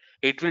చేస్తుందంటే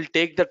it will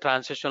take the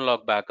transaction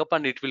log backup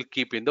and it will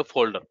keep in the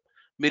folder.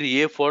 మీరు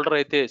ఏ folder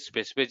అయితే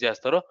specify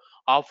చేస్తారో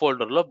ఆ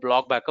ఫోల్డర్ లో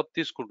బ్లాక్ బ్యాకప్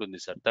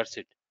తీసుకుంటుంది, sir. That's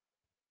it.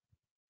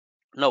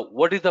 Now,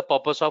 what is the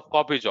purpose of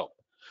copy job?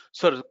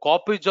 So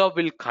copy job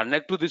will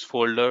connect to this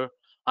folder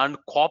and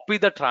copy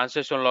the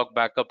transaction log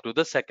backup to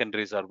the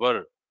secondary server.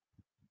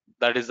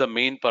 That is the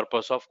main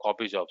purpose of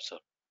copy job, sir.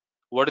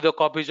 What is the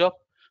copy job?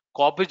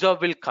 Copy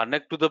job will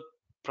connect to the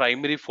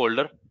primary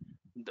folder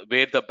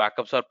where the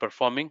backups are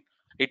performing.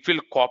 It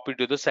will copy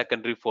to the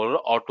secondary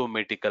folder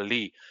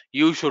automatically.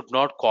 You should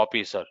not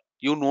copy, sir.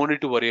 You no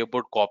need to worry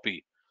about copy.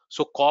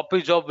 So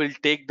copy job will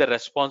take the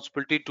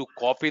responsibility to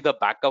copy the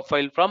backup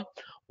file from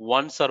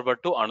one server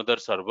to another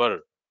server.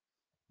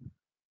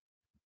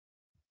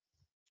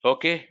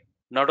 Okay?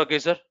 Not okay,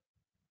 sir?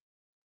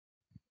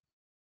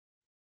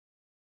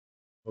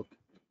 Okay.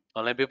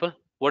 Online people?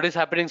 What is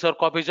happening, sir?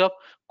 Copy job?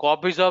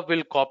 Copy job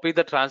will copy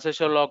the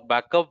transaction log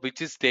backup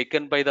which is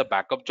taken by the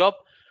backup job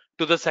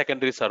to the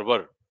secondary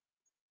server.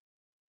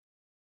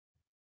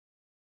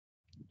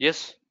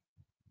 Yes?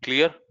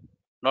 Clear?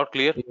 Not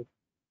clear?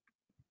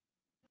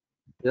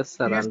 Yes,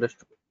 sir. Yes.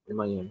 Understood.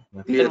 My end.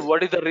 Yeah. Clear. Then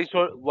what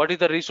is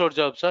the restore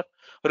job, sir?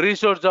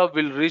 Restore job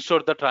will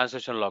restore the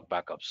transaction log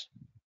backups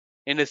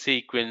in a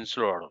sequence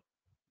order.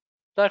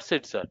 That's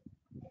it, sir.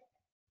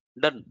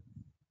 Done.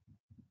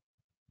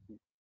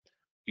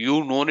 You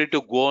no need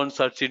to go and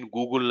search in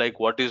Google like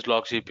what is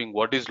log shipping,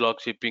 what is log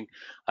shipping.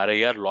 Arey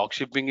yaar, log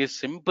shipping is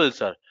simple,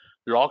 sir.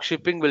 Log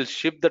shipping will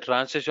ship the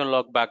transaction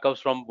log backups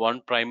from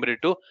one primary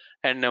to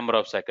n number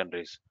of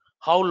secondaries.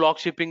 How log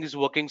shipping is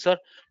working, sir?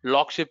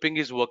 Log shipping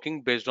is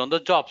working based on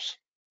the jobs.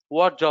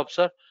 What jobs,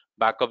 sir?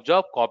 Backup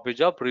job, copy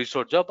job,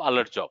 restore job,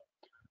 alert job.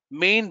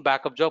 Main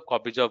backup job,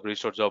 copy job,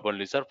 restore job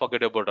only, sir.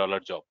 Forget about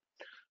alert job.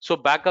 So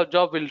backup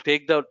job will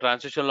take the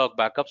transaction log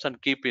backups and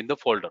keep in the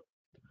folder.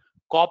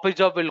 Copy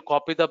job will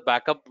copy the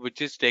backup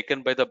which is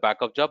taken by the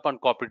backup job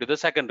and copy to the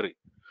secondary.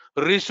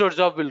 Restore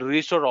job will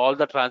restore all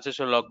the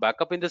transaction log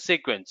backup in the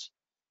sequence.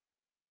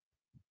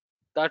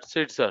 That's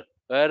it, sir.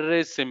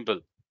 Very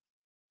simple.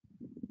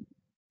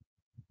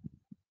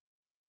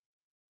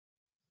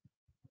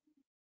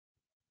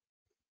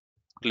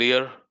 Clear?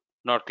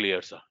 Not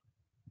clear, sir.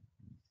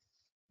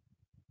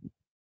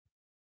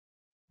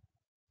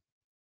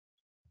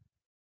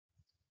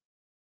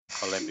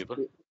 Online people.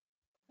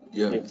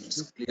 Yeah,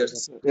 it's clear.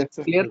 Yes,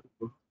 sir. Clear?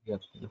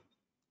 Yes.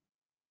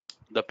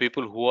 The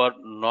people who are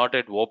not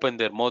yet open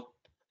their mouth,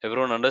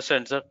 everyone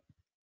understands, sir?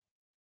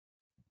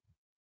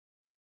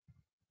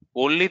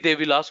 Only they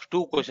will ask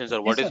 2 questions,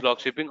 sir. What Yes, is sir. log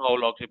shipping? How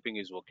log shipping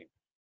is working?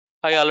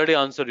 I already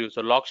answered you,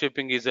 sir. Log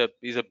shipping is a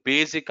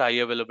basic high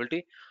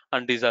availability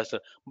and disaster,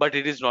 but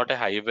it is not a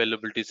high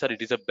availability, sir.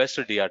 It is a best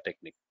DR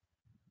technique.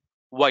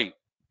 Why?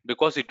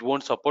 Because it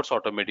won't support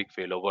automatic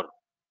failover.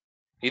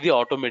 ఇది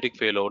automatic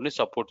fail over ని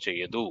support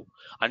చేయదు.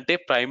 అంటే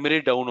primary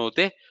down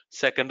అవుతే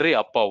secondary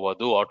up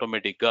అవ్వదు,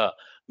 automatic గా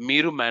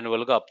మీరు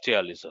manual గా up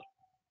చేయాలి సార్.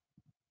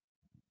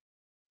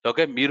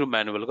 ఓకే, మీరు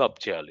మాన్యువల్ గా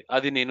అప్ చేయాలి.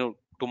 అది నేను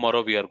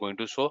tomorrow we are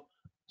going to show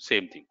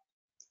same thing.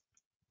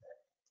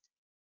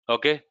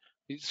 Okay,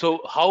 so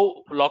how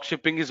log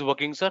shipping is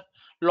working, sir?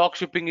 Log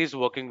shipping is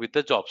working with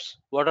the jobs.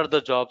 What are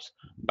the jobs?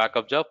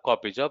 Backup job,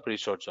 copy job,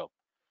 restore job.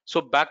 So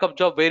backup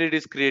job, where it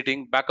is creating?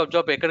 Backup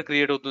job ఎక్కడ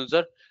create అవుతుంది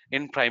sir?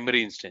 In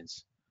primary instance.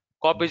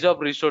 Copy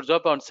job, restore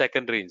job on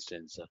secondary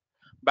instance, sir.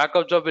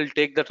 Backup job will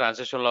take the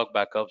transaction log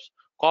backups.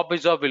 Copy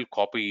job will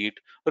copy it.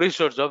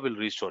 Restore job will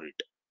restore it.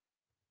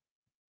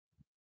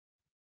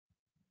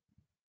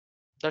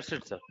 That's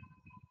it, sir.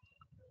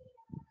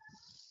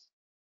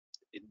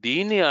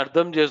 దీన్ని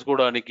అర్థం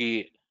చేసుకోవడానికి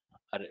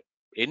అరే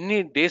ఎన్ని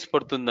days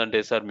పడుతుందంటే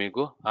sir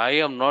మీకు,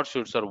 I'm not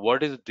sure sir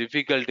what is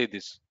difficulty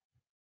this.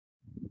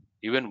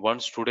 Even one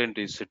student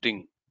is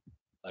sitting,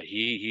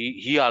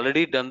 he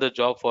already done the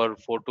job for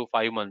 4 to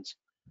 5 months.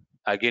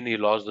 Again he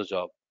lost the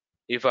job.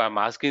 If I'm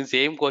asking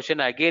same question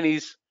again,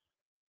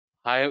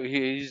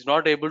 he is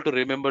not able to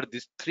remember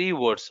these 3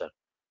 words, sir.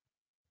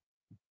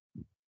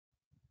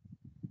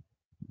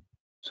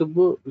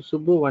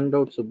 Subbu, one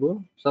doubt, Subbu.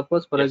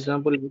 Suppose, for Yes, sir.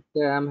 example, if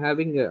I am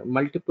having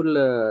multiple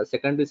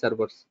secondary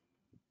servers.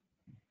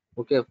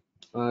 Okay,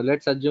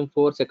 let's assume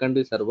 4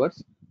 secondary servers.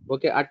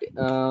 Okay,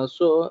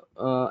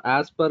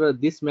 as per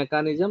this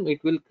mechanism, it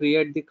will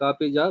create the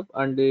copy job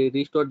and the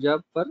restore job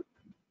for.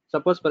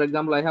 Suppose, for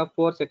example, I have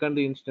 4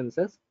 secondary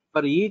instances.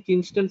 For each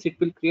instance, it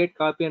will create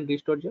copy and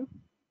restore job.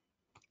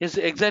 Yes,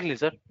 exactly,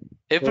 sir.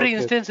 Every Okay,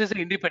 instance is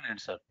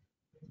independent, sir.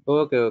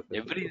 okay, okay,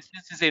 Every Subbu.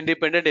 instance is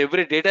independent.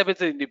 Every database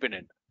is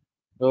independent.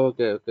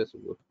 Okay, okay,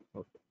 Subbu.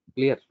 Okay,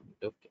 clear.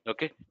 Okay.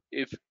 Okay,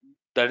 if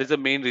that is the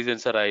main reason,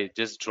 sir, I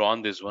just drawn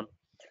this one.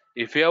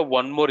 If you have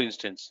one more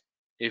instance,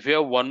 if you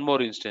have one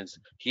more instance,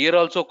 here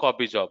also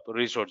copy job,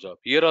 restore job,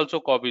 here also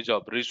copy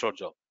job, restore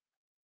job.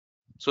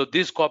 So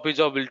this copy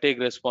job will take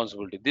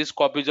responsibility, this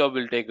copy job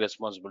will take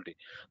responsibility,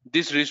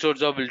 this restore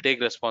job will take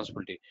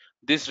responsibility,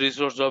 this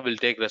restore job will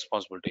take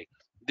responsibility,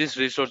 this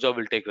restore job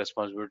will take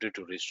responsibility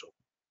to restore.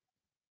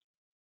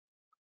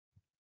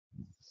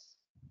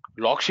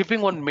 Log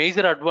shipping, one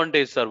major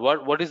advantage, sir.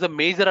 What is the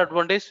major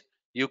advantage?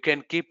 You can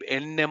keep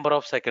n number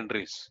of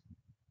secondaries.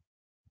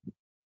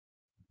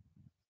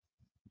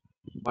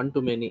 One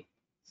to many.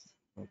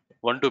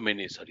 One to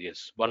many, sir. Yes.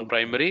 One Okay.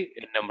 primary,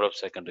 n number of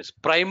secondaries.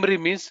 Primary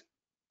means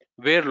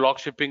where log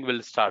shipping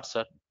will start,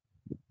 sir.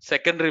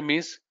 Secondary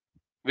means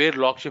where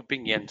log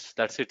shipping ends.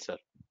 That's it, sir.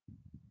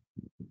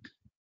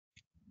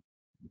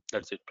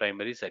 That's it.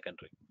 Primary,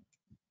 secondary.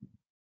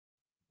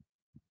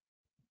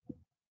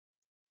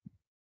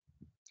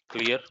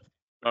 Clear?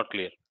 Not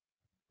clear?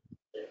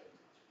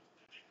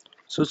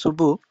 So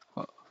Subbu,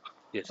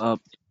 Yes, sir. uh,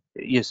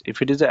 yes,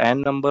 if it is a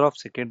n number of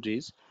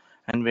secondaries,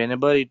 and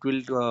whenever it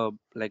will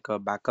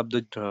back up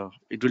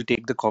it will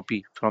take the copy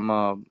from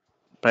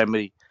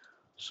primary.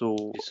 So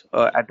Yes,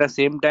 sir. at the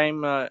same time,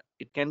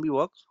 it can be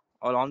works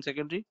or on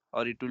secondary,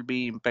 or it will be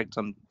impact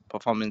some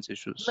performance No,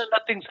 issues.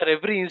 nothing, sir.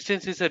 Every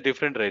instance is a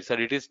different, right, sir?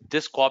 It is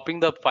just copying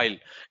the file.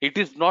 It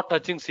is not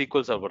touching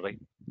SQL Server,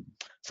 right?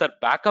 Sir,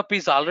 backup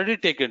is already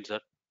taken, sir.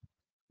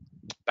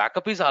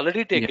 Backup is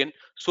already Yeah. taken.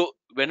 So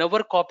whenever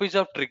copies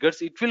of triggers,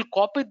 it will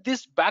copy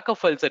this backup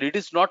file, sir. It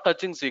is not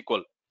touching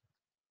SQL.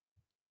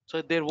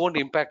 So there won't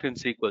impact in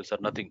SQL, sir.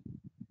 Nothing.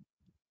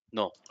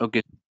 No.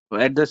 Okay.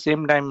 At the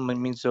same time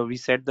means we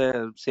set the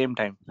same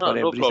time No, for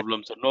no every problem,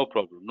 sir. No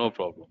problem. No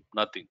problem.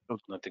 Nothing.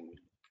 Okay. Nothing.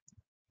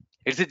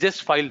 It's a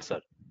just file, sir.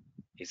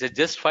 It's a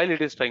just file.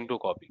 It is trying to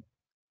copy.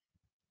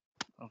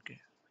 Okay.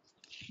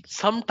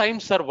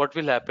 Sometimes, sir, what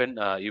will happen?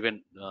 Even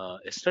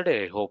yesterday,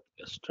 I hope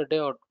yesterday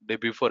or day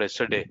before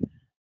yesterday,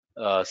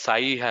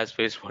 Sai has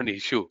faced one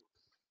issue.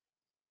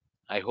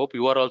 I hope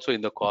you are also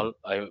in the call.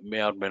 I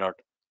may or may not.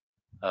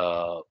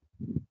 Uh,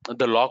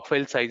 the log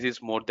file size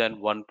is more than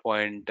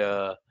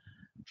 1.5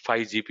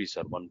 GB,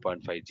 sir.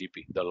 1.5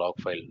 GB. The log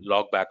file,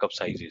 log backup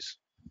size is,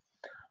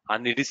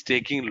 and it is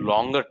taking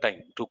longer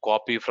time to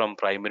copy from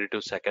primary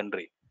to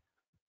secondary.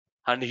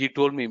 And he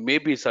told me,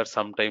 maybe, sir,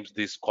 sometimes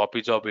this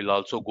copy job will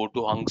also go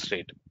to hung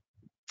state.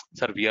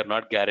 Sir, we are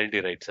not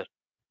guaranteed, right, sir?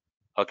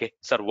 Okay,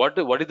 sir, what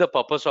is the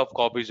purpose of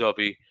copy job?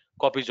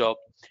 Copy job,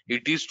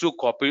 it is to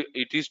copy,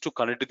 it is to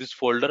connect to this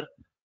folder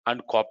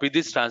and copy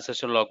this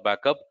transaction log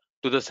backup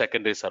to the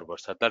secondary server,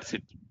 sir. That's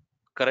it.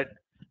 Correct?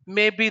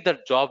 Maybe the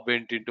job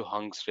went into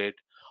hung state,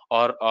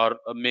 or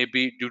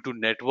maybe due to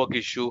network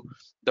issue,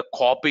 the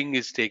copying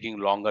is taking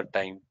longer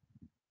time.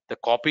 The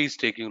copy is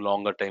taking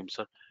longer time,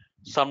 sir.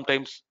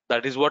 Sometimes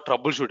that is what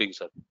troubleshooting,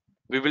 sir.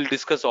 We will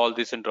discuss all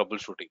this in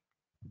troubleshooting.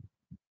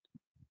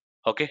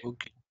 Okay.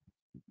 Okay.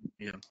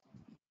 Yeah.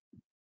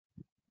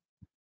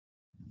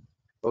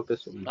 Okay,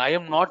 Subbu. I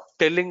am not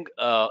telling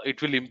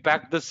it will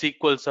impact the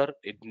SQL, sir.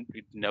 It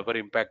never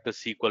impact the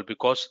SQL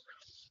because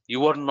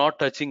you are not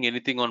touching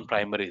anything on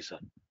primary, sir.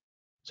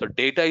 So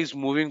data is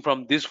moving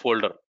from this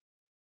folder.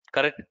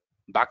 Correct?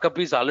 Backup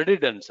is already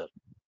done, sir.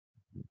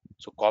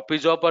 So copy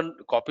job will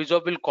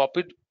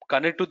copy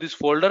connect to this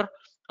folder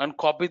and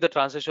copy the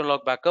transaction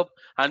log backup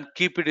and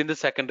keep it in the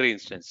secondary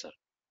instance, sir.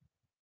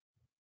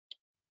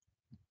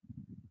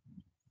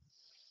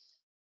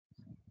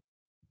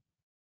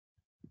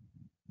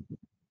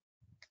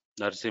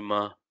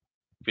 Narsimha,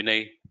 Vinay,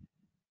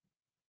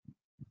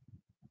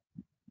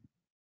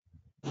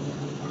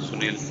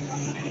 Sunil,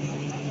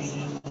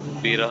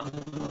 Veera,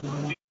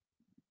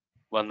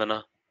 Vandana,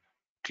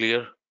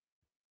 clear?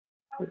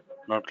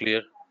 Not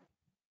clear?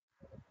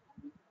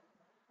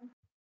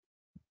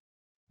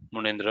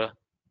 Munendra,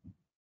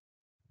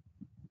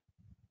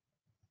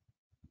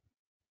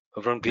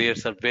 everyone clear,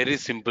 sir? Very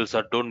simple,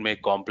 sir. Don't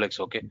make complex,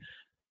 okay?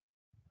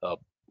 Uh,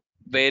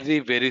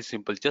 very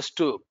simple. Just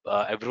to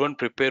everyone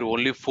prepare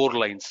only 4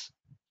 lines.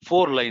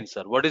 4 lines,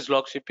 sir. What is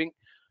log shipping?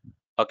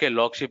 Okay,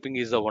 log shipping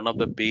is one of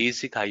the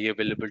basic high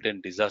availability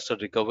and disaster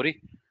recovery.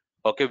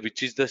 Okay,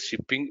 which is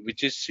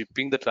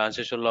shipping the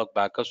transaction log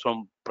backups from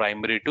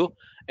primary to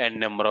n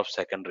number of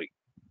secondary.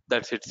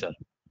 That's it, sir.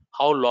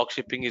 How log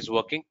shipping is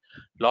working?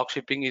 Log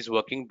shipping is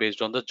working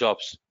based on the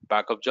jobs: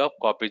 backup job,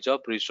 copy job,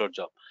 restore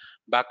job.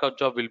 Backup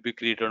job will be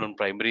created on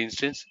primary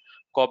instance.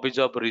 Copy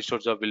job,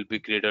 restore job will be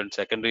created on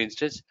secondary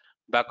instance.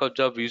 Backup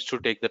job used to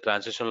take the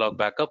transaction log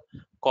backup.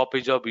 Copy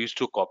job used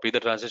to copy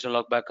the transaction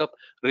log backup.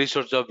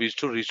 Restore job used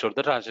to restore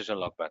the transaction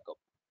log backup.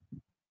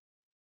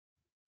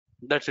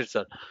 That's it,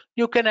 sir.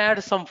 You can add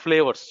some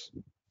flavors.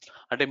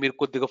 అంటే మీరు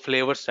కొద్దిగా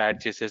flavours add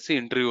చేసేసి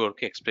interview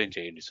వరకు explain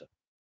చేయండి sir.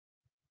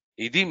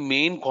 ఇది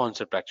main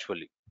concept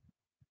actually.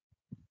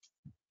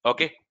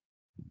 Okay,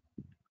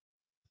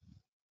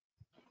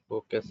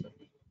 Okay, sir.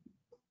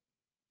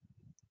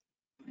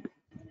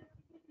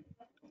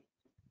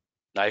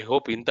 I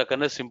hope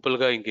ఇంతకన్నా simple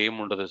గా ఇంకేం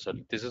ఉండదు sir.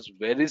 This is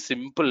very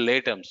simple లే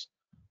terms.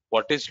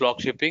 What is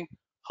lock shipping,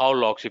 how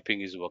lock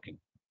shipping is working.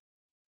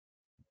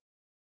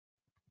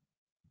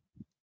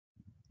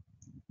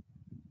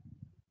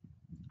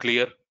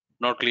 Clear?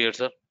 Not clear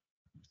sir?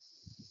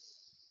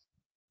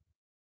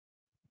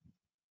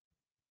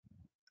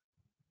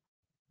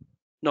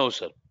 No,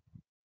 sir.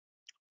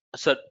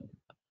 Sir,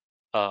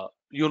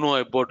 you know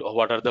about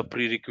what are the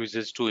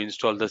prerequisites to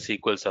install the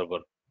SQL Server.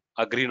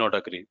 Agree, not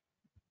agree?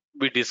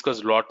 We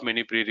discussed lot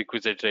many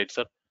prerequisites, right,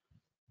 sir,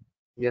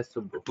 Yes,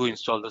 Subbu. to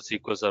install the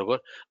SQL Server.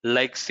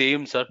 Like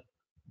same, sir,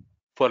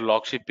 for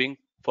log shipping,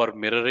 for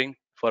mirroring,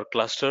 for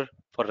cluster,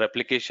 for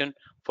replication,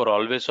 for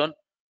always on,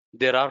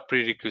 there are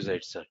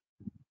prerequisites, sir.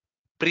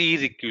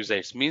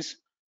 Prerequisites means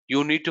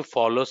you need to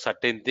follow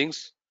certain things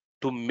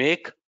to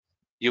make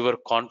your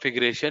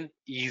configuration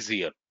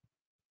easier.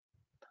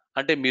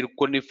 అంటే మీరు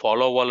కొన్ని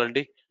follow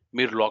అవ్వాలండి.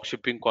 మీరు lock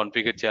shipping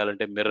configure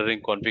చేయాలంటే,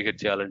 mirroring configure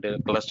చేయాలంటే,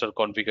 cluster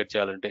configure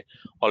చేయాలంటే,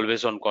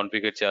 always on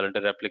configure చేయాలంటే,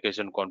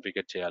 replication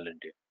configure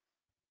చేయాలంటే,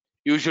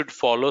 you should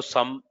follow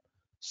some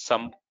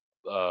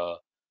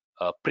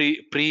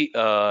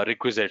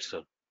requisites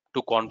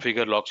to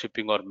configure lock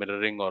shipping or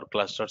mirroring or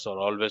clusters or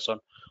always on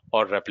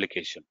or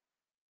replication.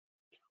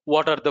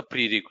 What are the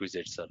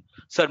prerequisites, sir?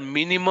 Sir,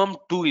 minimum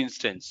 2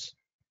 instance.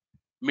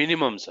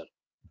 Minimum, sir.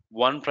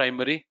 One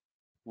primary,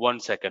 one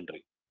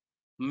secondary.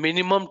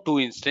 Minimum 2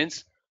 instance,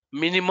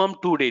 minimum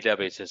 2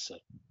 databases, sir.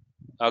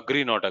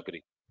 Agree, not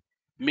agree?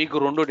 మీకు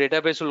 2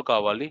 డేటాబేసులు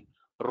కావాలి,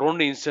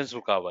 2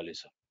 ఇన్స్టెన్స్లు కావాలి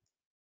sir.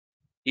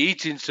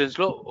 Each instance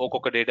లో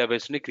ఒక్కొక్క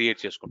database ని create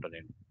చేసుకుంటాను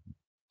నేను.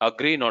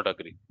 Agree, not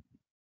agree?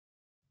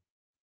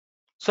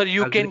 Sir,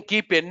 you Agree. can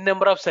keep n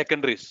number of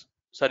secondaries.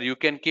 Sir, you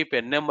can keep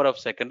n number of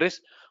secondaries,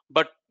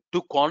 but to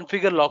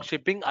configure log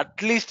shipping,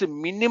 at least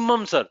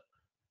minimum, sir,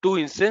 2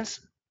 instance,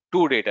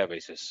 2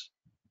 databases.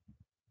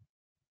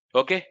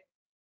 Okay?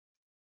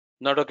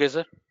 Not okay,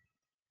 sir?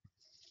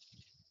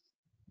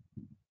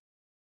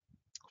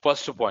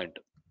 First point.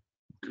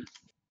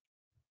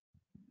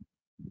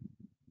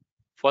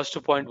 First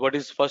point, what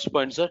is first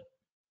point, sir?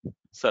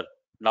 Sir,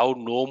 now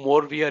no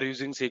more we are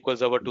using SQL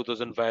Server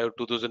 2005,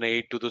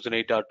 2008,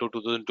 2008 R2,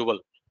 2012.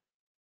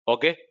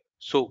 Okay?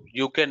 So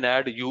you can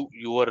add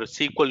your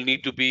SQL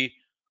need to be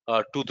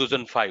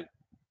 2005.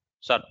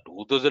 Sir,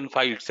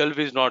 2005 itself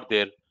is not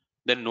there,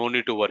 then no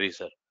need to worry,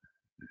 sir.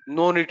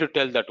 No need to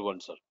tell that one,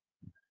 sir.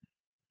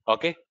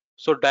 Okay?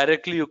 So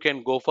directly you can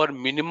go for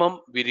minimum,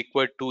 we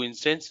require 2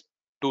 instance,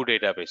 2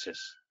 databases.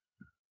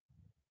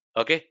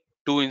 Okay?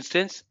 2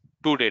 instance,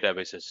 2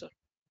 databases, sir.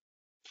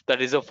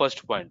 That is the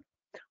first point.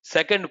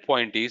 Second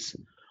point is,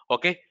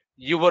 okay,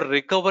 your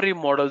recovery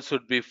model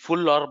should be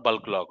full or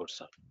bulk logged,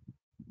 sir.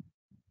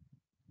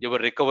 Your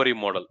recovery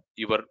model,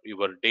 your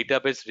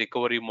database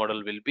recovery model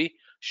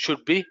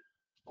should be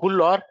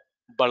full or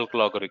bulk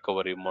log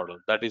recovery model.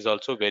 That is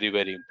also very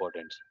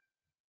important.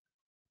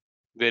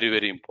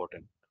 Very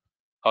important.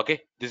 Okay,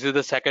 this is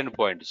the second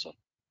point, sir.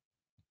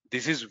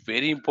 This is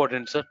very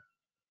important, sir.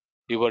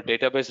 Your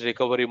database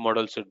recovery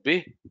model should be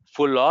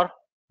full or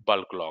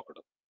bulk logged.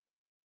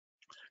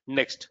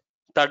 Next,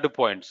 third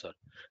point, sir.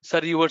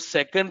 Sir, your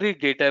secondary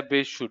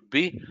database should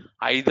be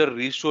either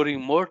restoring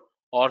mode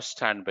or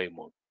standby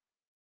mode.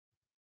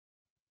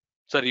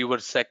 Sir, your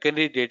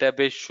secondary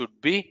database should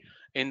be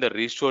in the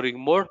restoring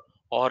mode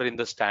or in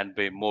the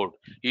standby mode.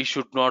 It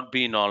should not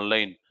be in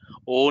online.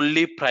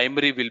 Only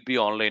primary will be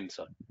online,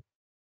 sir.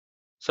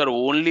 Sir,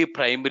 only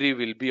primary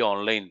will be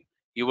online.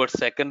 Your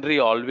secondary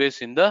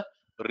always in the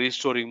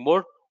restoring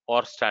mode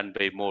or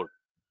standby mode.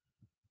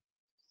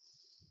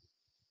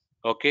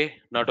 Okay,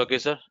 not okay,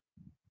 sir?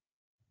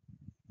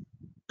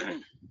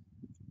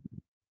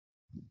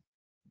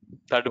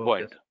 Third Okay.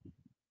 point.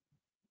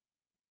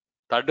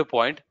 Third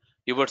point,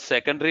 your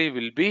secondary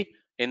will be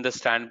in the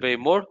standby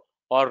mode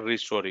or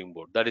restoring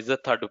mode. That is the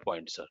third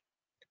point, sir.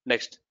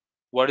 Next,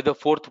 what is the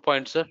fourth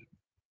point, sir?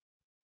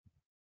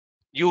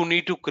 You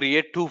need to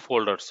create two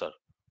folders, sir.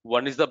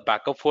 One is the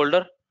backup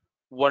folder,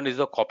 one is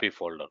the copy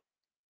folder.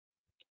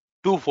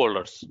 Two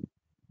folders.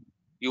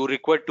 You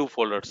require two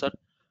folders, sir.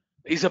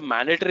 Is a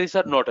mandatory,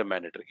 sir? Not a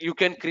mandatory. You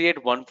can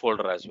create one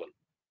folder as well.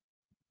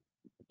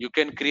 You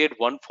can create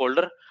one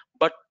folder,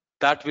 but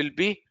that will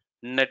be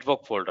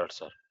network folder,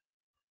 sir.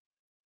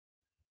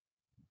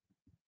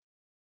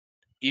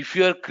 If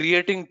you are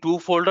creating two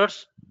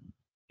folders,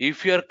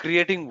 if you are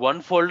creating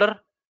one folder,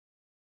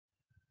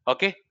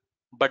 okay,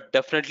 but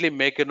definitely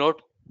make a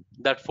note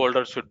that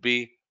folder should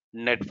be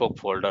network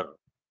folder.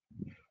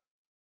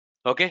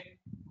 Okay,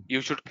 you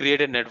should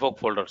create a network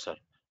folder, sir.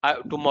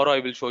 Tomorrow I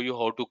will show you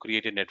how to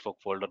create a network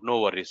folder.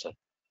 No worries, sir.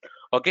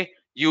 Okay,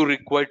 you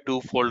require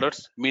two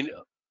folders.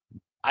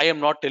 I am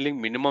not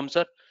telling minimum,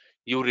 sir.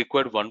 You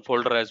require one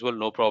folder as well,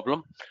 no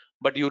problem.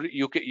 But you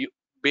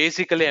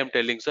basically I'm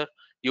telling, sir,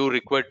 you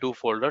require two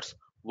folders.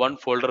 One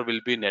folder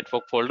will be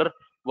network folder.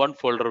 One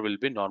folder will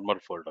be normal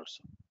folders.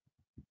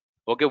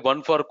 Okay,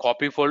 one for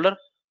copy folder,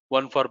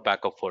 one for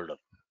backup folder.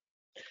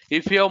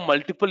 If you have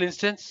multiple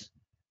instance,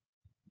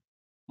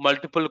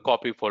 multiple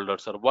copy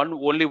folders, sir.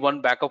 Only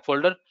one backup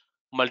folder,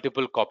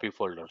 multiple copy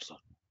folders, sir.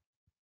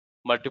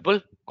 Multiple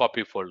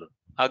copy folder.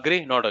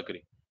 Agree? Not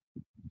agree?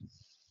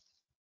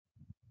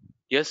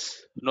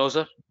 Yes? No,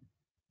 sir?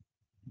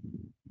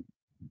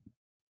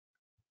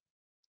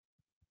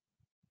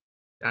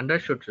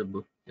 Understood,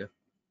 Subbu. Yeah.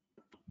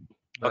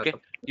 Okay,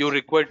 Backup. you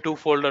require two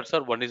folders,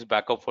 sir. One is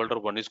backup folder,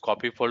 one is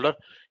copy folder.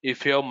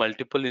 If you have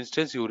multiple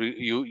instance,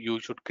 you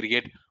should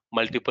create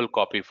multiple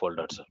copy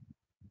folders, sir.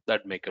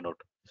 That make a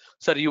note,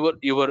 sir.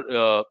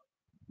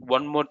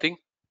 One more thing,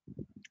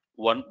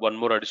 one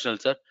more additional,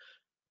 sir.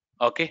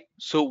 Okay,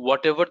 so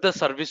whatever the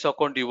service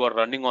account you are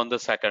running on the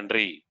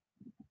secondary,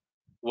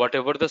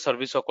 whatever the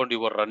service account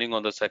you are running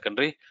on the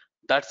secondary,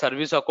 that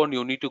service account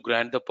you need to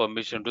grant the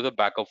permission to the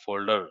backup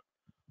folder.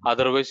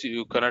 Otherwise,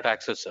 you cannot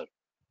access, sir.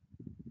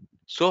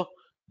 So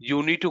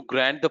you need to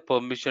grant the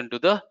permission to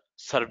the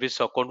service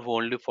account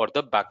only for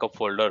the backup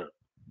folder.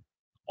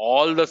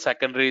 All the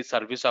secondary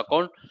service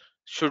account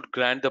should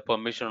grant the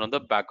permission on the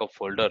backup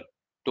folder.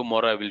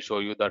 Tomorrow I will show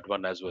you that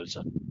one as well,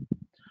 sir.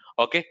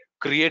 Okay,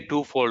 create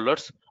two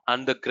folders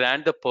and the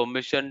grant the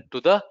permission to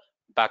the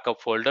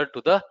backup folder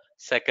to the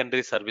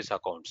secondary service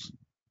accounts.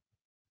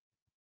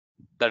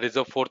 That is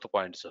the fourth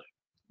point, sir.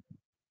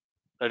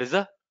 That is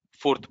the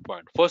fourth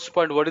point. First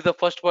point, what is the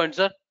first point,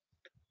 sir?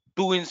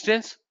 Two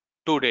instance,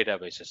 two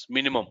databases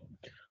minimum.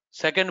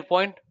 Second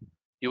point,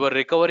 your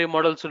recovery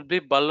model should be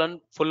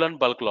full and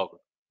bulk log.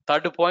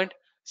 Third point,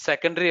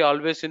 secondary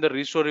always in the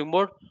restoring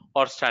mode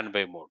or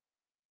standby mode.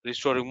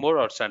 Restoring mode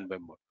or standby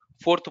mode.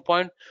 Fourth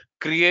point,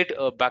 create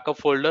a backup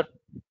folder,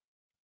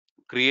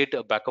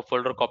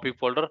 copy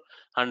folder,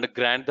 and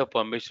grant the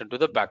permission to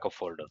the backup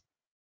folder.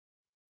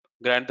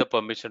 Grant the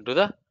permission to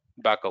the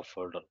backup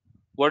folder.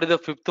 What is the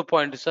fifth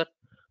point, sir?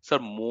 Sir,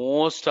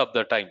 most of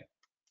the time,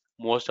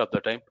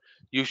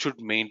 you should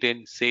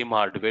maintain same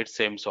hardware,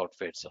 same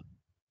software, sir.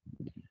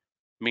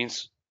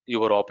 Means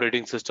your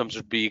operating system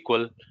should be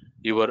equal,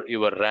 your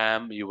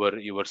RAM, your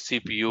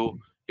CPU,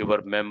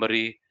 your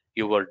memory,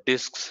 your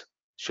disks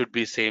should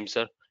be same,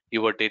 sir.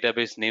 Your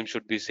database name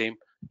should be same,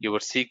 your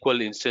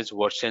SQL instance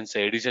versions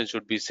edition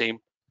should be same.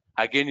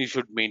 Again, you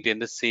should maintain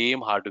the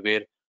same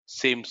hardware,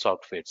 same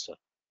software, sir.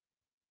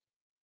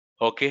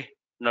 Okay,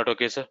 not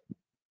okay, sir?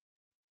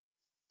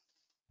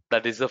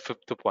 That is the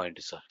fifth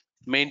point, sir.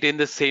 Maintain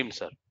the same,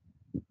 sir.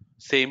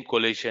 Same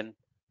collision,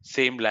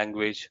 same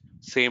language,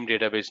 same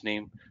database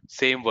name,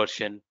 same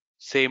version,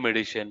 same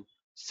edition,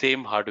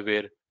 same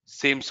hardware,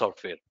 same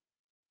software.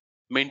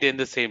 Maintain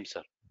the same,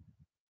 sir.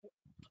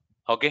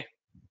 Okay?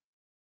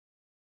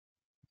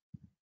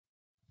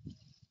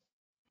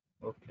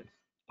 Okay.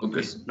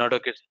 Okay, sir. Not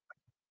okay?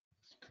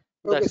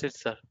 Okay. That's it,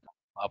 sir.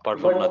 Apart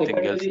from But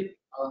nothing else. secondary,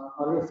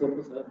 always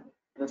okay, sir.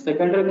 The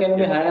secondary can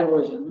be Yeah. higher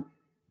version.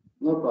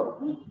 No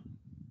problem.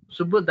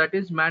 Subbu, that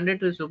is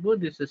mandatory, Subbu.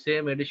 This is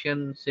same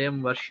edition,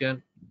 same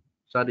version.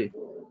 Sorry,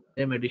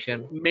 same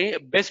edition.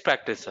 Best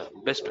practice, sir.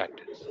 Best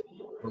practice.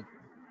 Okay.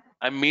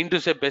 I mean to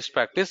say best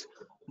practice,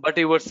 but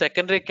your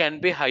secondary can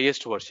be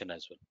highest version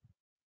as well.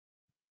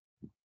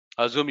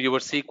 Assume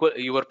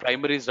your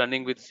primary is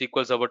running with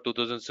SQL Server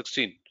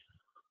 2016.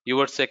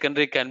 Your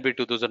secondary can be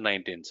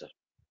 2019, sir.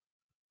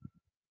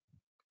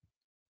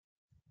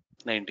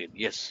 19,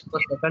 yes. So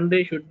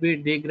secondary should be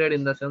degraded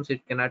in the sense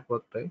it cannot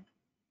work, right?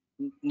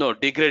 No,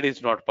 degrade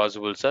is not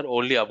possible, sir.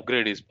 Only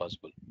upgrade is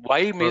possible.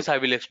 Why means I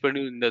will explain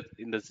you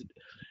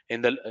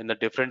in the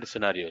different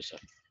scenarios, sir.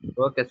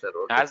 Okay, sir.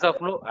 Okay, sir.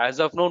 As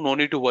of now, no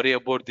need to worry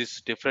about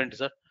this different,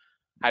 sir.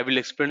 I will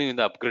explain you in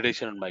the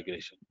upgradation and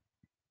migration.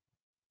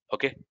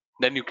 Okay,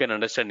 then you can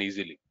understand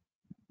easily.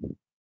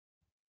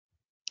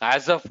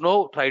 As of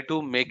now, try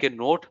to make a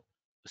note,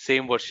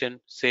 same version,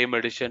 same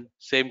edition,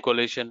 same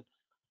collation,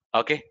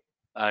 okay,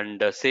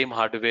 and same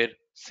hardware,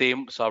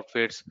 same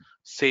softwares,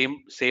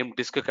 same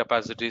disk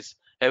capacities.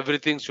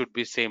 Everything should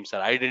be same,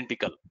 sir,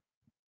 identical.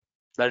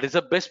 That is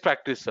the best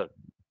practice, sir.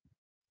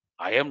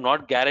 I am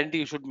not guarantee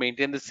you should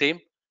maintain the same,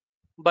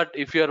 but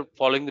if you are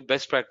following the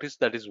best practice,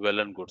 that is well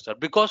and good, sir.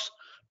 Because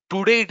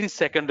today it is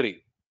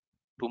secondary,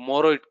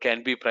 tomorrow it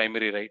can be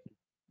primary, right?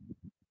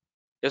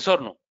 Yes or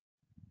no,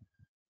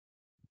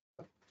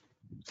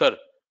 sir?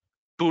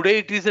 Today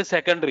it is a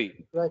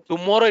secondary. Right.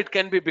 Tomorrow it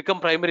can be become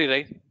primary,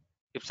 right?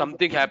 If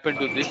something happened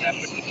to this,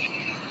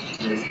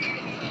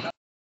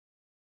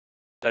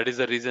 that is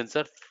the reason,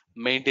 sir.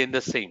 Maintain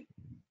the same.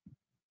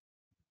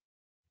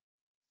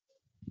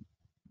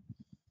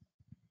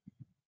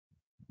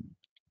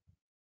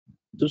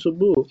 So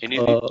Subbu,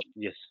 Anything?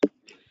 Yes.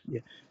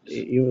 yeah,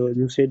 Yes.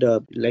 you said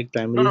like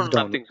No, primary no, is no,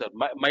 down. nothing, sir.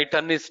 My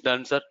turn is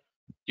done, sir.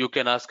 You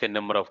can ask a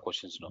number of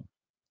questions now.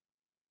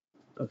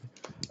 Okay.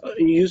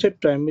 You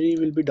said primary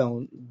will be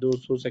down, though,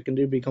 so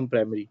secondary become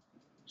primary.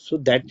 So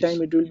that Yes.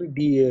 time it will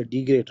be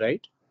degrade,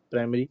 right?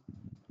 Primary,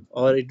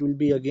 or it will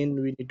be again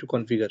we need to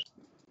configure.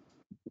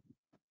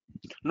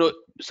 No,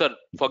 sir.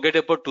 Forget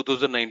about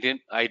 2019.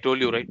 I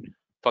told you, right?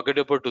 Forget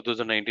about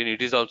 2019.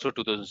 It is also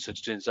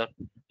 2016, sir.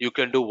 You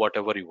can do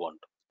whatever you want.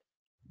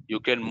 You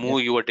can Yeah.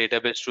 move your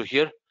database to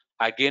here.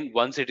 Again,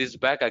 once it is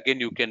back, again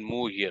you can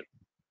move here.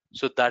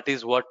 So that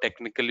is what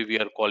technically we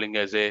are calling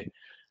as a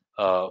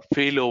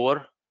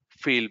failover,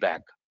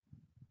 failback,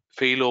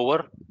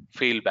 failover,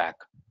 failback,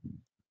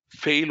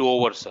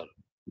 failover, sir,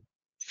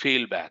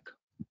 failback.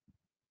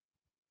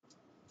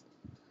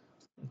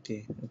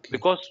 Okay. Okay.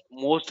 Because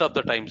most of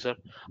the time, sir,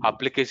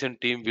 application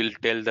team will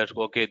tell that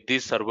okay,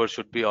 this server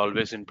should be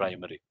always in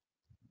primary.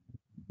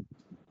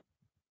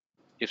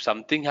 If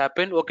something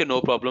happened, okay,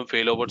 no problem,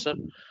 failover, sir.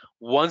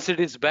 Once it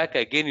is back,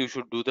 again you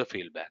should do the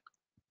failback.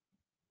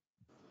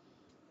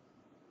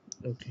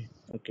 Okay.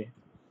 Okay.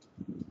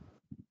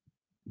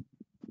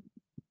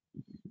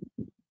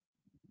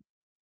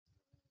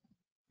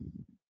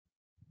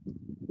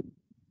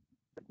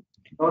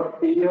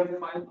 Not PDF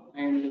file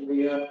and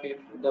we are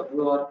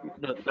WRP.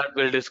 No, that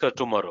will discuss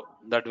tomorrow.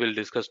 That will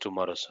discuss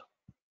tomorrow, sir.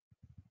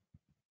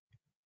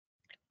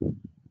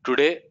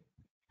 Today,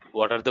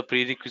 what are the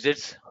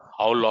prerequisites?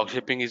 How log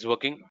shipping is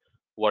working?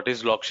 What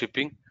is log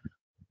shipping?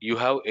 You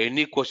have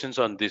any questions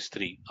on these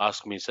three?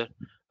 Ask me, sir.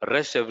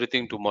 Rest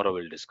everything tomorrow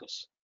we'll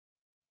discuss.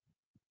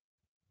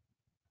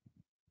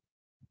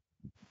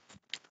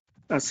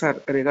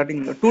 Sir,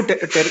 regarding the two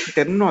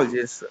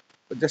terminologies,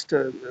 just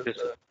Yes,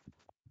 sir.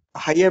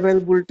 high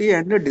availability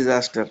and a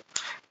disaster.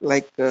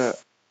 Like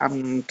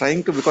I'm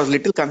trying to, because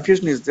little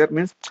confusion is there.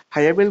 Means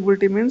high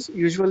availability means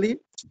usually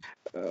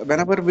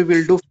whenever we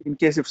will do, in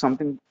case if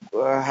something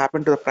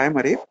happen to the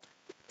primary,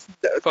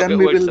 then Forget,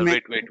 we wait, will sir.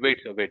 make. Wait,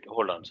 sir. Wait.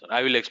 Hold on, sir.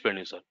 I will explain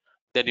you, sir.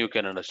 Then you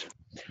can understand.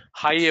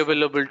 High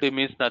availability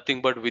means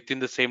nothing but within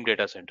the same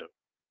data center.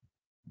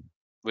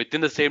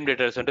 Within the same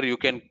data center, you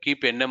can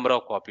keep a number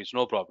of copies,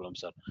 no problem,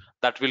 sir.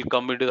 That will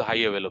come into the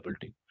high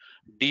availability.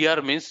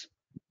 DR means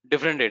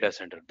different data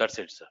center. That's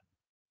it, sir.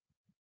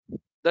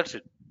 That's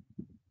it.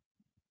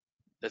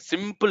 The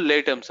simple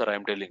lay terms, sir,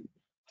 I'm telling.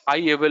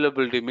 High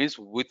availability means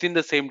within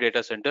the same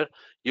data center,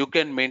 you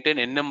can maintain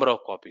a number of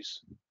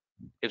copies.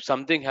 If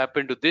something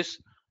happened to this,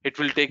 it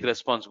will take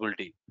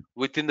responsibility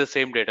within the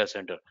same data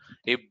center.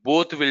 If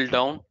both will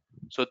down,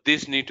 so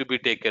this need to be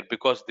taken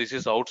because this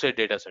is outside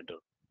data center,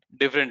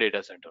 different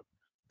data center.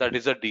 That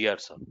is a DR,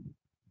 sir.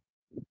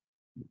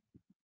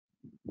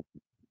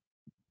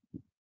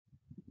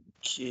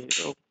 Okay,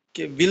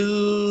 okay.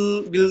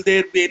 Will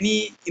there be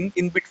any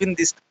in between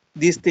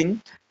this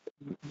thing,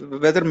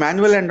 whether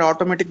manual and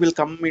automatic will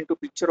come into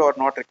picture or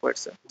not required,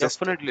 sir? Just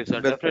Definitely,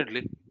 sir. whether.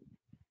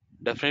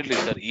 Definitely,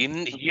 sir.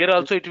 In here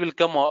also it will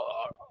come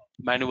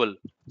manual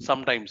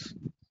sometimes.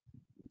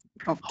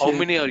 How Okay,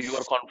 many are you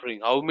are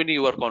conferring? How many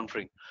you are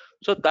conferring?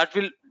 So that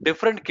will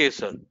different case,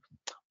 sir.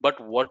 But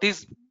what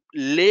is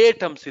lay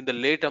terms in the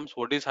lay terms?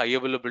 What is high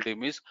availability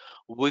means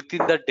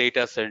within the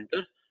data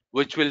center,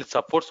 which will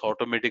supports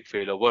automatic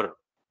failover.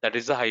 That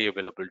is the high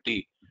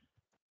availability.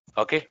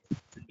 Okay.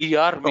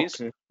 DR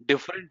means okay,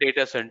 different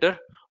data center,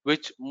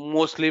 which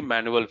mostly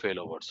manual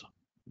failovers.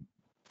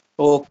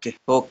 okay,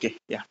 okay.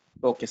 Yeah,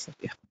 okay, sir.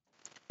 Yeah,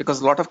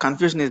 because a lot of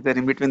confusion is there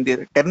in between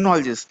the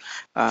terminologies.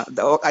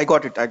 I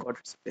got it. I got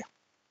it, sir. Yeah.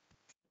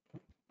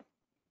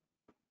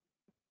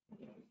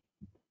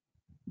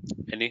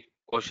 Any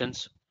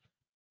questions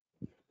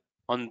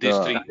on these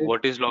Yeah, three?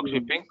 What is log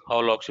shipping?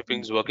 How log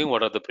shipping is working?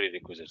 What are the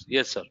prerequisites?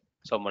 Yes, sir.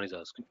 Someone is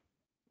asking.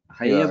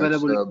 High yeah,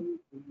 it's availability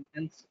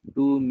means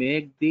to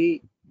make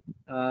the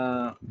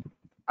uh,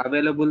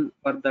 available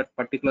for that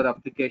particular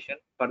application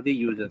for the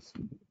users.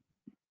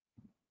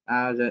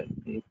 As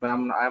if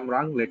I'm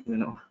wrong, let me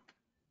know.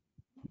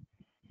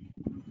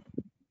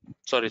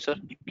 Sorry, sir.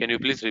 Can you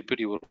please repeat?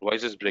 Your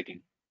voice is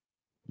breaking.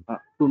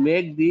 To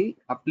make the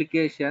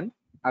application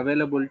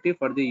availability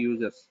for the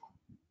users.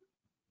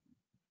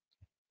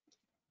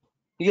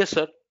 Yes,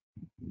 sir.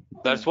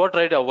 That's what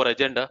right our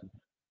agenda.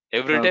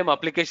 Every Uh, time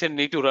application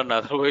need to run,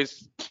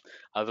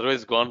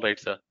 otherwise gone, right,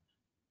 sir.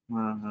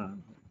 uh,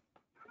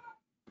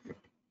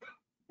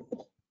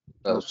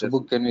 okay.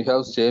 Subbu, can we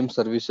have same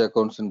service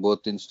accounts in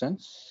both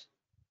instance?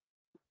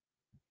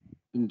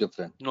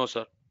 Indifferent. No,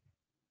 sir.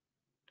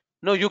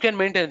 No, you can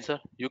maintain, sir.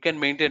 You can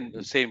maintain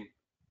the same.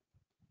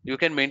 You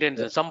can maintain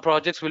Yeah, some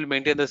projects will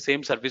maintain the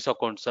same service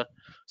account, sir.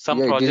 Some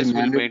yeah, it is projects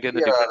will maintain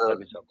the mandatory. different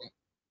service account.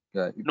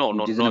 Yeah, No, it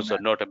no, isn't a no, sir.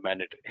 Not a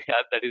mandatory.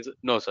 Yeah, that is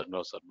no, sir.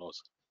 No, sir. No,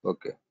 sir.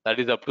 okay. That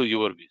is up to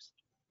your wish.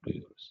 To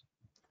yours.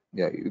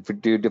 Yeah, if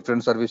it is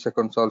different service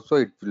accounts also,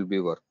 it will be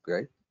work,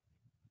 right?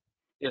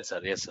 Yes, sir.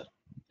 Yes, sir.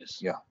 Yes.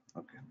 Yeah.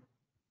 Okay.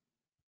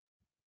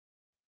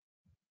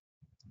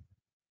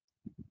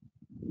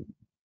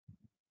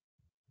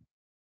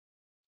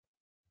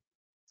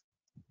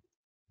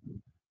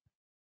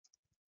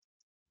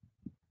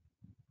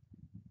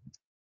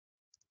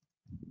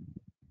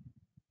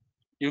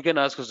 You can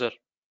ask, sir.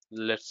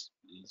 Let's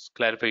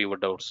clarify your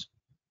doubts.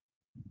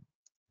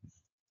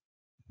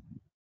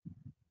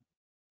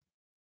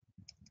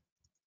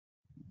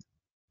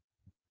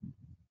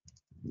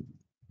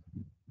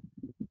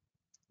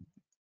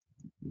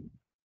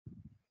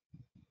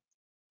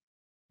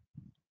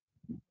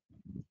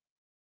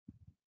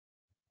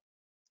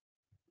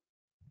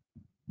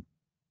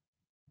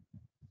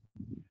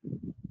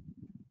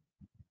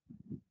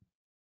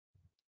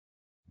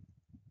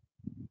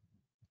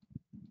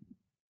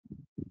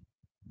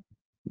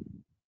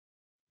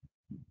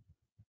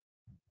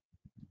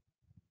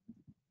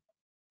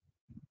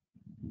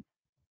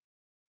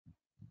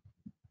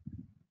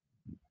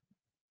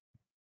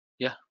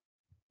 Yeah.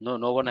 No,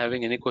 no one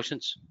having any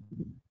questions.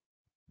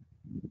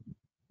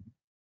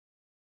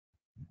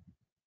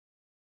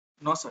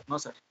 No, sir. No,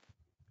 sir.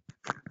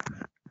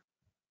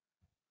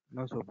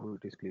 No, Subbu,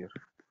 it is clear.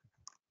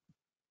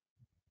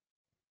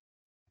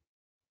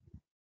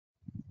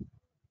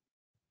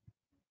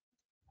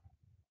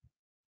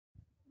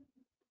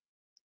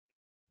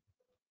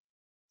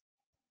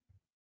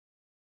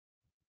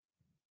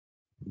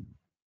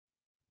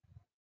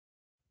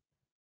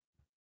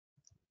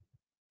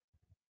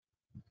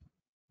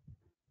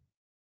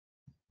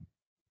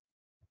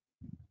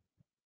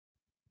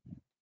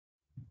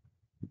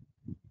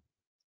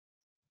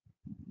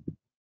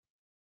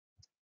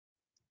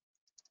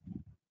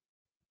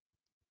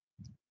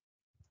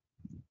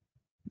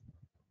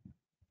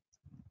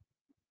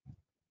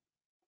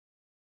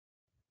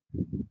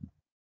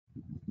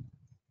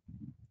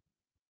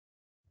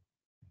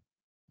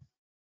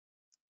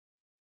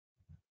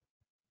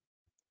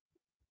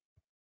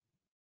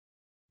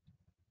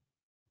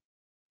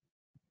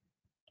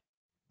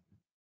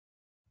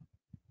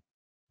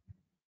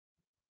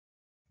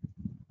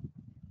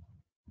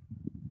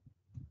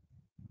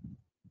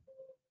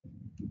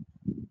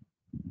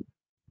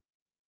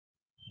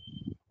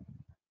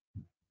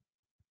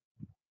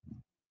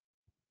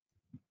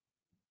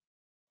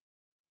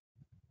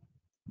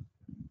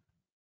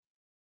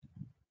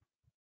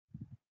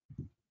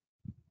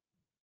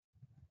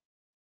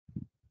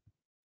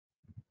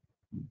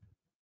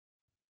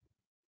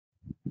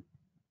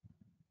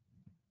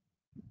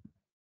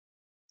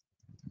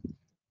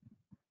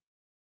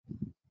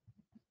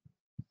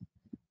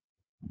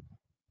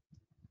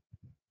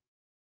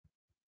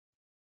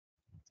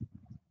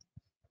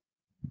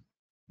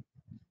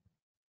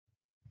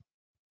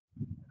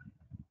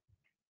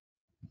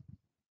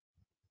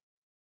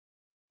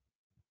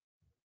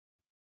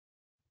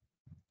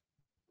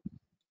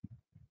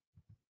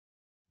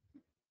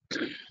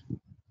 Okay,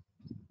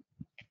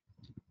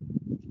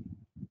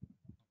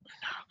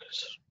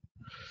 sir.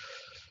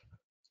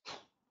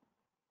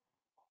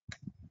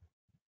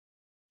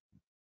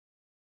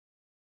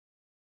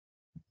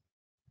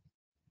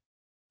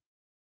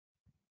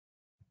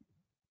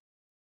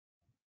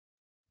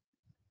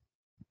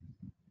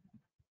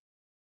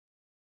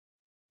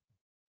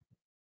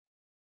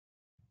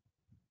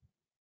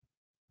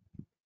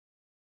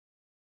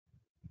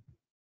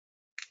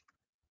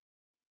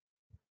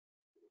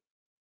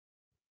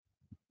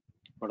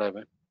 What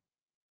happened?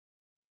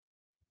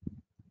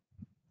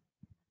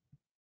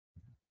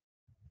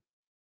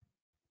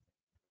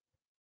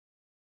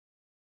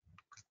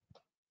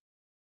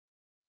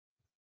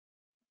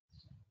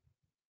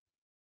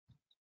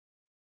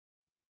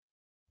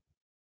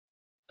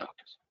 Okay.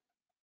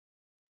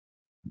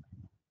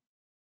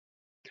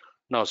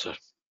 Now, sir.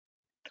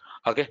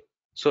 Okay.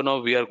 So now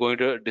we are going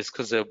to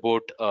discuss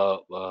about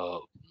a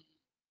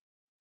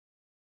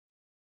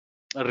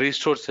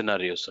restore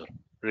scenario, sir.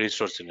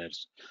 Restore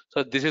scenarios.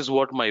 So this is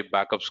what my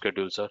backup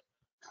schedule, sir.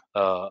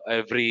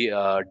 Every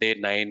day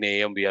 9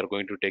 a.m. we are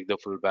going to take the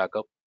full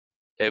backup.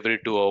 Every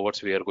 2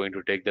 hours we are going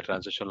to take the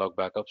transaction log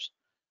backups.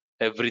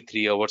 every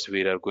 3 hours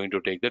we are going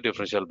to take the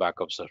differential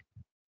backup, sir.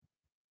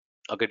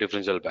 Okay,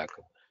 differential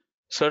backup.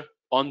 Sir,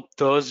 on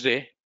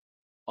Thursday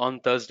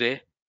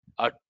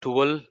at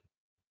 12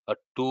 at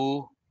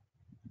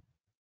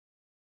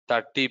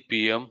 2:30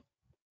 p.m.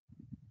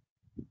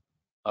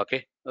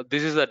 Okay,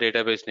 this is the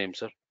database name,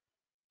 sir.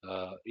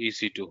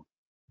 EC2.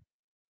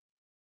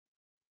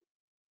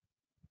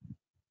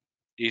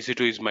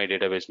 EC2 is my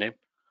database name.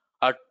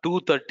 At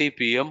 2:30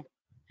 p.m.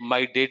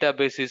 my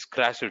database is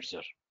crashed,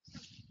 sir.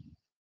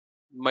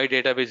 My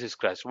database is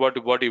crashed. What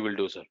you will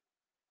do, sir?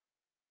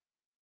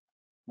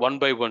 One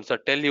by one, sir.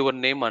 Tell your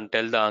name and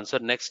tell the answer.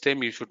 Next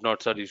time you should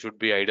not, sir. You should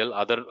be idle.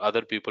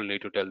 Other people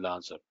need to tell the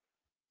answer.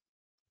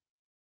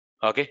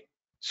 Okay.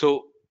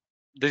 So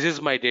this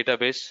is my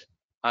database,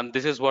 and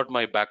this is what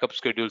my backup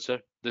schedule, sir.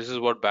 This is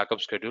what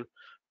backup schedule.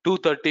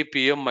 2:30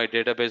 p.m. my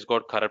database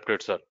got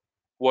corrupted, sir.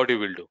 What you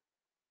will do?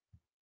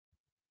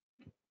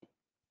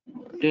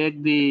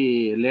 Take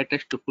the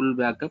latest full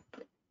backup.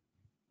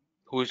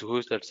 Who is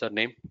that, sir?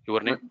 Name?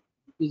 Your name?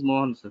 This is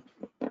Mohan, sir.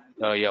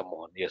 Yeah,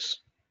 Mohan. Yes.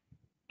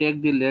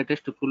 Take the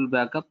latest full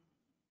backup,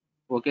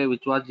 okay,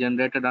 which was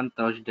generated on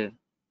Thursday.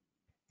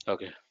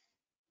 Okay.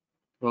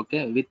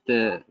 Okay,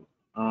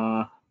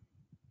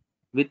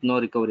 with no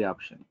recovery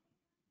option.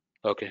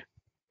 Okay.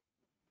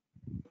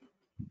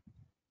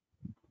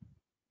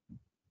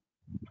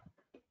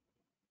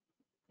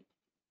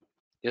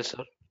 Yes,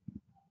 sir.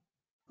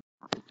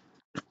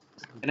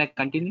 Can I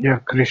continue? Yeah,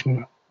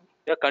 Krishna.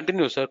 Yeah,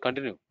 continue, sir.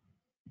 Continue.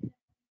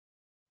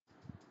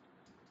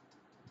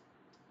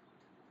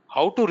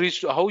 How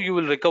you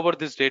will recover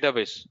this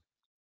database?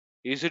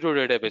 EC2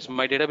 database.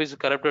 My database is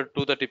corrupted at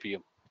 2:30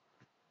 p.m.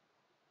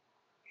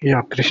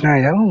 Yeah, Krishna.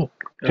 Yeah,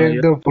 take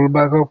Yeah. the full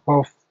backup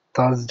of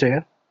Thursday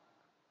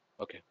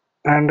Okay.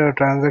 and a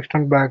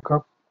transaction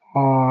backup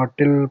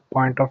till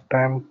point of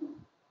time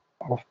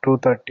of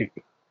 2:30.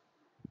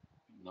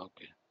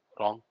 Okay.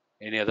 Wrong.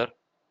 Any other?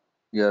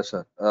 Yes,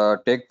 sir.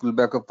 Take full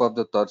backup of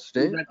the Full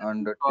Thursday backup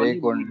and is only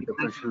take the one differential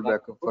differential backup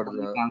backup for on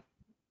the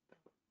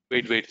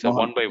the Wait, sir.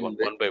 Mohan. One by one.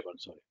 Please wait. One by one.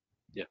 Sorry.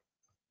 Yeah.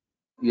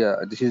 Yeah,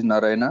 this is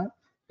Narayana.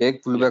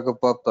 Take full Yeah.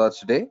 backup of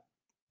Thursday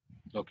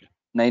Okay.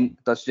 9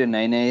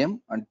 a.m.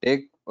 and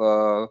take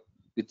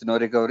with no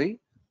recovery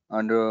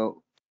and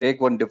take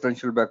one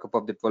differential backup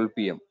of the 12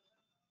 p.m.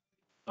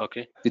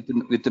 Okay.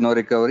 with no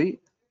recovery,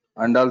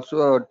 and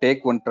also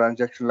take one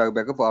transaction log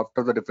backup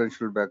after the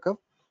differential backup.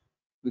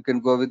 We can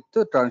go with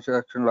the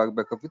transaction log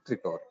backup with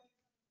recovery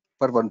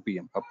for 1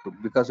 p.m. up to,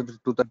 because it is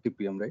 2:30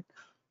 p.m. right?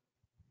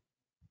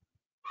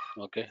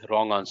 Okay.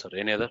 Wrong answer.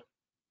 Any other?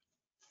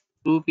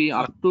 2 p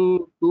up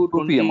to 2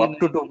 p.m. up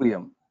to 2:29. 2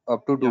 p.m.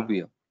 up to 2 Yeah.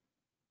 p.m.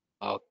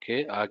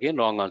 Okay. Again,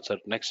 wrong answer.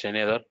 Next.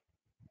 Any other?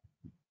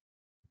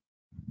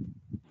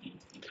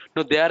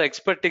 No, they are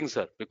expecting,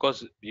 sir,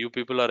 because you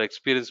people are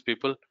experienced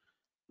people.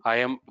 I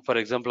am, for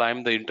example, I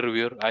am the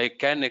interviewer. I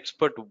can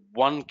expect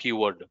one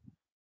keyword.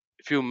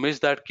 If you miss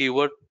that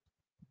keyword,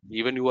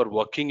 even you are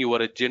working, you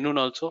are a genuine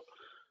also.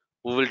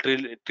 We will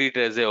treat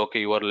as a okay,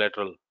 you are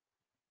lateral.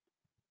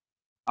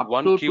 Up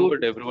One to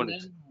keyword, everyone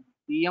is 2:29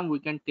 p.m. we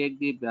can take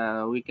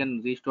the we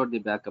can restore the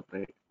backup,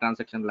 right?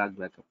 Transaction log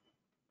backup.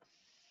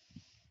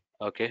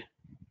 okay.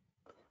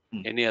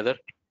 Hmm. Any other?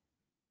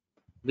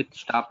 With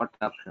stop at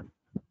option.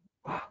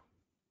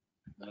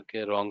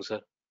 Okay, wrong,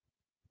 sir.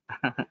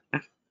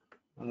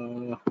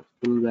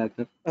 Full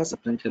backup. So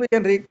Differential.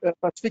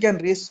 first we can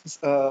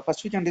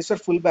restore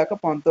full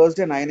backup on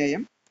Thursday 9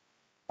 a.m.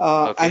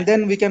 Okay. And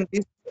then we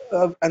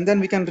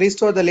can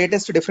restore the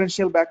latest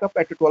differential backup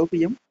at 12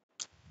 p.m.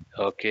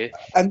 Okay.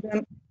 and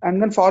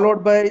then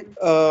followed by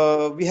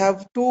we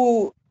have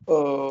two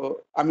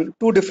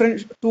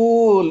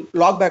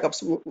log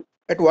backups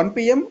at 1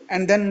 p.m.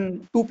 and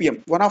then 2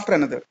 p.m. one after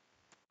another.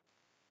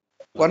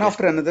 One Okay.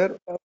 after another.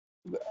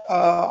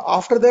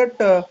 After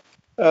that,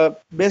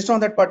 based on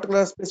that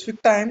particular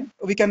specific time,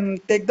 we can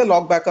take the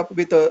log backup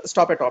with a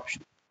stop at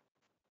option.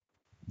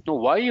 No,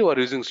 why you are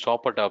using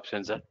stop at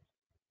option, sir?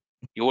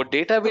 Your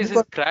database is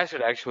Because crashed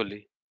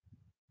actually.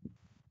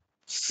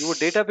 Your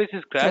database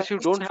is crashed. You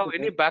don't have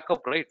any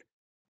backup, right?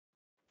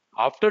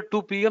 After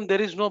 2 p.m.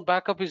 there is no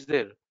backup is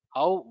there.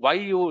 How? Why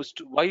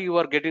you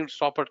are getting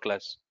stop at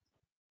class?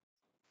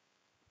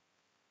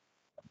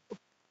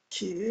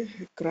 okay,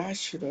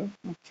 crash.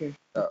 Okay.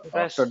 After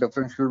Crash.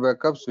 differential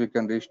backups, we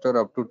can restore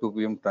up to 2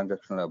 p.m.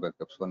 transaction log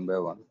backups one by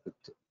one.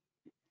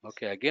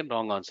 Okay, again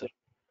wrong answer.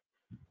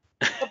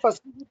 So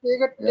first we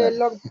take a Yeah, tail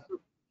log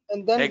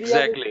and then we are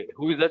Exactly.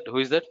 Who is that? Who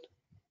is that?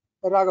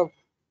 Raghav.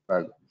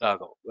 right.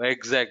 Raghav.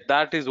 Exact.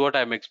 That is what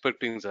I'm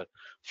expecting, sir.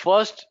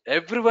 First,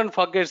 everyone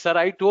forgets, sir.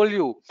 I told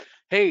you,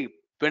 hey,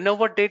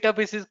 whenever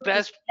database is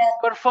crashed,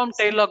 perform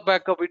tail log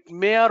backup. It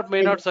may or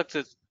may not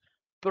success.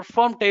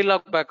 Perform tail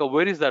log backup.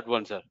 Where is that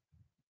one, sir?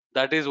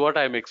 That is what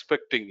I'm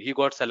expecting. He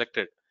got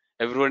selected.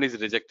 Everyone is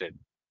rejected.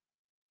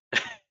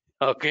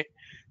 Okay.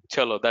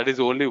 Chalo. That is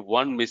only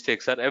one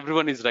mistake, sir.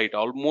 Everyone is right.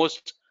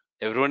 Almost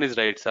everyone is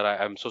right, sir.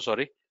 I'm so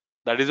sorry.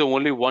 That is the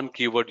only one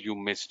keyword you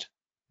missed.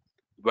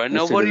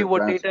 Next it Whenever is a your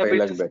tail database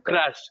log is backup.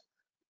 crashed,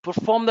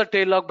 perform the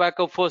tail log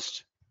backup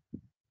first.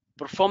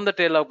 Perform the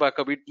tail log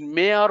backup. It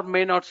may or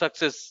may not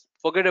success.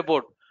 Forget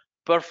about.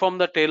 Perform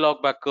the tail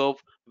log backup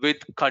with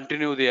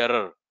continue the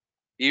error.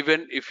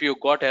 Even if you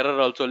got error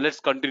also,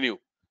 let's continue.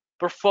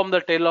 Perform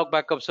the tail log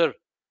backup, sir.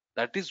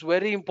 That is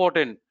very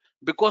important,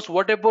 because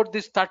what about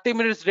this 30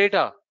 minutes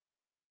data?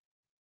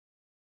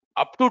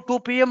 Up to 2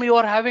 p.m. you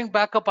are having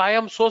backup. I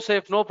am so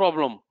safe, no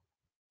problem.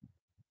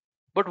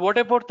 But what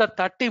about the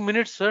 30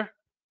 minutes, sir?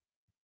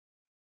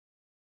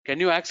 Can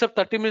you accept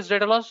 30 minutes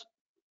data loss?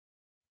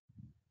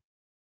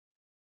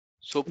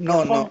 So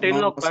perform tail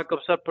log No. backup,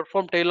 sir.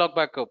 Perform tail log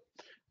backup.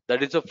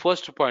 That is the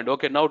first point.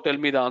 Okay, now tell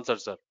me the answer,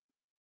 sir.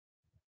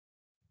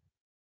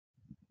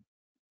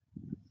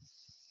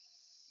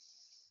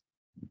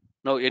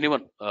 Now,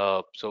 anyone?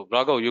 So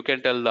Raghav, you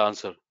can tell the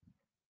answer.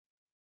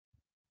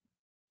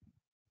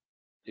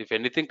 If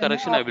anything And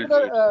correction, I will do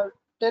it.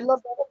 tail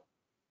log backup,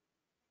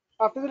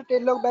 after the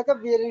tail log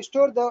backup, we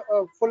restore the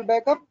full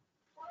backup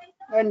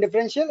and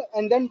differential,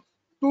 and then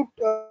two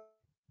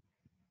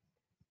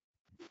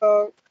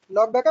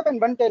log backup and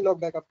one tail log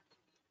backup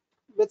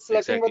with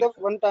selecting Exactly, whether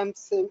sir. one time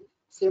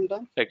same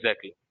time.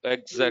 Exactly.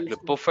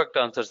 Perfect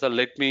answer, sir.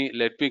 Let me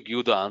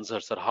give the answer,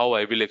 sir. How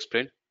I will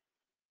explain.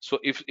 So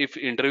if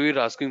interviewer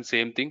asking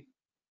same thing,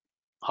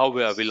 how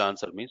I will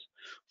answer means,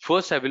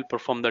 first I will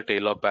perform the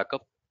tail log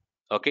backup.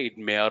 Okay, it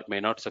may or may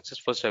not success.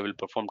 First I will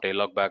perform tail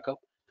log backup.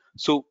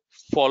 So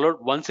followed,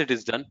 once it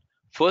is done,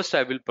 first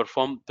I will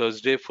perform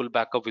Thursday full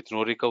backup with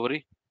no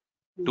recovery.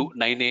 To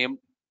 9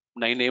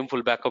 a.m.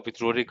 full backup with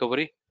no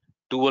recovery.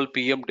 12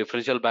 p.m.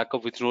 differential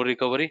backup with no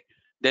recovery.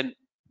 Then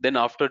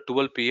after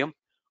 12 p.m.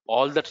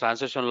 all the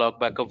transaction log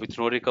backup with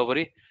no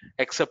recovery,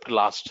 except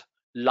last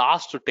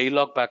tail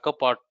log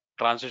backup or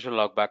transaction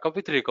log backup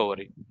with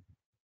recovery.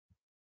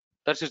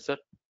 That's it, sir.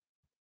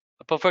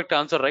 A perfect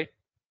answer, right?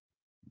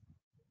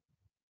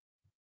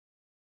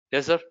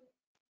 Yes, sir.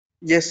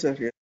 Yes, sir.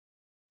 Yes.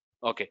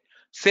 Okay.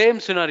 Same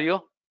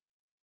scenario.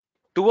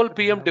 12 I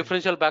p.m. have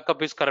differential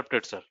backup is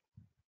corrupted, sir.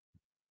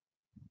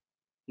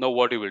 Now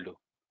what you will do?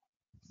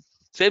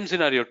 Same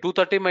scenario.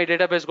 2:30 my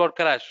database got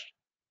crashed.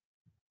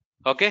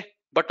 Okay.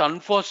 But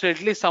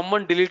unfortunately,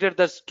 someone deleted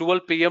this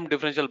 12 p.m.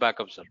 differential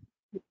backup, sir.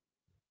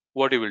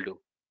 What you will do?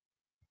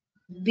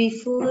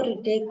 Before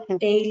take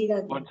tail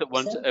log,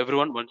 Once sir.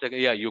 everyone, once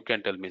again, yeah, you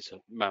can tell me, sir,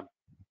 ma'am.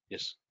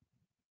 Yes.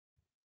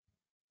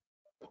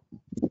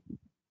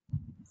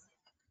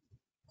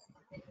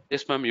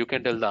 Yes, ma'am, you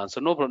can tell the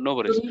answer. No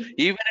worries.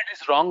 Even it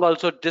is wrong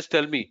also, just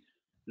tell me.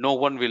 No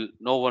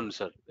one,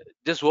 sir.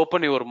 Just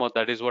open your mouth.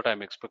 That is what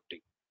I'm expecting.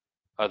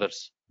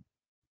 Others.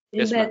 Full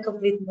Yes, ma'am. backup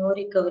with no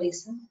recovery,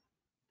 sir.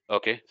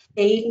 Okay.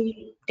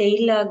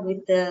 Tail log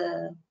with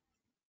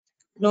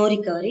no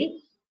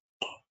recovery.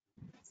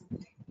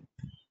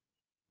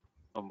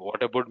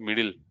 What about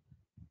middle?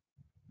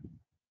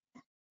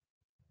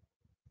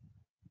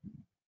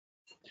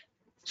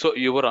 So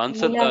your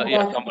answer, Tail log yeah,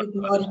 backup someone, with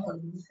no others.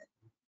 recovery.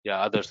 Yeah,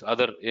 others,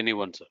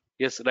 anyone, sir.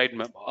 Yes, right,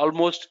 ma'am.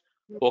 Almost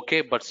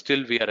okay, but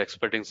still we are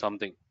expecting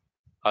something.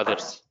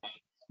 Others.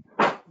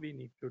 We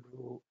need to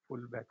do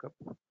full backup,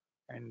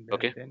 and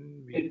Okay.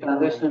 then we The need to do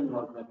transaction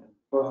log backup.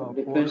 For four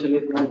differential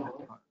is not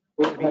there.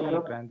 Full three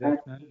backup and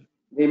transactional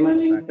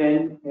remaining backup.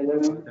 10,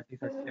 11, That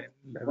is a 10,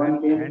 11,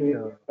 1 p.m. and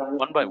to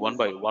One by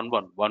transaction.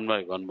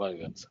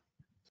 one, sir.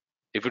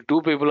 If you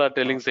two people are uh,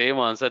 telling same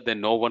answer,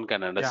 then no one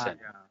can understand.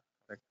 yeah,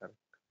 correct,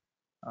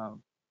 correct.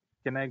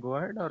 Can I go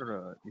ahead,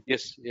 or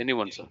Yes,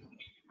 anyone, sir.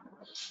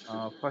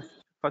 first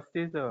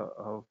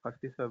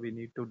is we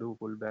need to do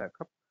full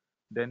backup.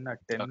 Then at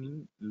Okay.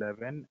 10,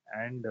 11,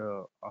 and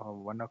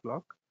 1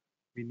 o'clock,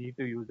 we need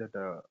to use that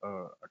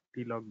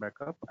T-log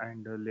backup,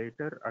 and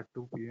later at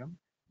 2 p.m.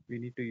 we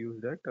need to use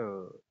that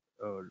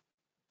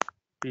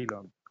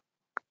T-log.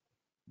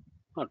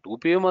 2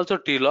 p.m. also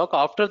T log.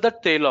 After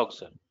that, T log,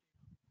 sir.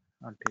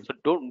 T. So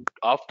don't,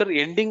 after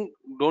ending,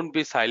 don't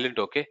be silent.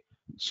 Okay.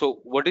 So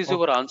what is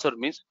your Okay. answer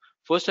means?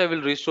 First, I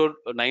will restore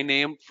 9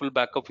 a.m. full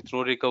backup with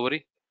no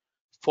recovery,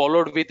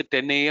 followed with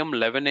 10 a.m.,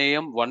 11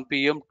 a.m., 1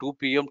 p.m., 2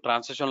 p.m.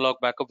 transaction log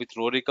backup with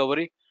no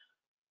recovery.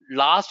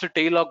 Last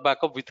tail log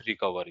backup with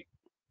recovery.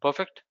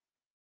 Perfect.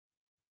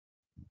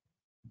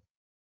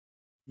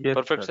 Yes,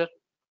 Perfect, sir. sir.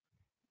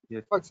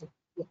 Yes. Okay.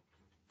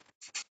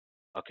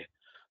 Okay.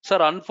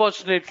 Sir,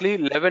 unfortunately,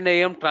 11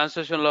 a.m.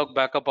 transaction log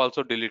backup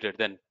also deleted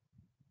then.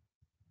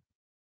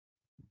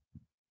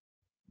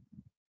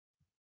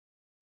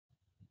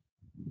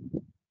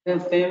 Then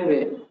same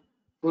way,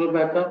 full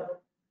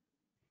backup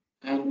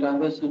and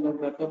transaction log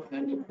backup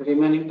and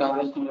remaining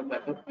transaction log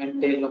backup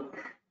and tail log.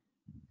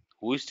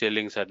 Who is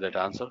telling, sir, that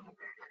answer?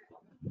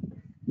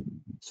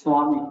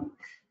 Swami.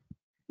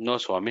 No,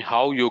 Swami.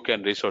 How you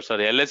can restore, sir?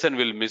 LSN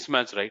will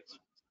mismatch, right?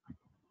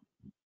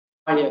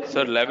 Yes,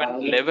 Sir, yes.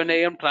 11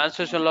 a.m.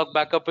 transaction log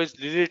backup is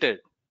deleted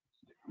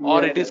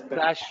or Yes, it is yes,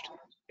 correct. crashed.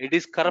 It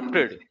is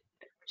corrupted.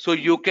 So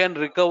you can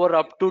recover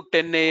up to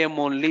 10 a.m.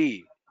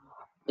 only.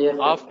 Yes, yes,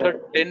 After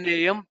correct. 10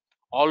 a.m.,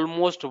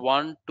 almost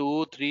 1,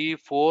 2, 3,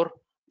 4,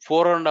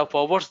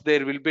 4.5 hours,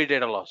 there will be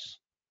data loss.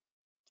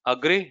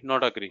 Agree?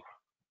 Not agree?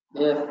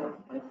 Yes,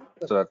 yes.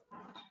 Sir,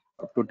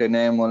 up to 10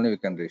 a.m. only we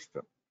can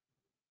restore.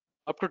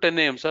 Up to 10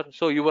 a.m., sir.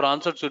 So your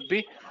answer should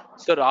be,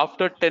 sir,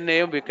 after 10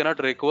 a.m. we cannot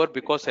recover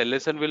because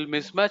LSN will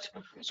mismatch.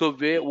 So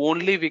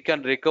we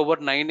can recover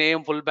 9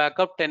 a.m. full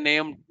backup, 10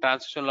 a.m.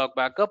 transition log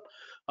backup,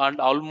 and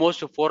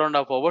almost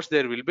 4.5 hours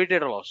there will be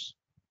data loss.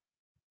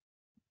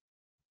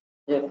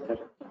 Yes,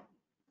 correct.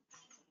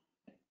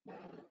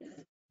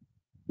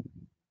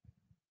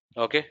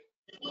 Okay,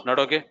 not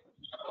okay?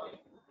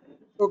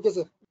 Okay,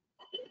 sir.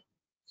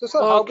 So, sir,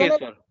 Okay,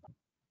 sir.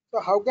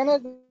 how can I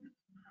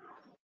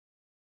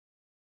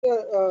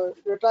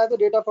retry the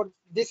data for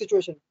this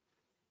situation?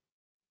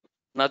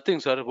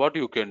 Nothing, sir. What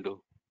you can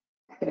do?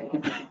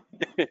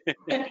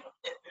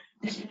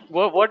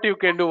 What you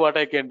can do, what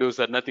I can do,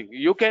 sir? Nothing.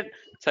 You can,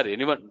 sir.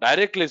 Anyone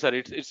directly, sir.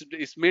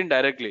 It's mean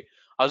directly.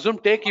 Assume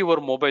take your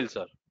mobile,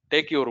 sir.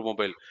 Take your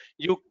mobile.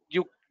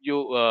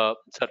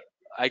 Sir.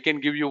 I can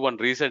give you one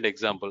recent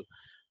example.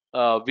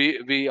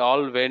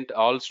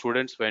 All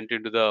students went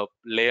into the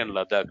Leh and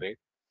Ladakh, right?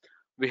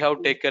 We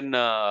have taken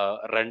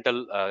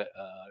rental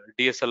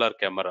DSLR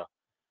camera.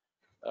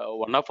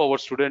 One of our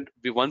student,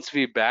 once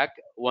we back,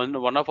 one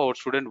of our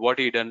student, what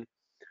he done?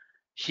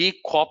 He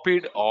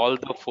copied all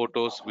the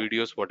photos,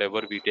 videos,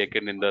 whatever we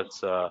taken in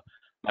this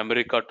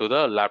America to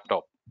the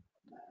laptop,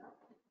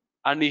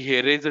 and he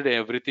erased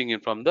everything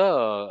in from the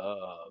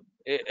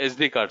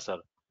SD card, sir.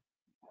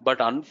 But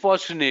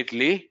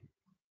unfortunately,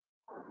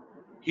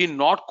 he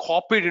not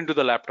copied into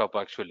the laptop.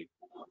 Actually,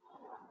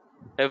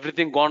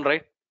 everything gone,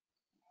 right?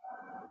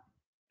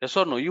 Yes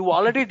or no? You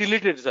already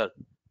deleted, sir.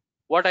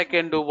 What I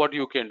can do, what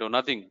you can do,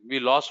 nothing. We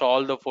lost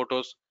all the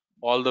photos,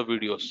 all the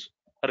videos.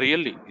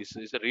 Really, it's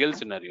a real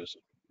scenario, sir.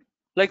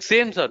 Like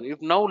same, sir.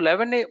 If now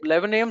 11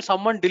 a.m.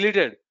 someone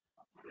deleted,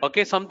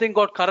 okay, something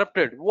got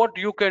corrupted. What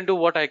you can do,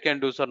 what I can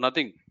do, sir?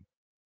 Nothing.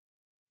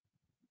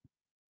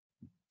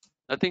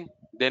 Nothing.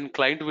 Then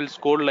client will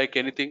scold like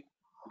anything.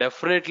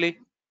 Definitely,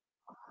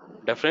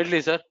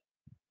 definitely, sir.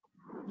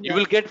 You Yeah.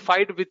 will get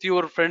fight with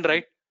your friend,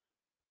 right?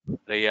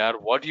 They are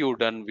what you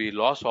done. We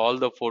lost all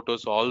the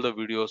photos, all the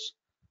videos.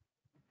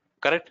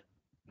 Correct.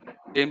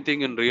 Same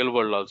thing in real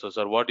world also,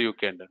 sir. What you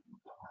can do.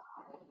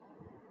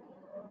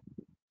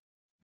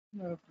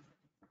 Okay.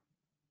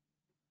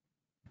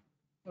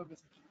 Okay,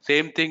 sir.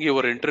 Same thing.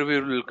 Your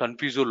interview will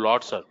confuse you a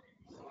lot, sir.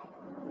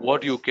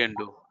 What you can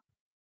do.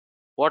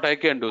 What I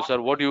can do,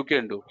 sir. What you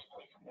can do.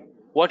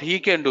 What he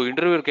can do.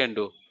 Interviewer can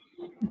do.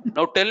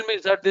 Now tell me,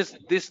 sir.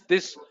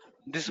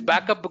 This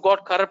backup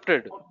got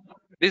corrupted.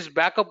 This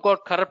backup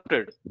got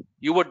corrupted.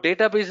 Your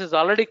database is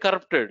already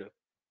corrupted.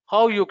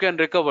 How you can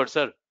recover,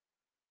 sir?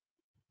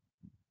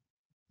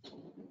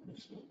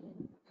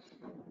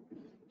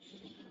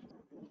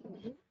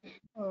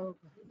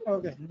 Okay.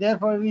 Okay.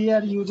 Therefore, we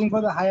are using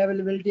for the high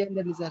availability and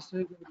the disaster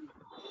recovery.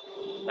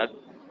 That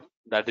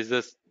that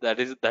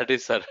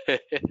is sir.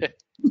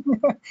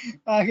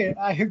 Okay,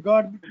 I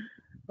got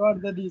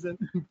the reason.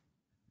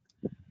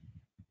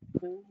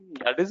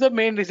 That is the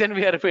main reason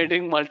we are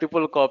creating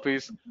multiple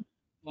copies,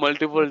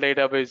 multiple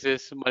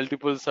databases,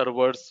 multiple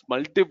servers,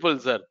 multiple,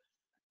 sir.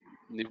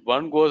 If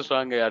one goes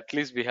wrong, at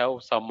least we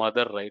have some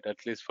other, right?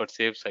 At least for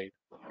safe side.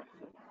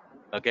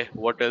 Okay.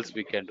 What else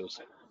we can do,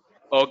 sir?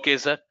 Okay,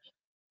 sir.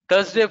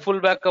 Okay, Thursday sir. full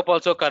backup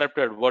also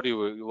corrupted. What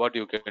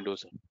you can do,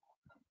 sir?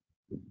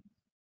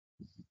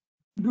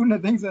 Do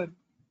nothing, sir.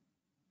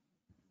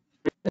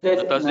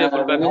 The Thursday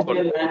full backup Wednesday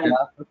also. Yeah,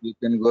 9 you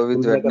can go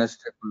with Full backup.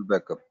 Wednesday full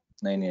backup,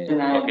 9 a.m.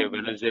 9 Okay, a.m.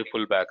 Wednesday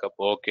full backup.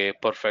 Okay,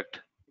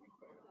 perfect.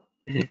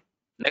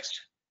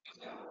 Next.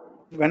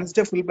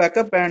 Wednesday full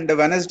backup and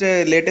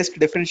Wednesday latest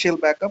differential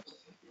backup,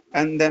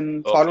 and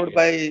then followed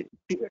Okay.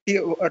 by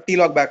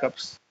T-log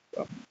backups.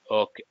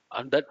 Okay,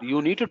 and that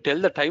you need to tell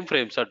the time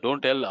frame, sir.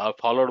 Don't tell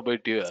followed by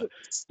So,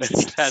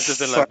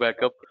 transition sorry. log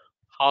backup.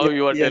 How Yeah,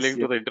 you are yes, telling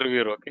to yes, the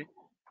interviewer? Okay,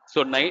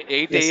 so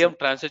 8 yes, sir. a.m.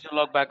 transition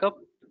log backup,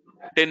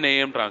 10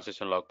 a.m.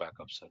 transition log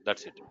backup, sir.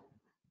 That's it.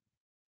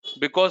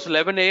 Because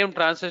 11 a.m.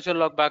 transition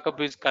log backup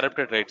is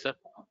corrupted, right, sir?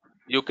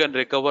 You can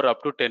recover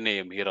up to 10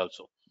 a.m. here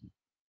also.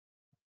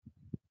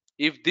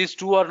 If these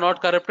two are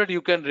not corrupted,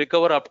 you can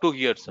recover up to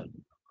here, sir.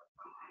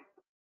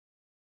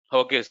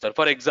 Okay, sir.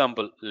 For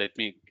example, let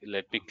me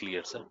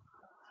clear, sir.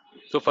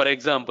 So, for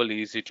example,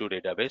 EC2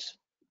 database.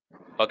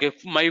 Okay,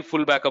 my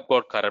full backup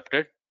got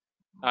corrupted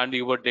and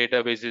your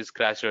database is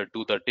crashed at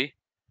 2:30.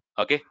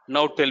 Okay,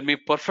 now tell me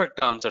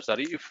perfect answer, sir.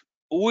 If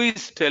who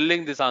is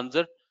telling this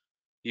answer,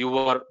 you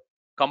are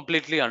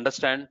completely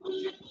understand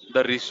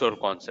the restore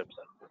concept,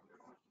 sir.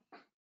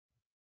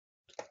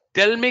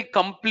 Tell me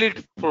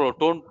complete flow.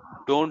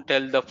 Don't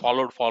tell the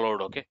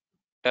followed. Okay,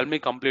 tell me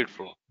complete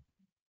flow.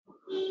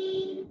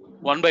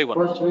 One by one.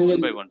 First we One will,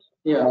 by one. I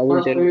yeah, will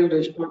first tell we you. will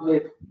restore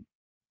the,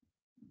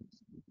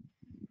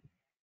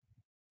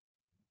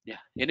 Yeah,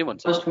 anyone,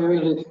 sir. first we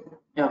will,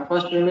 yeah,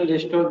 first we will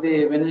restore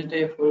the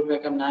Wednesday full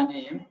backup 9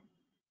 a.m.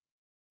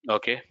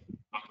 Okay.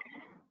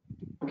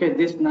 Okay,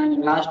 this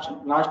 9, last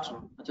row.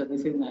 Acha,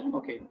 this is 9.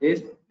 Okay,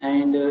 this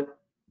and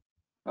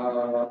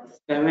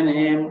 7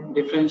 a.m.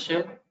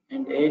 differential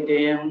and 8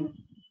 a.m.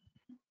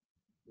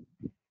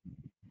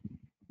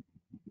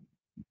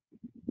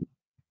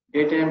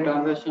 8 a.m.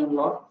 transaction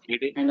log,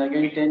 8 a.m. and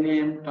again 10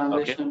 a.m. Okay.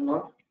 transaction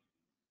log,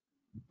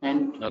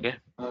 and Okay.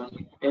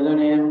 11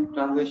 a.m.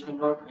 transaction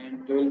log,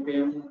 and 12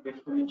 p.m.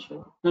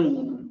 differential.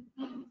 No.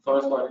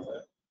 Sorry,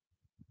 sir.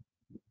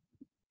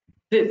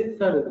 This,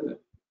 sir,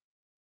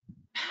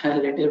 a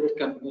little bit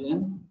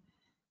confusion.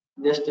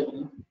 Just a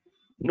minute.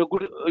 No,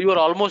 good. You are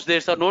almost there,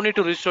 sir. No need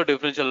to restore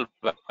differential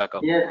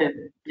backup. Yes.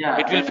 Yeah.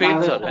 It will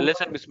fail, sir.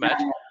 Transaction. LSN mismatch.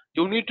 Yeah.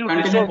 You need to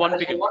Continue restore 1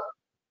 transaction p.m.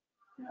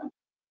 log.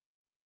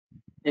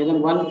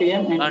 Then 1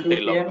 p.m. and and 2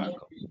 tail log p.m.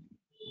 backup.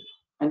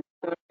 and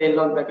tail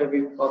log backup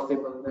if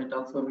possible. That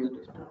also will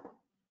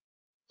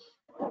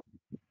restore.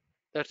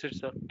 That's it,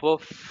 sir.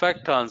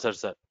 Perfect answer,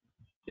 sir.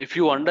 If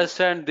you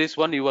understand this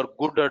one, you are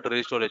good at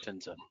restoration,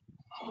 sir.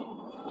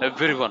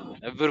 Everyone.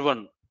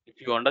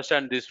 If you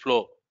understand this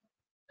flow,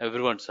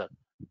 everyone, sir.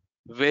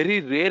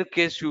 Very rare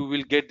case you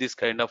will get this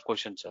kind of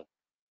question, sir.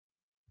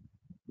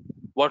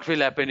 What will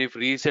happen if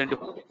recent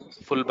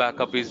full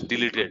backup is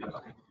deleted,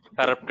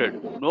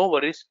 corrupted? No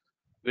worries.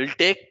 We'll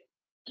take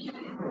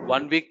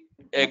 1 week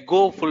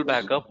ago full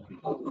backup,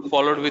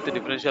 followed with the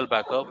differential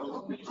backup,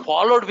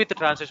 followed with the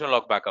transition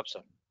log backup,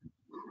 sir.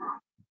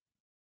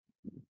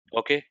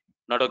 Okay?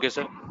 Not okay,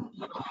 sir?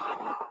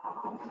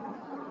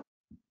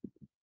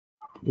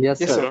 Yes,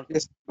 Yes, sir. sir. Everyone?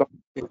 Yes.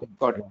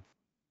 Got it.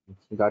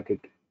 Got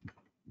it.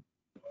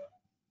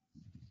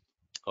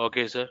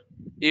 Okay, sir.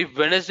 If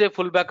Wednesday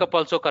full backup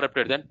also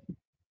corrupted, then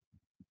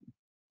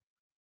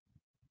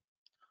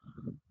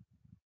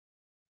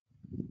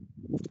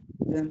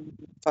Then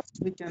first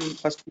we can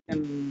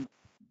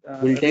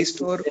We'll take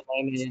restore, Tuesday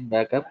 9 a.m.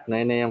 backup,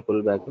 9 a.m.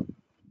 full backup.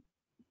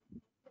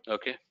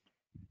 okay.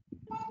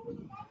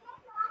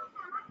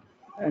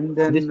 and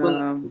This then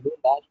one, the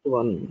last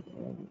one,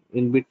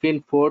 in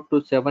between 4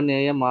 to 7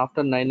 a.m.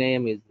 after 9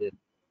 a.m. is there.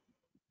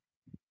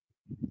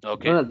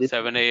 Okay. No, this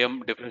 7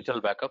 a.m.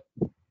 differential backup.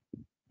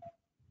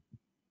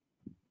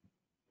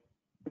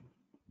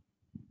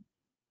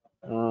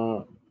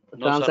 No,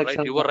 sir, right?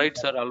 transaction You were log right,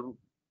 backup. sir.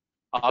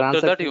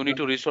 After that, you Transaction need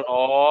to log, restore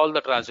all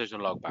the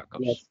transaction log backups.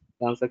 yes,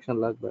 transaction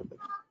log backup.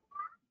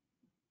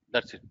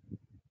 That's it.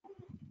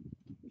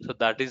 So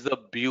that is the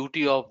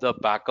beauty of the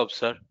backup,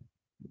 sir.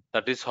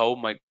 That is how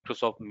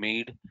Microsoft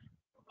made.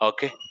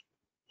 Okay.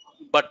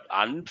 But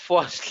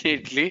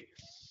unfortunately,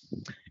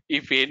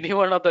 if any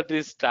one of that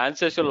is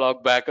transaction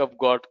log backup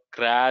got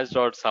crashed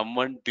or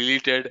someone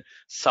deleted,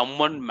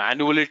 someone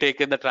manually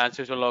taken the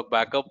transaction log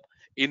backup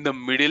in the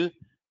middle,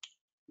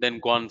 then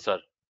gone, sir.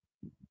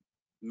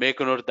 Make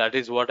a note. That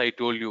is what I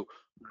told you.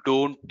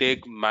 Don't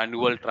take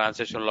manual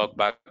transaction log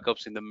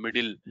backups in the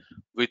middle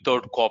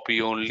without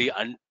copy only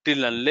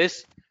until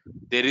unless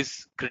there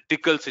is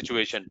critical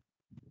situation.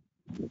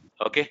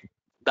 Okay,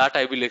 that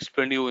I will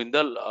explain you in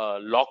the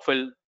log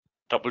file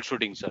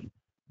troubleshooting, sir.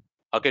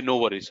 Okay, no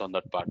worries on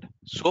that part.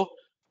 So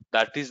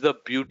that is the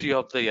beauty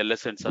of the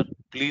LSN, sir.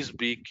 Please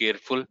be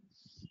careful.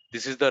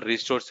 This is the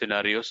restore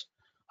scenarios.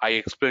 I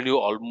explained you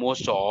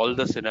almost all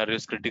the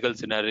scenarios, critical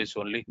scenarios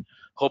only.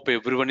 Hope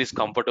everyone is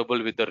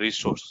comfortable with the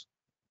restores.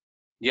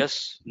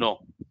 Yes, no.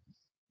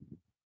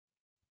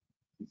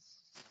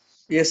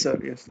 yes, sir.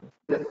 Yes.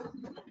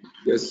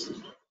 Yes.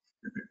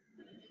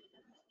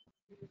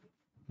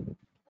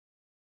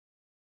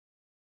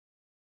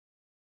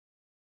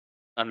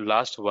 And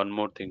last one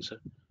more thing, sir.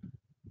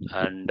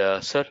 And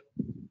sir,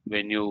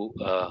 when you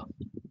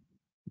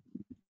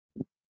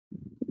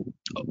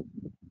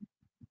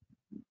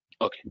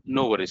okay,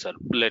 no worries, sir.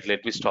 Let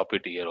me stop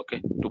it here.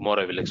 Okay,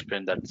 tomorrow I will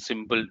explain that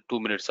simple 2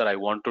 minutes, sir. I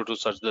wanted to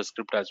search the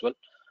script as well.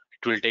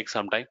 It will take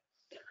some time.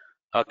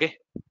 Okay,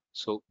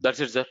 so that's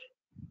it, sir.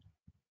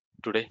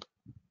 Today,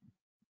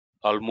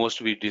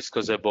 almost we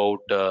discuss about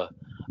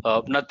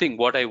nothing.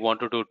 What I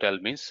wanted to tell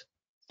means,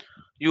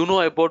 you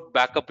know about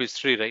backup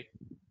history, right?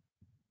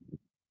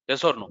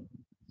 Yes or no?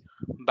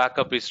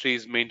 Backup history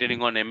is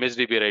maintaining on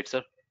MSDB, right,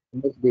 sir?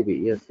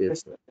 MSDB, yes, yes,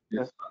 Yes. sir.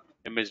 Yes.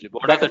 MSDB.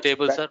 What are the Backup.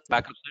 tables, sir?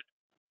 Backup set,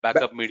 Back,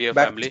 backup media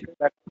backup family,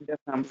 media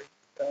family,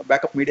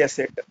 backup media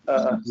set,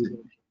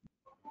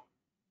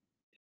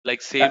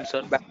 like same,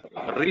 sir. back,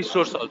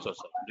 Restores also,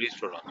 sir.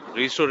 Restore also.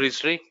 Restore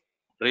history,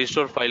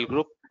 restore file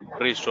group,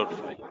 restore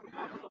file.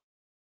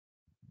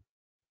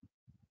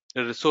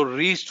 So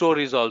restore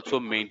is also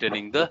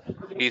maintaining the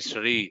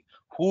history.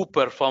 Who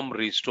perform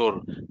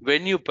restore?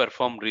 When you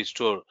perform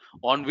restore,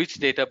 on which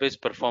database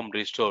perform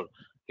restore?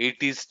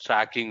 It is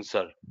tracking,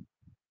 sir.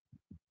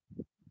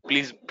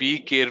 Please be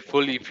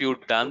careful if you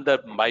done that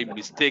by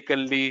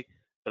mistakenly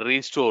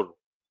restore.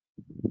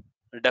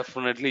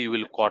 Definitely you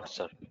will caught,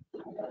 sir.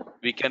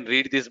 We can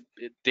read this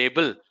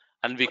table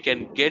and we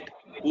can get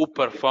who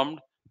performed,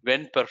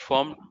 when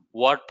performed,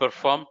 what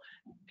performed,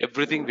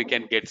 everything we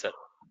can get, sir.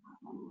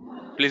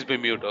 Please be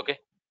mute, okay?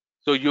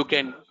 So you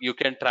can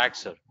track,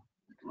 sir.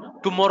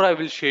 Tomorrow I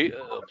will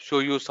show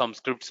you some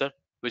scripts, sir,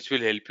 which will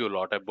help you a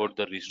lot about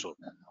the restore.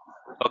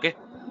 Okay?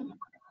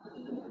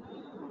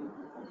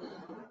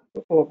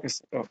 okay,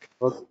 sir. Okay.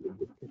 Okay.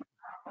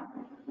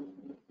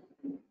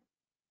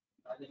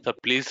 So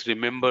please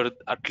remember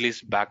at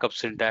least backup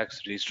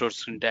syntax, restore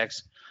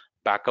syntax,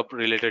 backup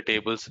related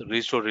tables,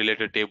 restore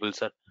related tables,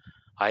 sir.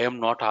 I am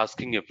not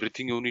asking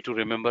everything you need to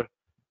remember.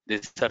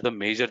 These are the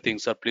major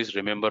things, sir. Please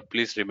remember.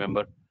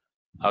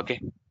 Okay,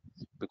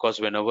 because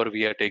whenever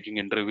we are taking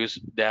interviews,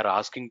 they are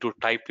asking to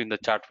type in the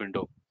chat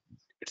window.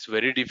 It's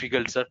very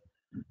difficult, sir.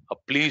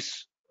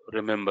 Please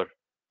remember.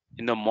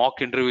 In the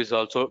mock interviews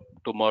also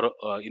tomorrow,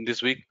 in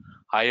this week,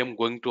 I am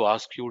going to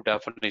ask you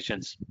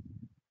definitions.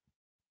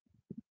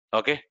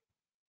 Okay.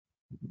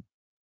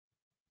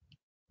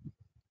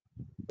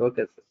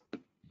 Okay, sir.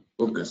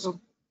 Okay, sir.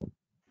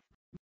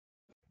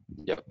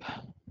 Yep.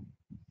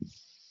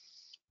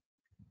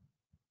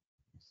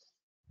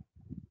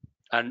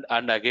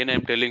 And again,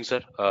 I'm telling,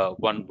 sir,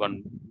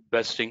 one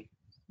best thing.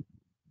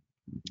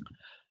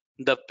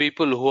 The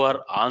people who are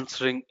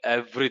answering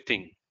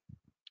everything,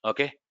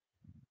 okay,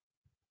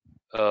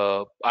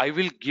 I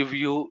will give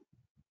you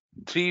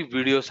 3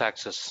 videos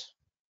access.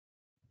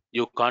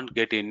 You can't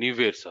get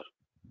anywhere, sir.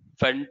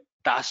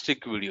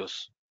 Fantastic videos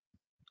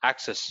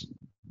access,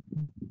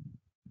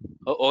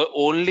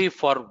 only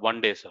for one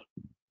day, sir.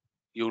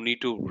 You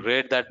need to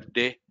read that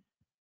day,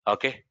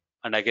 okay,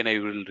 and again I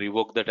will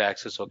revoke that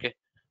access, okay,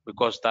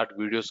 because that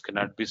videos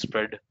cannot be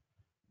spread,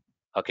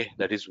 okay.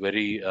 That is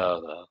very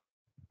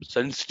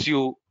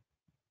sensitive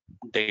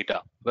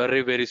data,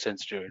 very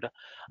sensitive data.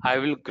 I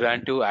will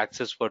grant you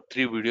access for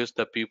 3 videos,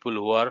 the people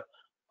who are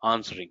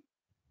answering,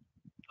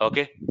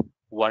 okay.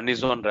 One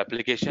is on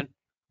replication,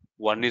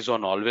 one is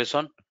on always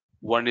on,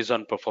 one is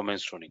on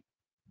performance tuning,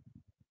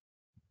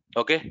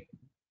 okay,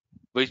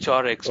 which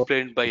are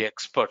explained by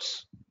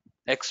experts.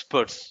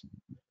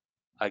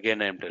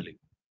 Again I am telling,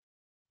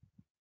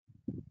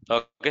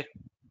 okay.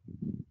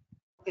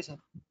 Okay, sir.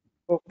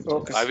 Okay, So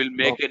okay, I sir. will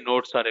make Okay. a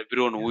notes on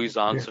everyone who is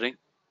Yeah. answering,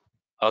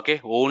 okay.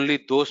 Only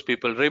those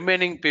people,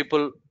 remaining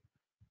people,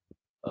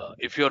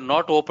 if you're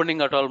not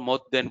opening at all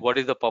mouth, then what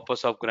is the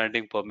purpose of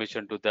granting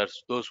permission to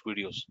those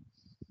videos?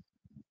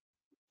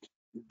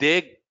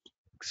 They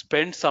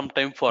spend some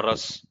time for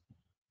us.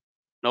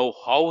 Now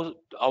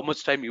how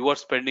much time you are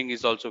spending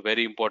is also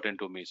very important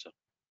to me, sir.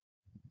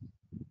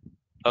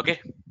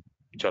 Okay,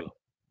 chalo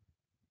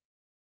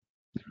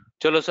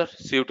chalo sir,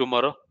 see you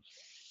tomorrow.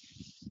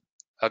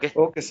 Okay,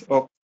 Okay, sir.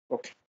 Okay.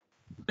 Okay.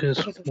 Okay, Okay,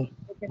 sir. so Okay,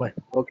 sir. bye.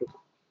 Okay.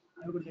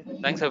 Have a good day.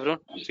 thanks everyone,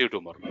 see you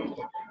tomorrow.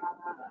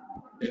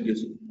 Thank you,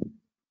 sir.